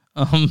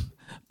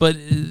 But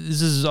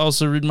this is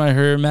also written by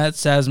her, Matt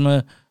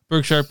Sazma,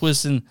 Burke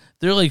Sharpless, and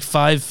there are like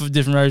 5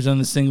 different writers on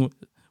this thing,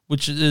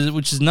 which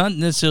is not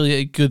necessarily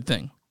a good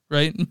thing.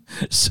 Right,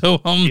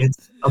 so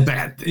it's a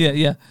bad thing.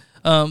 Yeah.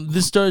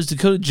 This stars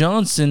Dakota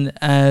Johnson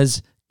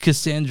as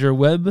Cassandra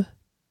Webb.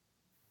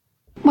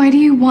 Why do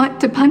you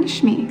want to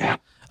punish me?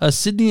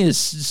 Sydney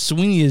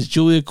Sweeney as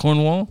Julia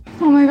Cornwall.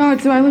 Oh my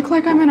God! Do I look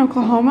like I'm in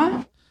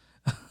Oklahoma?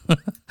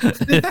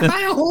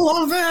 I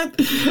love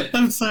that.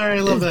 I'm sorry,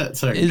 I love that.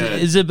 Sorry,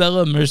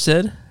 Isabella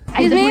Merced.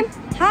 Excuse me.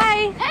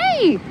 Hi.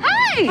 Hey.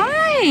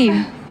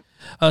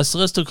 Hi.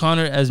 Celeste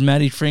O'Connor as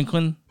Maddie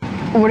Franklin.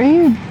 What are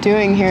you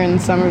doing here in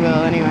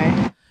Somerville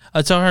anyway?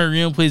 Tahar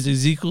Reno plays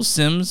Ezekiel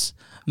Sims.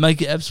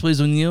 Micah Epps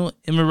plays O'Neill.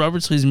 Emma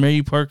Roberts plays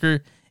Mary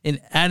Parker.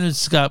 And Adam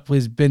Scott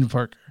plays Ben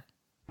Parker.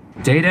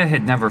 Data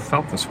had never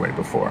felt this way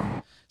before.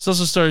 This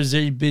also stars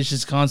Zary Bish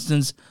as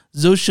Constance.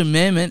 Zosha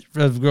Mamet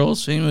of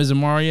Girls Fame as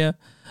Amaria.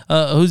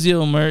 Jose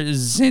Omar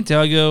as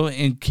Santiago.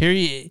 And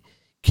Kathy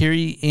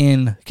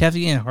Ann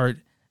Hart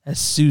as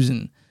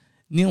Susan.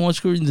 Neil, why don't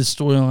you go read the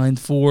storyline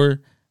for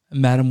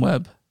Madame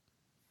Web?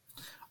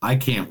 I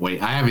can't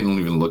wait. I haven't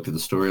even looked at the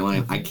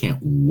storyline. I can't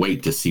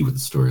wait to see what the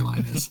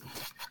storyline is.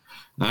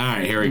 All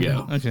right, here we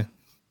go. Okay.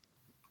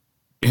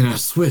 In a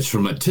switch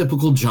from a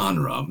typical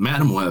genre,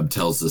 Madame Web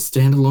tells the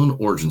standalone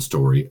origin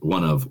story,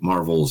 one of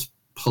Marvel's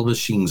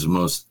publishing's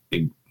most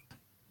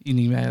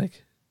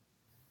enigmatic.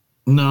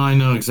 No, I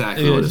know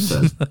exactly what it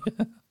says.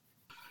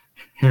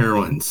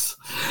 Heroines.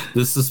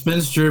 The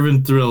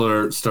suspense-driven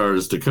thriller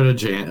stars Dakota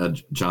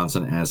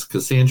Johnson as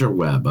Cassandra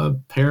Webb, a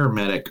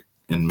paramedic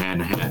in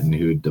Manhattan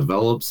who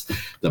develops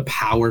the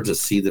power to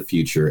see the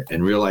future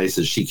and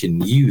realizes she can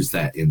use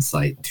that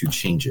insight to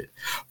change it.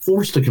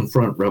 Forced to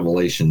confront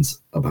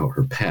revelations about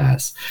her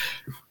past,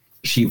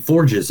 she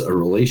forges a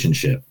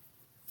relationship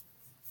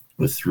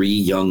with 3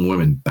 young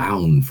women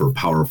bound for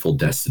powerful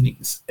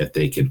destinies if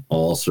they can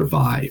all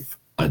survive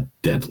a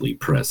deadly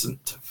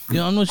present. I'm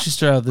going to let you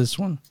start out this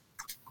one.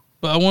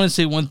 But I want to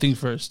say one thing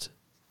first.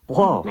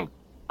 Whoa.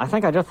 I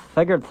think I just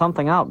figured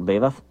something out,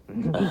 Beavis.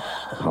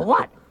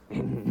 What?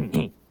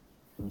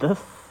 This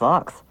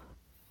sucks.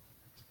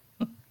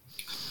 All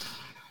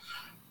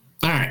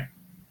right.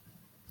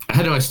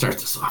 How do I start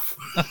this off?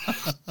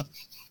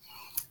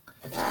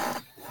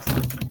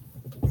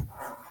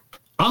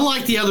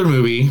 Unlike the other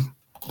movie,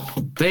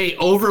 they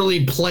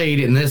overly played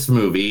in this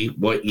movie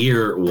what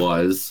year it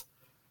was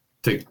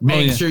to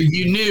make sure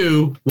you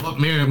knew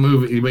what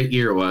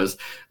year it was.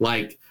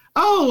 Like,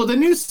 oh, the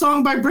new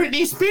song by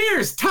Britney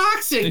Spears,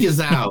 Toxic, is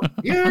out.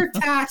 You're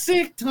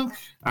toxic. All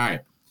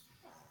right.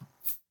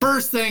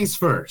 First things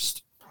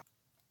first.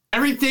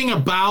 Everything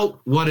about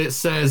what it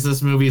says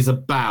this movie is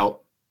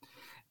about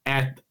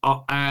and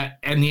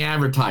the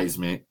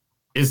advertisement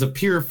is a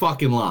pure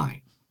fucking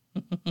lie.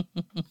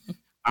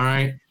 All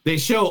right. They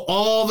show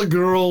all the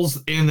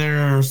girls in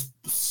their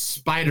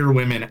Spider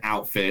Women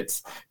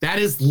outfits. That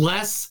is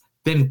less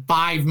than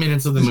 5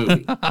 minutes of the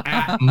movie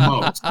at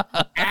most.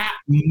 At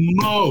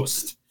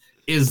most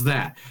is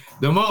that.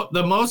 The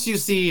most you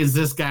see is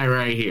this guy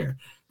right here.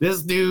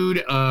 This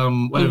dude,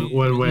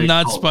 what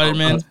not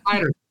Spider-Man.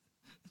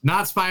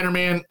 Not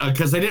Spider-Man,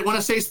 because they didn't want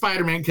to say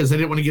Spider-Man because they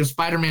didn't want to give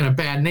Spider-Man a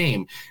bad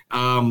name.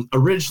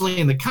 Originally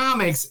in the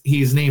comics,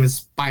 his name is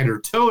Spider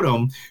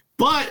Totem,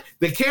 but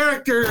the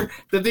character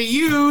that they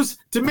use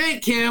to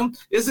make him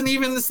isn't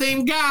even the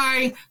same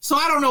guy, so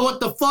I don't know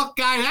what the fuck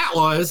guy that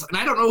was, and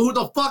I don't know who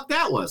the fuck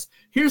that was.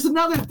 Here's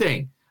another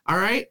thing, all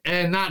right?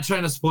 And not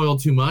trying to spoil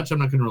too much. I'm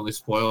not going to really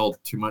spoil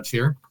too much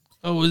here.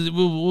 Oh,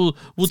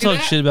 we'll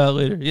talk shit about it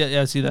later.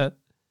 Yeah, I see that.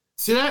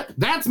 See that?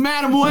 That's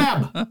Madame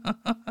Web.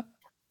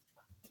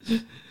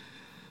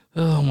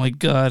 Oh my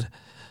god.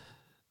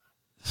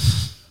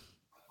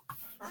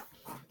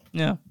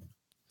 Yeah.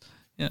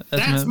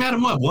 That's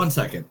Madame Web. 1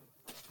 second.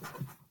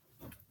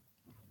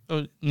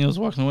 Oh, Neil's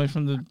walking away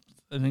from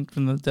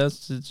the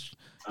desk to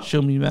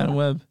show me Madame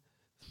Web.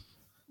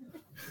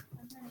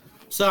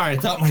 Sorry, I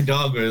thought my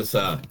dog was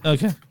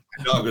okay.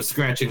 My dog was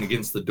scratching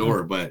against the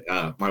door, but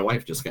my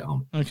wife just got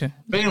home. Okay.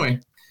 But anyway,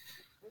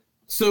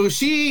 so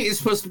she is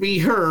supposed to be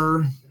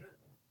her,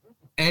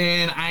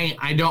 and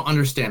I don't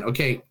understand.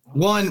 Okay,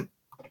 one,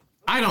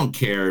 I don't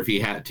care if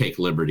you had to take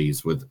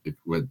liberties with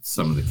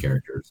some of the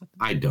characters.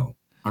 I don't.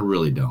 I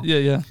really don't.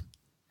 Yeah.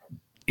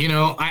 You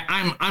know,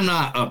 I'm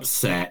not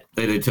upset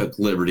that they took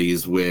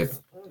liberties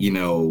with, you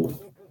know,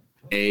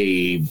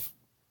 a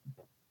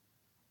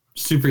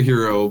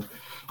superhero,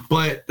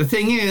 but the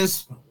thing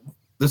is,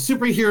 the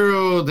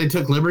superhero they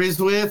took liberties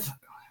with,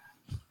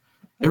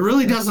 it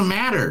really doesn't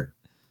matter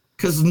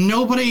because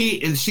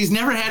she's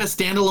never had a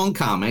standalone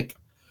comic.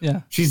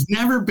 Yeah. She's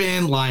never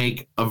been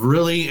like a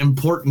really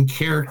important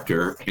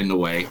character in the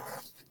way.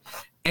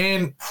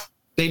 And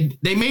they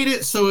made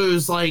it so it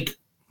was like,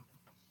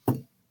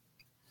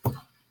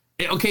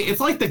 okay, it's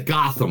like the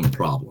Gotham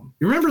problem.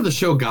 You remember the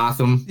show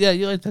Gotham? Yeah,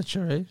 you like that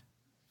show, right?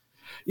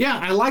 Yeah,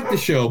 I like the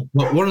show,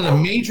 but one of the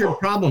major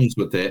problems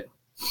with it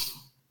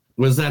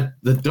was that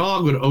the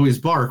dog would always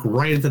bark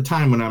right at the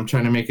time when I'm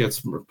trying to make a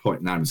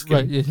point. No, I'm just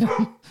kidding. Right,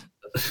 yeah.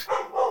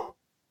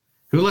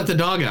 Who let the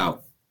dog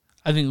out?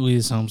 I think Lee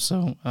is home,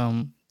 so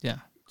yeah.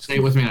 Stay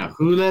with me now.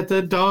 Who let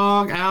the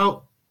dog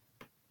out?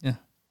 Yeah.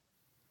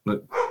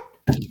 Look.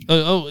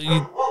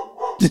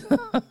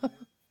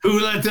 Who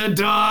let the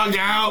dog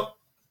out?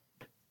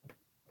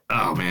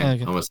 Oh man,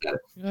 okay. Almost had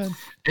it.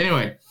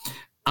 Anyway,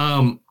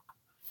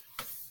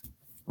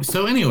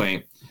 so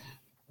anyway,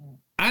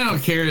 I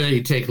don't care that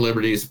you take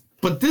liberties,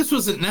 but this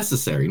wasn't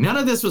necessary. None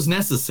of this was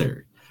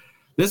necessary.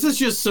 This is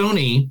just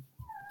Sony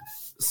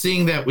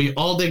seeing that we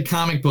all did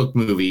comic book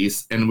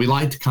movies and we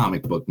liked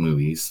comic book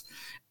movies,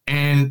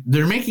 and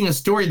they're making a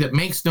story that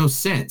makes no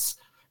sense,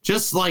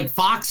 just like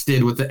Fox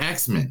did with the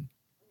X-Men.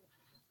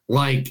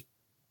 Like,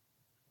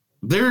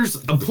 there's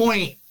a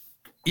point.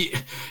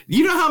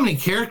 You know how many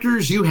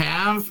characters you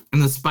have in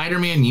the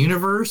Spider-Man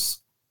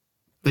universe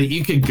that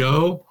you could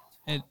go?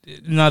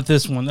 Not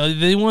this one.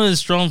 They wanted a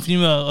strong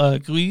female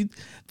lead.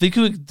 They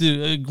could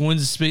do Gwen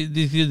Stacy.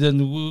 They could have done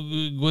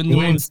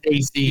Gwen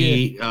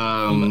Stacy,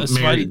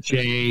 Mary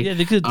J. Yeah,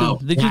 they could.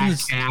 Black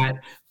Cat.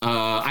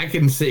 I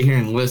can sit here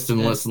and list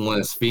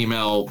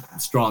female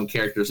strong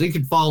characters. They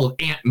could follow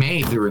Aunt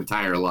May through her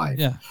entire life.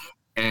 Yeah,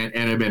 and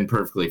have been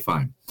perfectly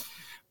fine.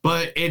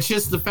 But it's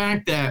just the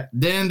fact that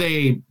then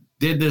they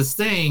did this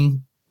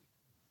thing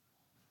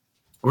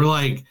we're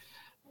like,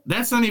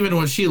 that's not even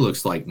what she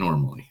looks like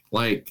normally.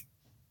 Like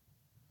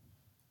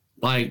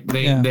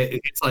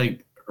it's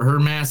like her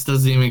mask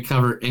doesn't even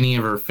cover any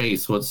of her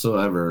face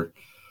whatsoever.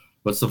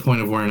 What's the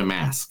point of wearing a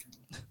mask?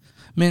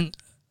 Man,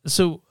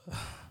 so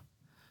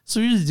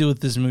here's the deal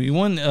with this movie.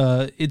 One,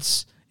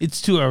 it's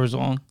 2 hours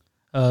long,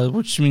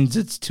 which means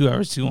it's 2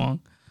 hours too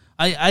long.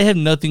 I have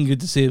nothing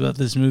good to say about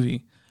this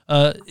movie.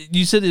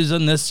 You said it was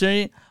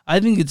unnecessary. I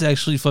think it's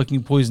actually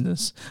fucking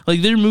poisonous.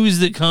 Like, there are movies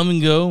that come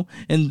and go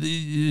and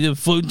they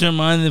float in their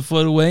mind and they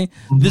float away.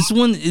 Mm-hmm. This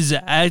one is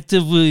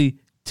actively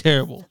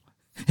terrible.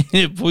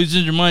 It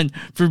poisons your mind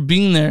for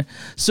being there.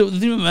 So the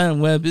thing about Madame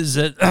Web is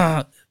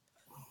that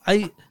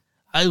I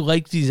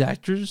like these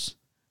actors,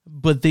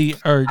 but they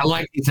are... I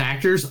like these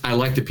actors. I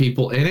like the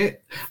people in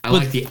it. I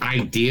like the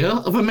idea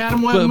of a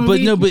Madame Web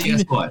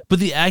movie. But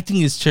the acting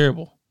is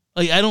terrible.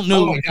 Like, I don't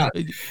know. Oh my God.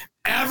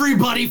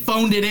 Everybody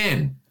phoned it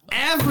in.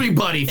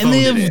 Everybody phoned and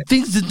they it have in.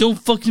 things that don't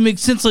fucking make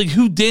sense, like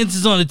who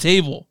dances on a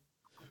table?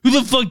 Who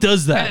the fuck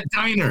does that? At a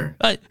diner.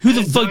 Who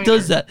the fuck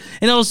does that?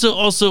 And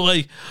also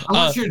like...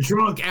 Unless you're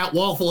drunk at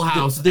Waffle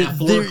House at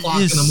 4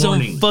 o'clock in the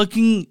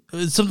morning.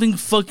 Something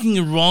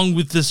fucking wrong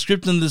with the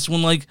script in this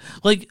one. Like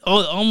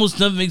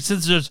almost nothing makes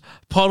sense. There's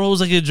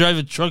potholes I could drive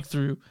a truck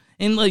through.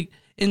 And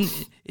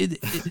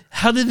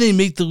how did they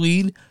make the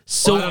lead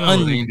so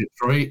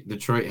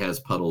Detroit has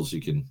puddles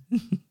you can...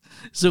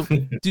 So,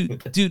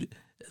 dude,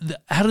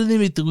 how did they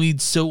make the lead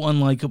so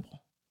unlikable?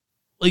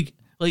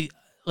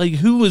 Like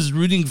who was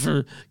rooting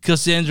for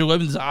Cassandra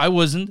Evans? I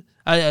wasn't.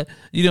 I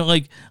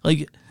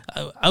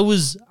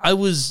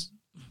was,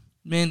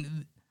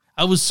 man.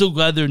 I was so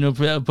glad there were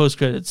no post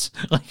credits.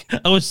 Like,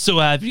 I was so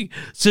happy.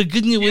 So I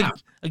couldn't wait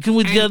to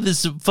get out of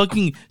this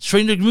fucking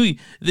train wreck movie.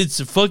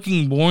 It's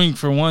fucking boring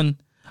for one.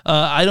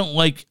 I didn't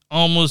like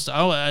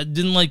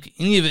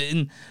any of it,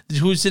 and the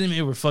who was sitting me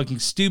were fucking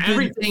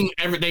stupid.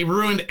 They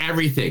ruined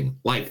everything.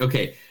 Like,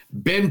 okay,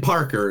 Ben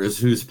Parker is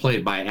who's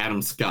played by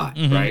Adam Scott,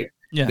 right?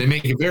 Yeah. They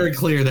make it very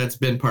clear that's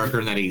Ben Parker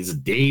and that he's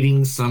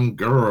dating some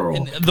girl.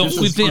 And the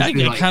only thing I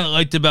kind of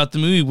liked about the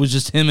movie was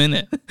just him in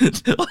it.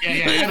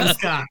 Adam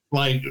Scott.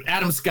 Like,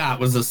 Adam Scott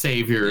was a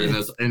savior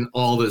in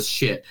all this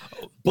shit.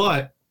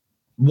 But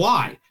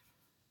why?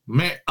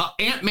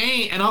 Aunt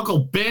May and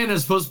Uncle Ben are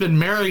supposed to have been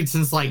married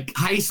since like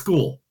high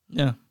school.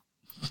 Yeah.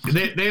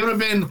 They would have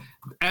been,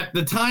 at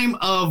the time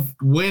of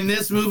when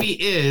this movie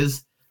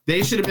is,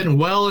 they should have been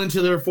well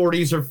into their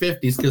 40s or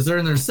 50s because they're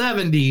in their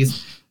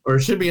 70s or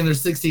should be in their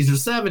 60s or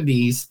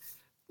 70s.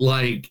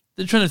 Like,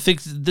 they're trying to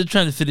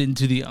fit it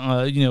into the,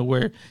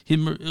 where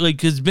him, like,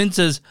 because Ben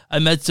says, I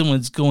met someone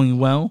that's going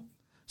well.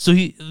 So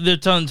they're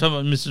talking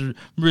about Mr.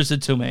 Marissa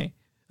Tomei,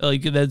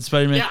 like that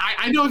Spider-Man. Yeah,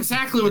 I know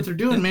exactly what they're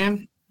doing,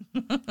 man.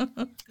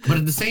 But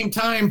at the same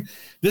time,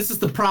 this is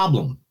the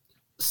problem.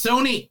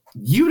 Sony,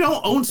 you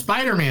don't own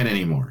Spider-Man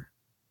anymore.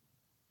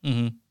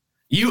 Mm-hmm.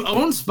 You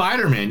own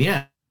Spider-Man,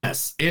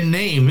 yes, in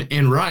name,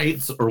 in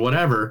rights, or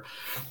whatever.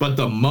 But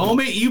the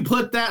moment you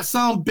put that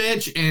son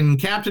bitch in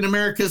Captain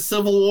America's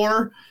Civil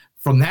War,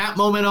 from that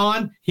moment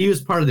on, he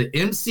was part of the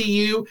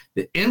MCU.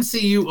 The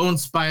MCU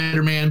owns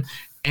Spider-Man,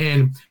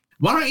 and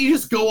why don't you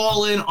just go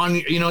all in on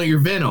your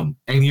Venom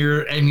and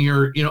your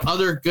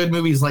other good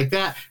movies like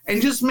that,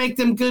 and just make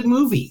them good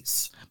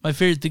movies? My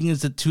favorite thing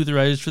is that two of the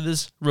writers for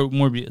this wrote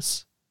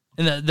Morbius,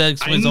 and that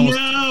explains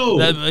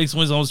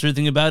almost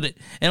everything about it.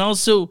 And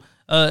also,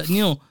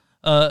 Neil,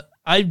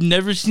 I've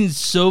never seen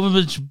so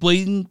much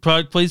blatant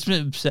product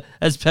placement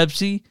as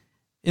Pepsi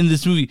in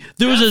this movie.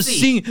 There was a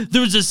scene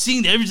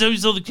every time you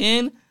saw the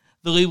can,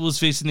 the label was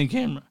facing the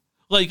camera.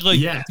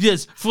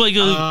 Yes, for like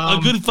a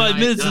good 5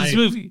 minutes of this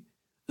movie.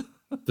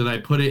 Did I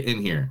put it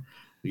in here?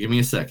 Give me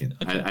a second.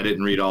 Okay. I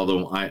didn't read all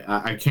the...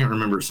 I can't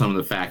remember some of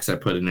the facts I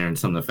put in there and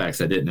some of the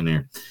facts I didn't in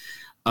there.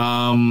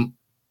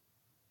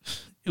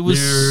 It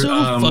was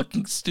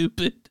fucking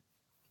stupid.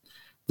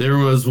 There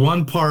was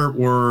one part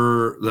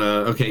where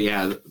the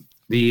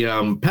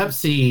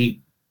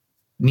Pepsi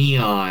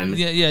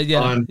neon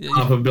on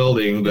top of a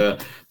building,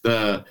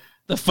 the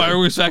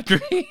fireworks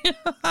factory.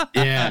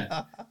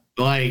 Yeah.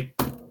 Like...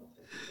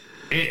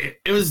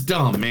 It was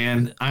dumb,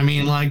 man. I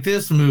mean, like,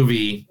 this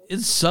movie...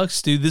 It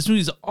sucks, dude. This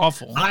movie's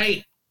awful.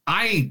 I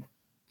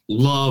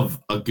love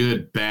a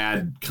good,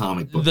 bad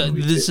comic book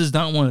movie. This is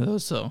not one of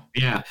those, though.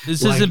 Yeah.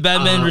 This isn't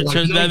Batman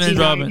Returns, Batman and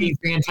Robin.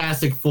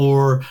 Fantastic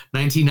Four,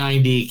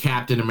 1990,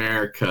 Captain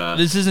America.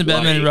 This isn't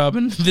Batman and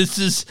Robin. This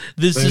is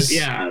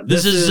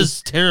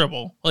just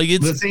terrible. Like,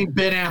 this ain't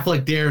Ben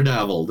Affleck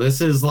Daredevil. This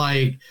is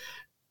like...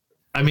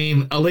 I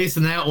mean, at least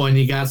in that one,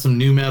 you got some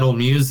new metal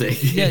music.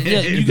 Yeah,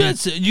 you got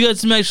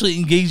some actually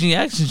engaging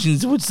action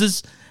scenes. What's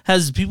this?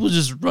 Has people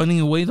just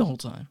running away the whole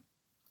time?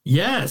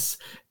 Yes,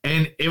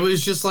 and it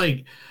was just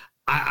like,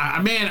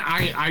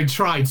 I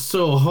tried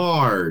so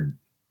hard.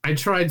 I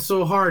tried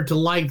so hard to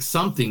like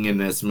something in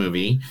this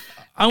movie.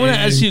 I want to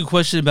ask you a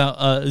question about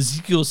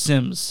Ezekiel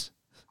Sims.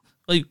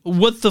 Like,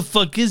 what the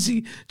fuck is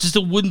he? Just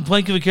a wooden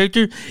plank of a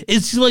character?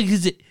 It seemed like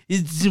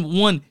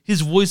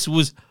his voice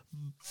was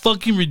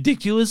fucking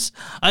ridiculous.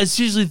 I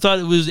seriously thought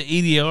it was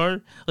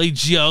ADR, like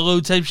Giallo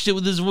type shit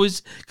with his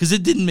voice, because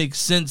it didn't make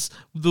sense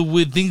the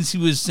way things he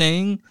was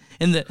saying,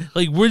 and that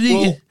like where did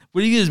he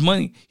get his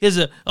money? He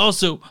has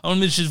also I want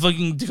to mention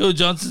fucking Dakota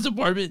Johnson's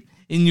apartment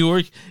in New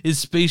York is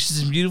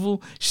spacious and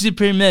beautiful. She's a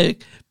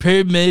paramedic.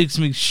 Paramedics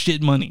make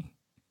shit money.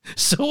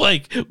 So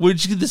like, where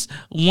did you get this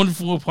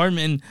wonderful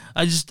apartment?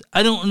 And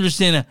I don't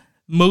understand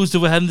most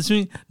of what happened this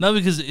week. Not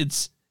because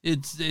it's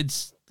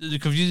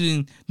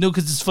confusing. No,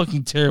 because it's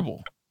fucking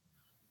terrible.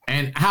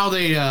 And how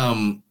they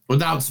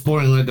without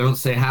spoiling it, don't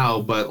say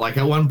how, but like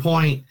at one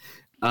point,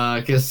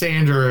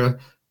 Cassandra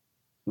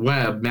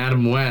Webb,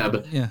 Madame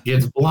Webb,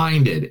 gets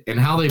blinded, and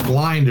how they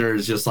blind her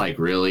is just like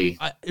really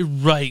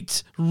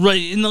right,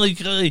 and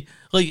like,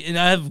 and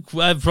I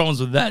have problems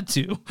with that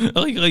too.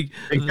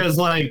 because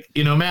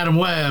Madame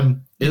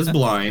Webb is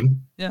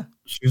blind. Yeah,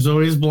 she's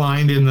always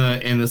blind in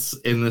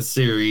the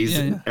series,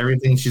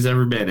 everything she's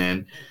ever been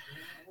in,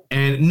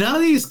 and none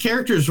of these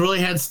characters really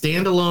had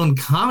standalone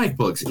comic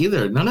books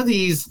either. None of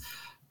these,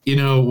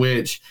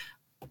 which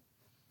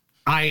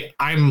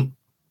I'm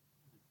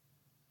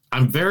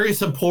very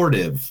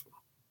supportive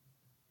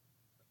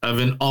of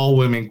an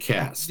all-women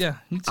cast. Yeah,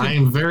 me too. I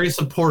am very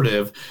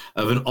supportive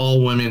of an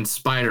all-women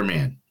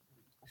Spider-Man.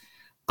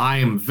 I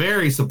am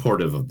very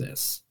supportive of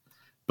this.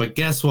 But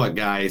guess what,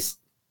 guys?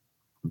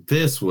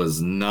 This was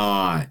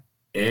not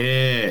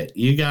it.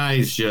 You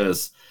guys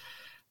just...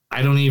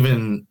 I don't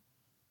even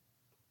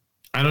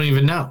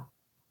know.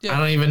 Yeah. I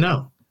don't even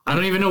know. I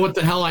don't even know what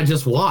the hell I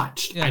just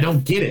watched. Yeah. I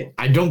don't get it.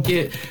 I don't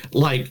get,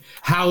 like,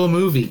 how a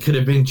movie could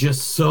have been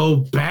just so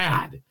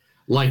bad.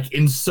 Like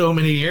in so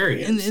many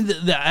areas, and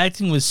the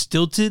acting was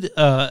stilted.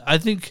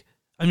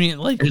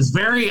 It's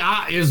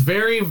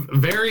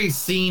very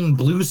seen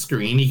blue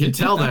screen. You can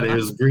tell that it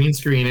was green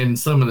screen in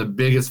some of the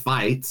biggest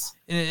fights.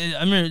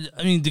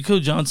 And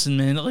Dakota Johnson,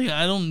 man. Like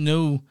I don't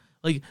know.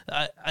 Like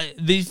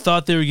they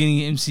thought they were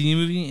getting an MCU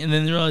movie, and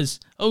then they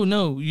realized, oh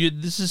no,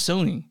 this is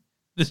Sony.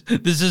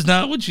 This is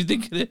not what you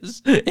think it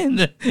is. And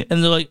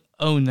they're like,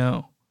 oh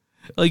no,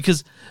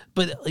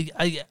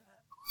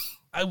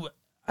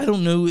 I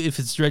don't know if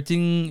it's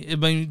directing.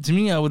 To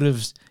me, I would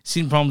have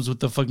seen problems with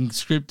the fucking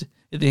script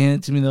if they handed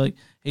it to me. They're like,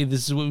 "Hey,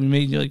 this is what we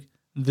made." And you're like,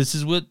 "This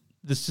is what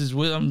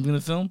I'm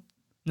gonna film."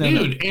 No,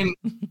 dude. No.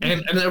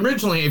 And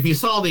originally, if you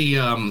saw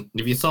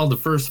the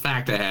first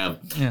fact I have,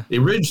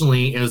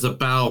 originally it was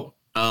about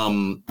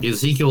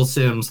Ezekiel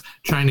Sims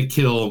trying to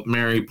kill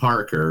Mary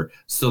Parker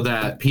so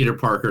that Peter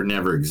Parker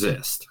never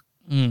exists.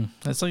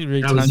 That's like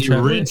a that was the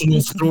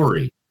original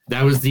story.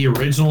 That was the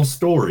original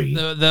story.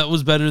 That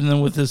was better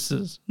than what this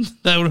is.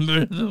 That would have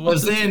been better than what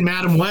this then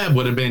Madame Web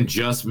would have been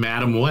just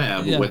Madame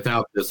Web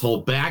without this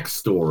whole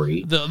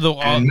backstory.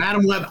 And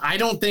Madame Web, I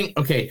don't think...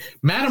 Okay,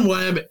 Madame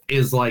Web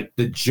is like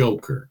the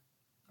Joker.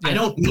 Yeah. I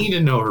don't need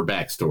to know her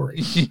backstory.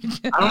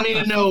 I don't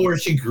need to know where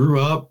she grew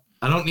up.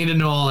 I don't need to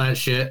know all that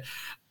shit.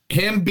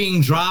 Him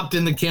being dropped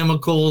in the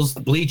chemicals,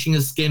 bleaching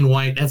his skin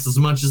white, that's as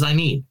much as I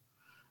need.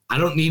 I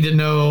don't need to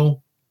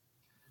know...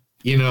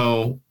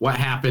 what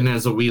happened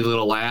as a wee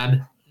little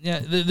lad.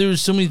 Yeah,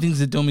 there's so many things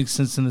that don't make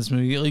sense in this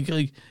movie.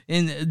 Like,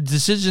 and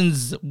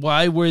decisions.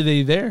 Why were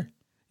they there?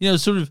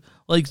 Sort of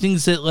like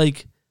things that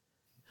like.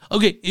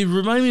 Okay, it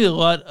reminded me a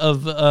lot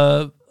of.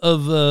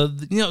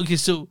 Okay,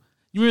 so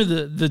you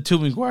remember the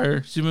Tobey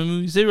Maguire Superman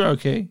movies? They were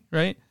okay,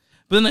 right?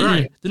 But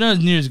they're not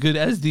near as good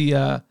as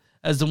the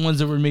ones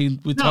that were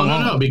made with Tom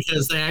Holland. No,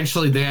 because they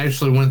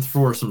actually went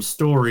for some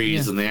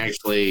stories and they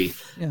actually.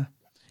 Yeah.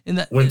 And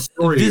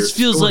this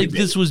feels like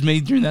this was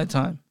made during that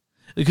time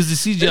because the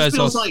CGI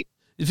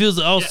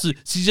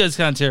CGI is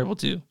kind of terrible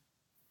too.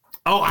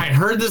 Oh, I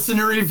heard this in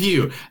a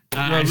review.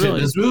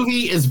 Really? This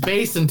movie is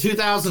based in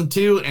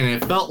 2002, and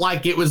it felt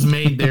like it was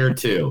made there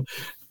too.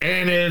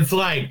 And it's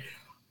like,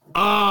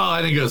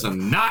 and it goes,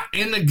 not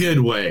in the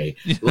good way.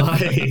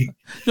 Like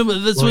no, but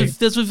that's what it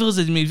feels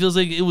like to me. It feels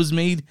like it was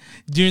made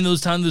during those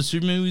times the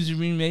Super movies were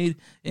being made,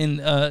 and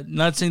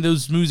not saying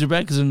those movies are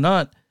bad because they're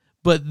not.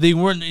 But they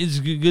weren't as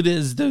good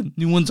as the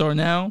new ones are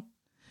now,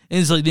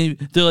 and it's like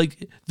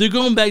they're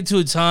going back to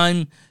a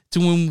time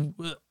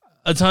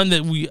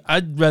that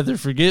I'd rather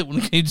forget when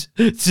it came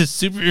to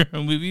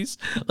superhero movies,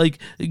 like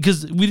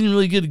because we didn't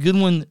really get a good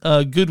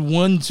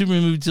one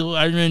Superman movie till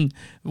Iron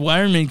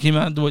Man came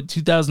out in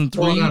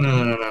 2003. Oh,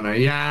 no,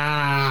 yeah.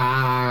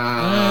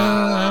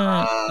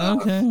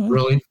 Okay.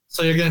 Really?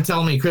 So you're gonna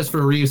tell me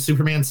Christopher Reeve's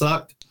Superman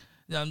sucked?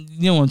 You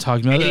know what I'm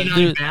talking about.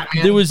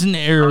 There was an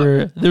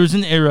era.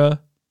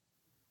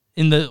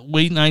 In the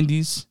late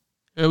 90s,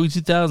 early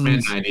 2000s.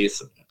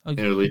 Mid-90s,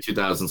 early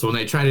 2000s. So when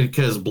they tried it,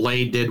 because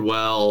Blade did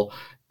well,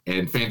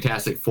 and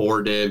Fantastic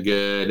Four did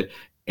good,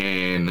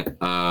 and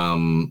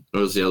what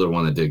was the other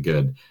one that did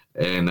good?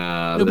 And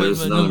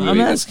there's another movie.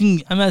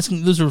 I'm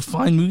asking, those were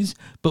fine movies,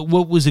 but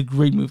what was a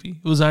great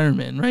movie? It was Iron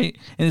Man, right?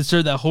 And it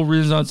started that whole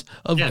renaissance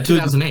of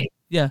 2008.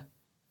 Yeah.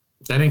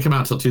 That didn't come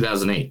out until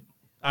 2008.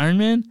 Iron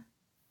Man?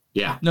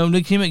 Yeah. No,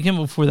 it came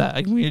out before that.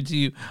 I can read it to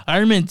you.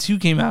 Iron Man 2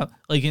 came out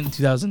like in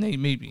 2008,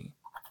 maybe.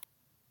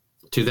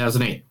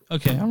 2008.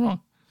 Okay, I'm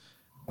wrong.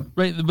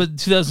 Right, but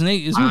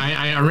 2008 is.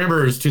 I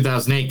remember it was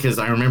 2008 because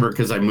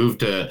I moved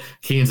to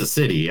Kansas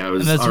City. I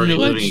was already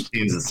living in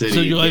Kansas City.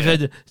 So your life had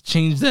to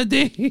change that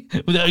day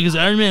because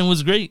Iron Man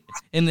was great,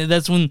 and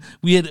that's when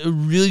we had a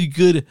really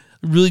good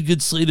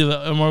slate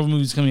of Marvel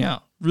movies coming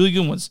out, really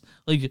good ones.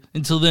 Like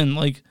until then,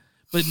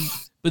 but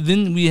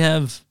then we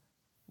have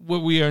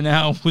what we are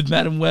now with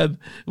Madame Web,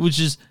 which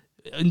is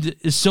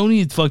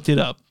Sony fucked it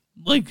up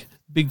like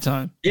big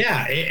time.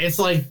 Yeah, it's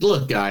like,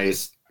 look,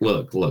 guys,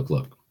 look.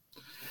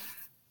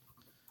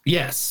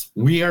 Yes,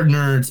 we are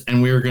nerds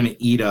and we're going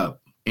to eat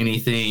up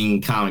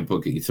anything comic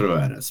book that you throw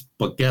at us.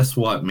 But guess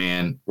what,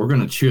 man? We're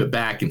going to chew it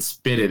back and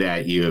spit it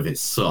at you if it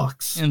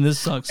sucks. And this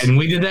sucks. And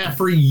we did that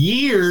for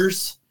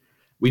years.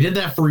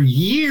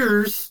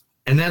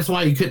 And that's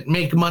why you couldn't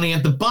make money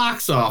at the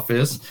box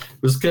office.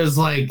 It was because,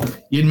 like,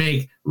 you'd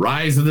make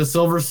Rise of the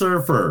Silver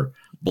Surfer,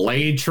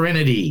 Blade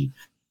Trinity.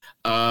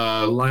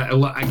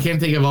 I can't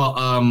think of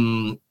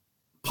all.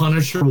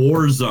 Punisher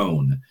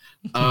Warzone.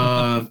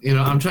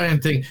 I'm trying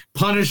to think.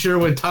 Punisher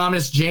with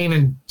Thomas Jane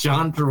and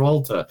John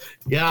Travolta.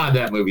 God,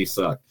 that movie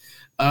sucked.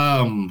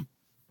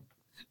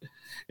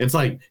 It's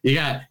like you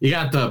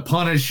got the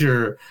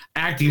Punisher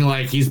acting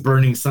like he's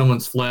burning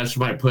someone's flesh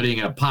by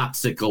putting a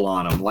popsicle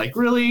on him. Like,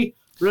 really?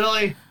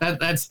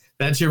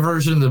 That's your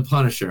version of the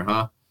Punisher,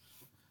 huh?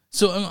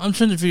 So I'm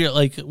trying to figure out,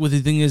 like, what the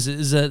thing is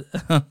that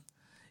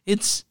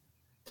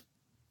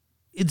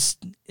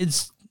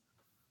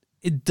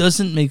it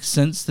doesn't make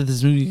sense that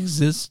this movie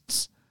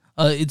exists.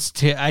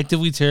 It's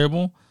actively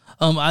terrible.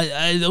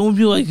 I don't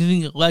feel like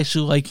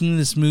actually liking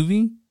this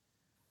movie.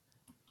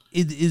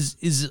 It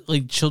is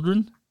like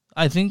children.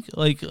 I think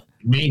like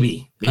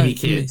maybe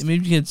kids.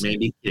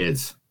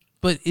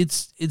 But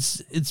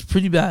it's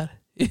pretty bad.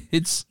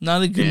 It's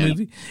not a good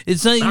movie.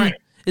 It's not even. Right.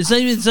 It's not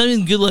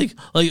even good. Like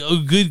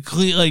a good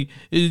clean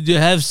to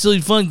have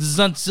silly fun because it's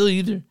not silly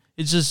either.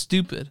 It's just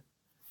stupid.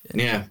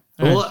 Yeah.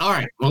 Well, all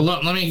right. Well,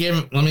 look, let me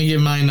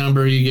give my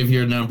number. You give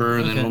your number,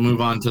 and then we'll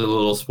move on to the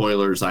little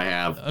spoilers I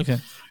have. Okay.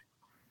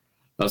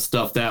 Of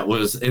stuff that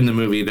was in the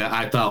movie that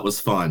I thought was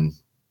fun.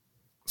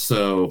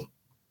 So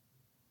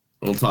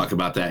we'll talk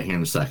about that here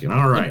in a second.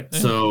 All right. Okay.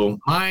 So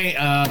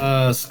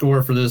my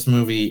score for this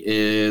movie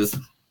is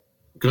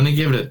going to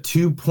give it a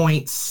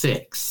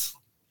 2.6.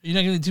 You're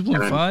not going to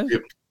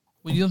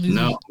 2.5?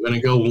 No, I'm going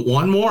to go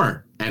one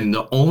more, and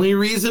the only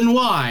reason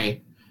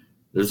why.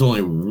 There's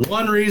only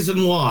one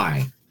reason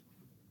why.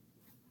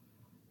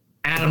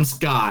 Adam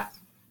Scott,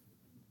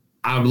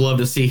 I would love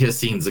to see his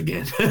scenes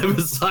again.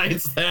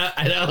 Besides that,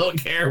 I don't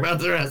care about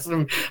the rest of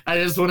them. I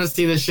just want to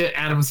see the shit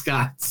Adam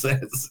Scott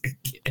says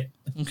again.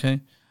 Okay.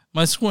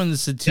 My score on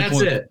this is 2.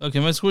 That's it. Okay,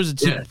 my score is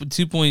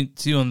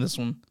 2.2 on this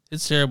one.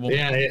 It's terrible.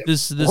 Yeah.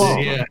 This Whoa,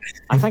 is. Yeah.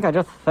 I think I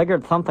just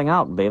figured something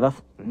out, Beavis.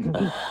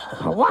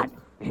 What?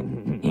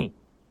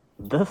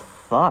 This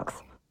sucks.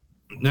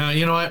 No,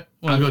 you know what?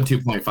 I'll go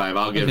 2.5.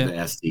 I'll give it the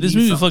STD. This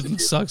movie fucking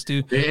sucks,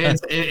 dude. It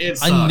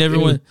sucks. I never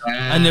want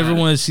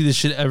to see this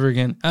shit ever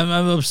again.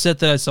 I'm upset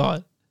that I saw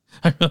it.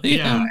 I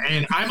really am.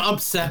 And I'm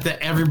upset that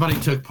everybody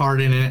took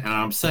part in it, and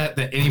I'm upset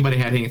that anybody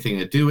had anything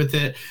to do with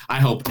it. I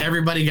hope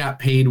everybody got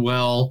paid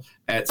well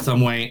at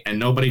some way, and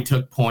nobody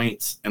took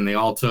points, and they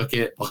all took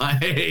it.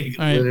 Like,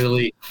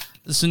 literally.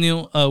 So,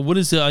 Neil, what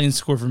is the audience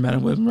score for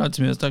Madame Web and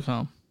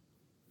RottenTomatoes.com?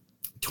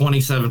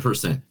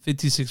 27%.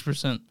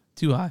 56%.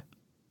 Too high.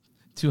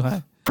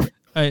 All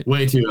right.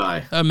 Way too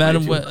high.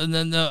 Madame Web. And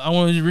then I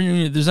want to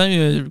read. There's not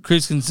even a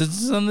critics'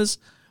 consensus on this,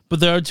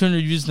 but there are 200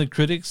 reviews in the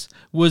critics.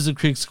 What is the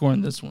critics' score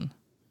on this one?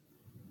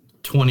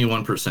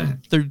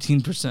 21%.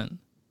 13%.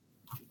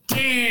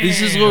 Damn.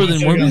 This is lower than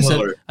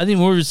Morbius. I think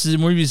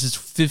Morbius is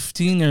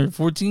 15 or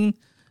 14.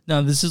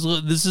 No, this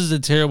is a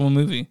terrible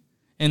movie,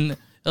 and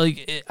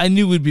like I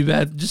knew it would be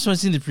bad. Just when I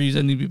seen the previews,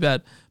 I knew it would be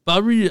bad. But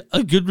I'll read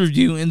a good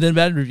review and then a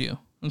bad review.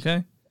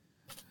 Okay.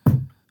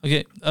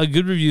 Okay, a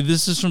good review.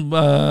 This is from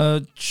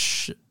and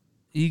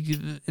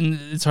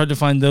it's hard to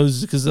find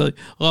those because a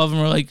lot of them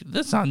are like,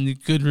 that's not a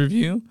good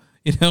review.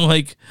 You know,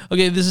 like,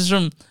 okay, this is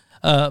from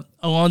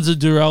Alonso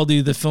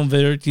Duralde, the film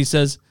critic. He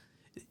says,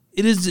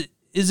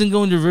 isn't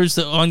going to reverse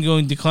the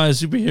ongoing decline of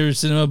superhero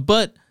cinema,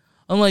 but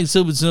unlike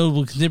some of its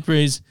notable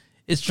contemporaries,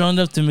 it's strong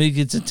enough to make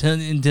its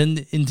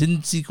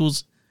intended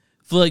sequels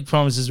feel like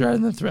promises rather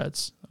than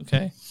threats.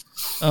 Okay?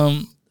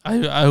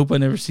 I hope I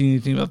never see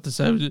anything about this.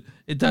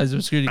 It dies of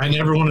obscurity. I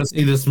never want to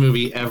see this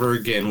movie ever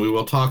again. We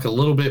will talk a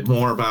little bit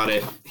more about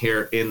it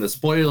here in the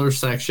spoiler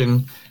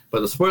section, but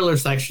the spoiler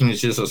section is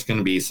just going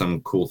to be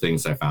some cool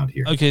things I found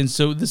here. Okay, and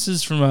so this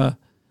is from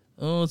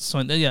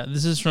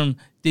this is from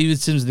David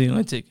Sims of The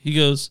Atlantic. He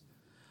goes,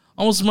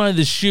 almost admire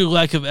the sheer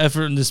lack of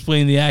effort in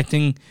displaying the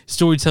acting,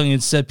 storytelling,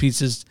 and set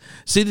pieces.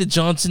 Say that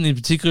Johnson in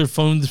particular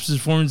phoned this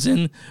performance in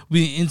would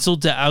be an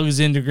insult to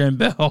Alexander Graham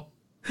Bell.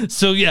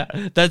 So yeah,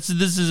 this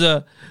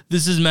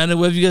is Madame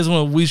Web. If you guys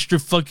want to waste your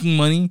fucking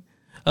money,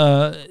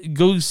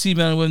 go see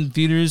Madame Web in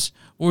theaters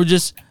or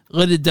just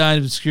let it die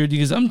in obscurity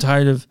because I'm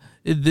tired of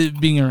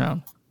it being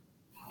around.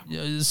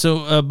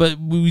 So, but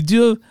we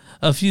do have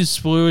a few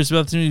spoilers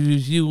about the movie, a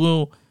few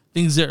little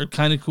things that are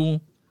kind of cool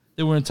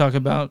that we're going to talk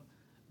about.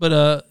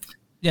 But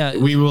yeah,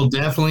 we will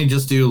definitely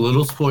just do a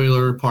little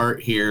spoiler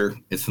part here.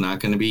 It's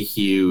not going to be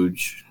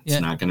huge. It's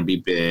not going to be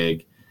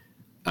big.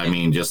 I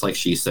mean, just like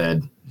she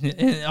said.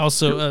 And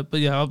also,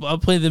 but yeah, I'll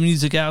play the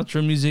music,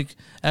 outro music.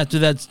 After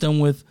that's done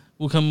with,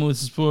 we'll come in with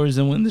the spoilers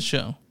and win the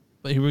show.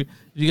 But here if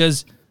you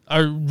guys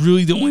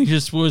really don't want to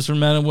hear spoilers from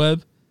Madame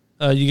Web,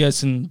 you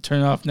guys can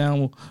turn it off now.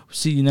 We'll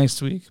see you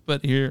next week.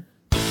 But here.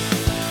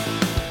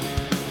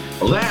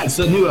 Well, that's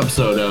a new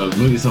episode of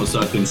Movies Don't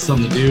Suck and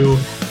Something to Do.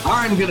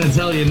 I'm going to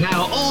tell you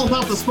now all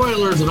about the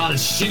spoilers about a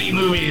shitty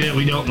movie that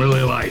we don't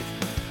really like.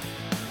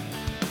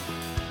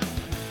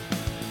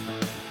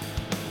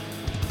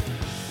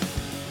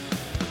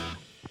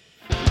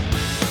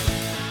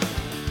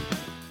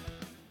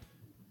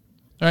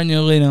 All right,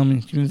 Neil, lay down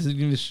me. Give me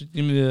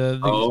the.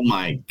 Oh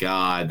my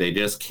God! They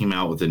just came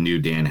out with a new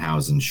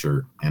Danhausen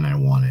shirt, and I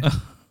want it.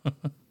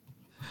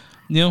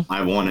 Neil,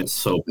 I want it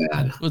so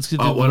bad. Let's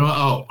get.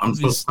 I'm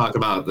supposed to talk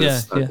about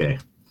this. Yeah, okay.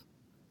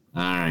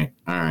 Yeah.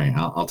 All right.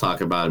 I'll talk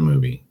about a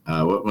movie.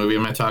 What movie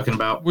am I talking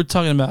about? We're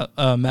talking about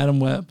Madame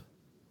Web.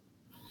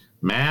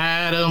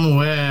 Madame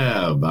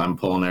Web. I'm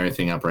pulling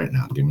everything up right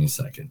now. Give me a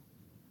second.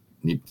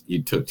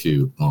 You took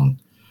too long.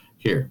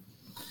 Here.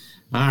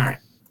 All right.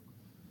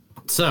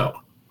 So.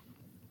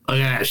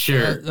 Yeah,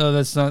 sure. No,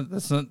 that's not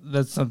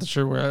the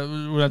shirt. We're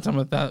not talking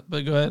about that.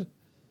 But go ahead.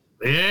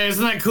 Yeah,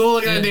 isn't that cool?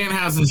 Look at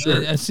Danhausen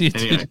shirt. I see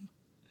it.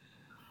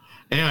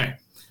 Anyway,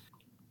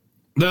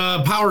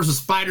 the powers of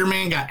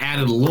Spider-Man got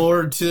added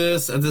lore to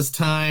this at this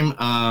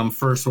time.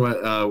 First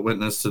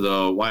witness to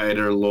the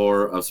wider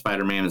lore of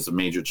Spider-Man is a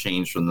major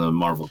change from the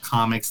Marvel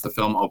Comics. The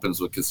film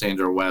opens with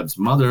Cassandra Webb's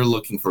mother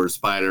looking for a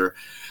spider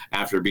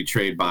after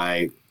betrayed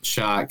by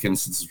Shock, and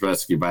is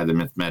rescued by the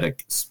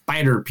mythic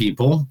Spider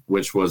People,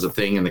 which was a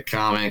thing in the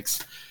comics.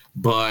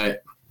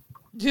 But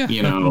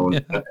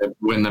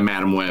when the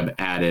Madame Web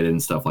added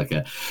and stuff like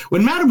that.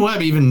 When Madame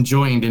Web even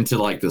joined into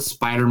like the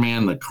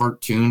Spider-Man, the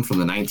cartoon from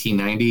the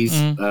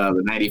 1990s,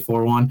 the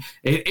 94 one,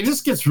 it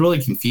just gets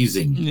really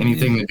confusing.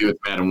 Anything to do with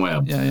Madame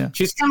Web. Yeah.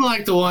 She's kind of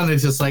like the one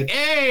that's just like,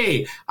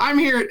 hey, I'm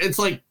here. It's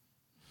like,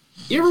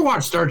 you ever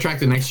watch Star Trek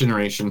The Next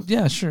Generation?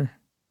 Yeah, sure.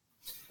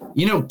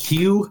 You know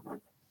Q?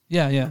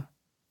 Yeah.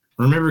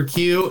 Remember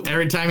Q?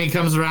 Every time he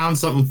comes around,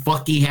 something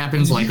fucky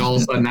happens. Like all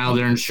of a sudden now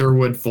they're in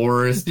Sherwood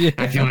Forest,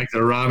 acting like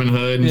the Robin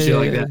Hood and shit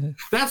like that.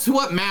 That's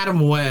what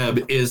Madame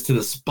Web is to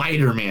the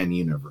Spider-Man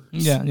universe.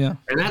 Yeah.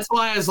 And that's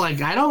why I was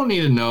like, I don't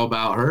need to know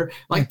about her.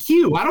 Like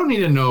Q, I don't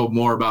need to know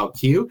more about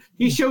Q.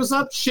 He shows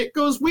up, shit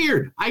goes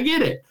weird. I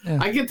get it. Yeah.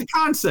 I get the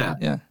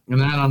concept. Yeah.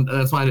 And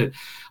that's why I did.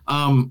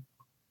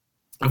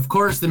 Of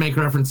course, they make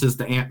references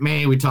to Aunt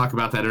May. We talked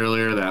about that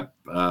earlier, that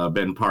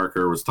Ben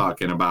Parker was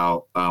talking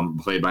about,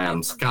 played by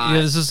Adam Scott.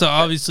 Yeah, this is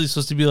obviously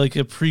supposed to be like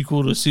a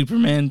prequel to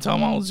Superman,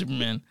 Tom Holland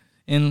Superman.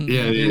 And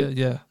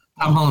yeah.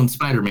 Tom Holland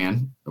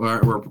Spider-Man.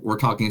 We're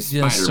talking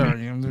Spider-Man.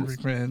 Sorry, I'm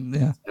the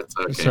yeah. That's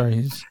okay.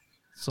 Sorry.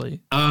 It's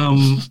late.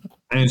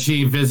 And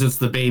she visits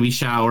the baby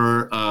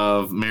shower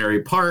of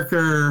Mary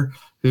Parker,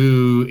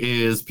 who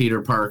is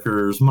Peter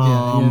Parker's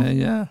mom.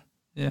 Yeah.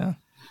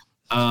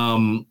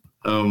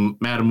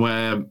 Madame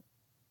Web.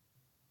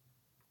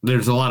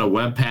 There's a lot of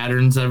web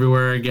patterns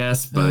everywhere, I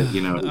guess, but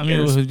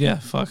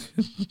fuck.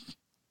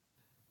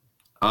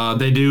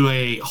 They do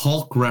a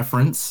Hulk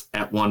reference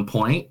at one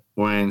point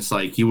when it's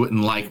like, you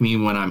wouldn't like me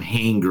when I'm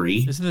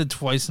hangry. Isn't it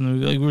twice in the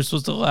movie? Like, we're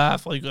supposed to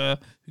laugh. Like, who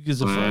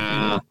gives a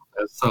fuck?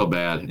 It's so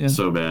bad. Yeah. It's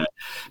so bad.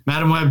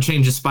 Madame Web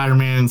changes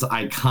Spider-Man's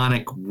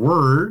iconic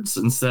words.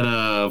 Instead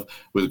of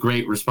with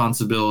great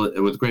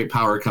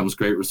power comes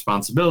great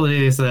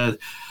responsibility. It says,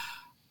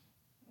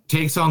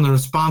 takes on the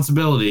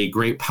responsibility,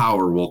 great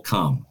power will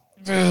come.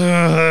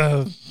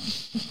 How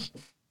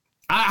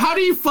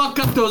do you fuck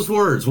up those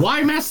words?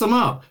 Why mess them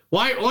up?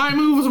 Why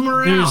move them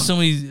around? There's so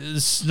many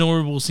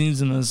snorable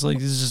scenes in this. Like,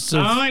 it's just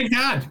so. Oh my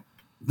God!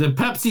 The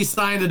Pepsi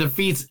sign that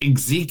defeats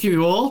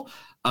Ezekiel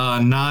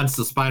nods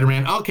to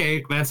Spider-Man.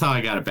 Okay, that's how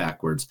I got it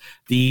backwards.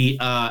 The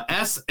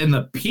S and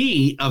the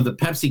P of the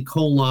Pepsi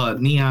Cola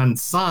neon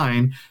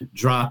sign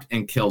dropped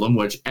and killed him,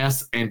 which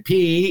S and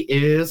P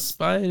is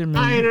Spider-Man.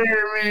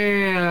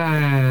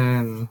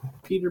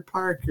 Peter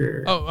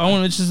Parker. Oh, I want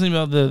to mention something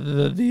about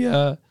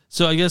the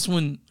so I guess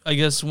when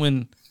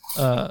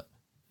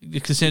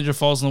Cassandra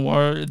falls in the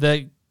water,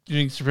 that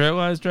makes her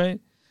paralyzed, right?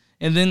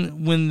 And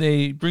then when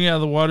they bring her out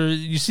of the water,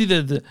 you see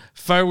that the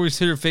fireworks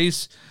hit her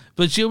face,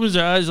 but she opens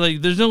her eyes,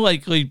 like there's no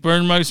like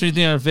burn marks or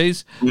anything on her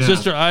face. Yeah. It's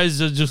just her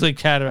eyes are just like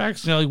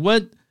cataracts. You know, like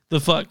what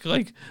the fuck?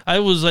 Like I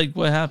was like,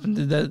 what happened?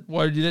 Did that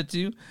water do that to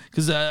you?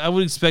 Because I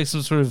would expect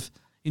some sort of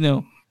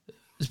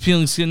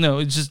peeling skin. No,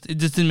 it just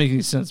didn't make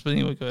any sense. But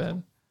anyway, go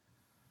ahead.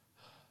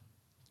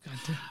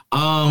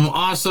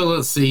 Also,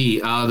 let's see.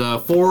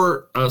 The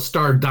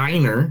 4-star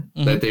diner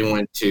that they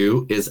went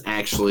to is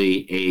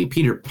actually a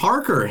Peter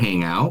Parker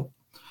hangout.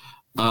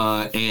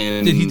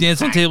 And did he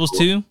dance on tables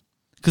too?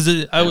 Because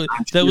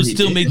that would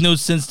still make no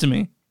sense to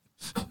me.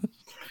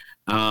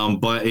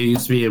 But it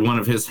used to be one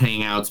of his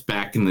hangouts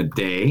back in the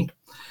day.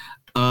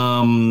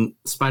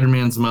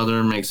 Spider-Man's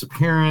mother makes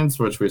appearance,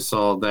 which we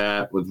saw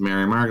that with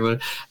Mary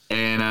Margaret.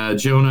 And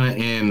Jonah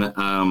in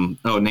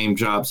name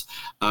drops.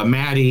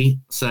 Maddie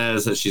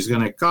says that she's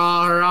going to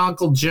call her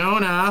Uncle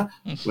Jonah,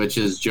 which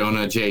is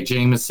Jonah J.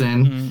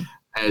 Jameson,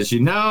 as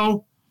you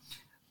know.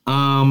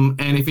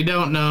 And if you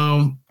don't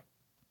know,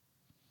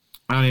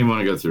 I don't even want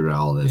to go through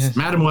all this. Yes.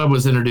 Madame Web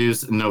was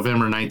introduced in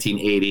November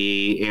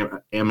 1980.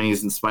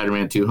 Amazing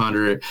Spider-Man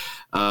 200.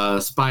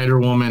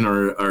 Spider-Woman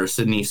or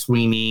Sydney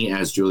Sweeney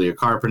as Julia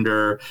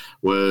Carpenter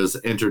was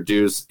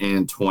introduced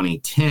in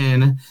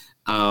 2010.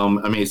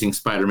 Amazing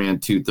Spider-Man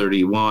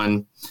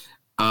 231.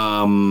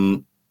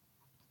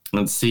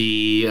 Let's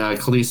see.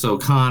 Khaleesi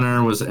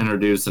O'Connor was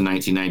introduced in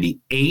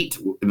 1998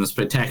 in the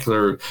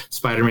spectacular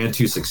Spider-Man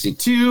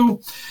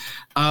 262.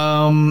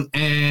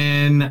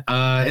 And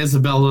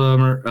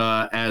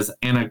Isabella as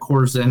Anna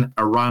Corzin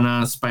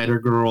Arana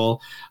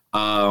Spider-Girl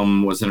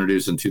was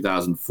introduced in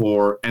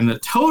 2004. And the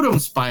Totem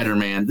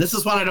Spider-Man, this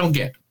is what I don't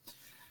get.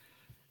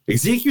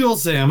 Ezekiel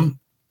Zim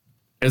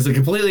is a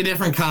completely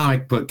different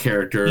comic book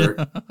character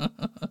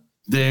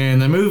than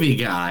the movie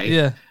guy.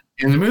 Yeah.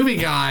 And the movie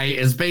guy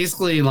is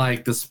basically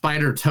like the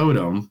Spider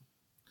Totem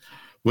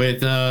with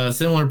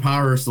similar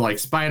powers to like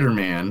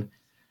Spider-Man,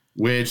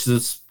 which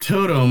this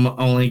totem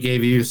only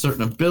gave you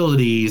certain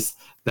abilities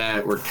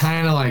that were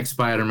kind of like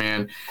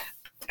Spider-Man.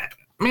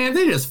 Man,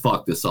 they just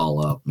fucked this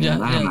all up, man.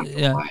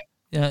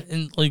 Yeah.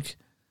 And like,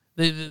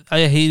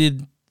 I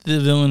hated the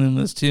villain in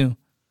this too.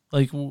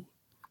 Like,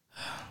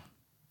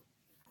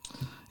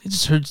 it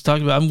just hurts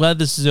talking about. I'm glad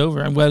this is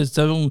over. I'm glad it's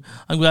done.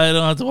 I'm glad I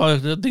don't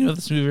have to think about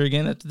this movie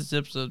again after this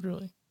episode.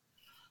 Really.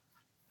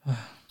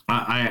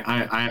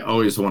 I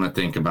always want to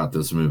think about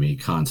this movie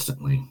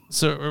constantly.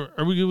 So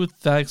are we good with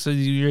facts? Are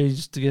you ready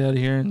just to get out of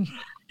here? And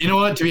you know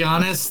what? To be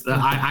honest,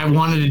 I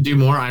wanted to do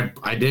more.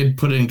 I did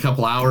put in a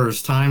couple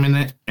hours time in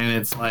it, and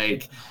it's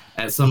like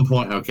at some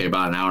point, okay,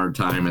 about an hour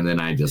time, and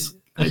then I was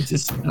like,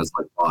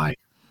 why?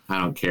 I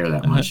don't care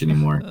that much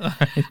anymore.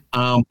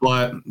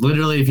 But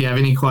literally, if you have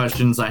any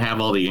questions, I have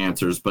all the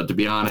answers. But to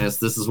be honest,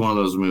 this is one of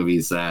those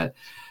movies that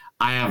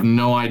I have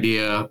no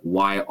idea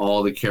why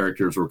all the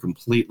characters were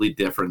completely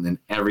different than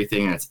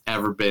everything that's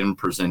ever been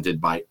presented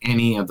by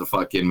any of the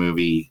fucking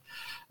movie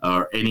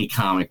or any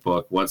comic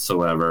book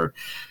whatsoever.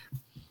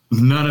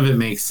 None of it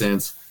makes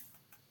sense.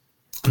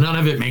 None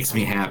of it makes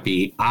me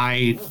happy.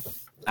 I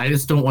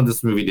just don't want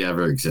this movie to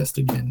ever exist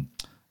again.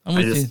 I'm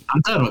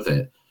done with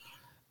it.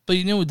 But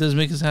you know what does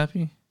make us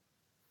happy?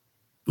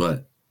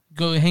 What?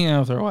 Go hang out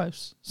with our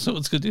wives. So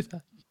let's go do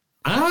that.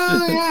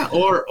 Yeah.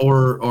 Or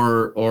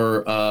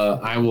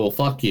I will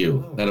fuck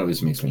you. That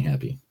always makes me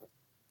happy.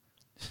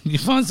 You can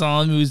find us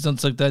on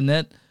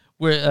movies.suck.net.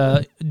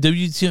 We're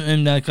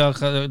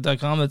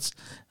w2m.com. That's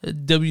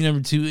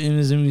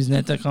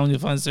w2m.net.com. You'll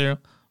find us there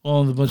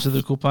along with a bunch of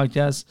other cool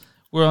podcasts.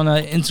 We're on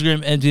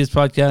Instagram, MGS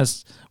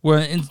Podcast. We're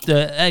on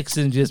X,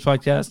 MGS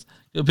Podcast.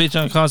 Go to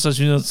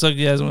patreon.com/movies.suck.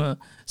 You guys want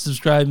to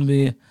subscribe and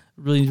be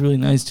really, really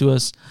nice to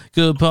us.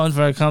 Go to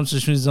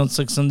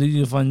patreon.com/movies.suck Sunday.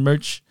 You'll find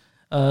merch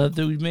that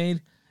we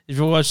made. If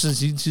you're watching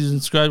this YouTube,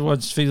 subscribe, watch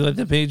this video, like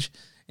that page.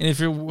 And if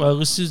you're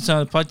listening to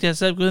on a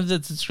podcast app, go to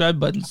that subscribe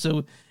button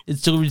so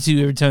it's delivered to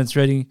you every time it's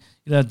ready.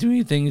 You don't have to do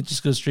anything. It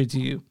just goes straight to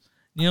you.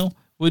 Neil,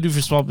 what do you do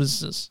for small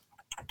businesses?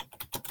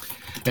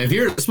 If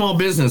you're a small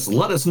business,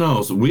 let us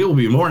know. So we'll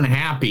be more than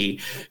happy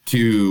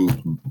to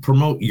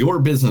promote your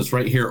business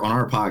right here on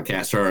our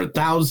podcast. There are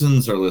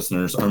thousands of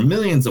listeners, or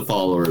millions of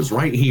followers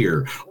right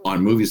here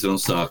on Movies Don't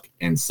Suck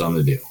and Some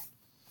to Do.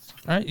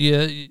 All right.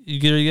 Yeah. You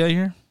get ready to get out of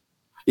here?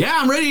 Yeah,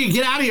 I'm ready to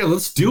get out of here.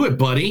 Let's do it,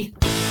 buddy.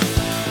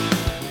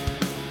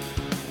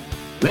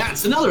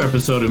 That's another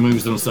episode of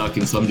Movies Don't Suck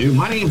and Some Do.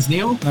 My name's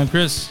Neil. I'm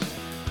Chris.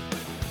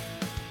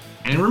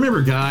 And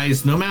remember,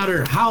 guys, no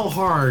matter how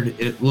hard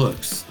it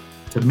looks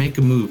to make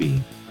a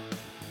movie,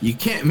 you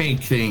can't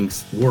make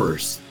things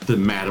worse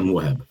than Madame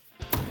Web.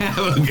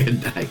 Have a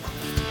good night.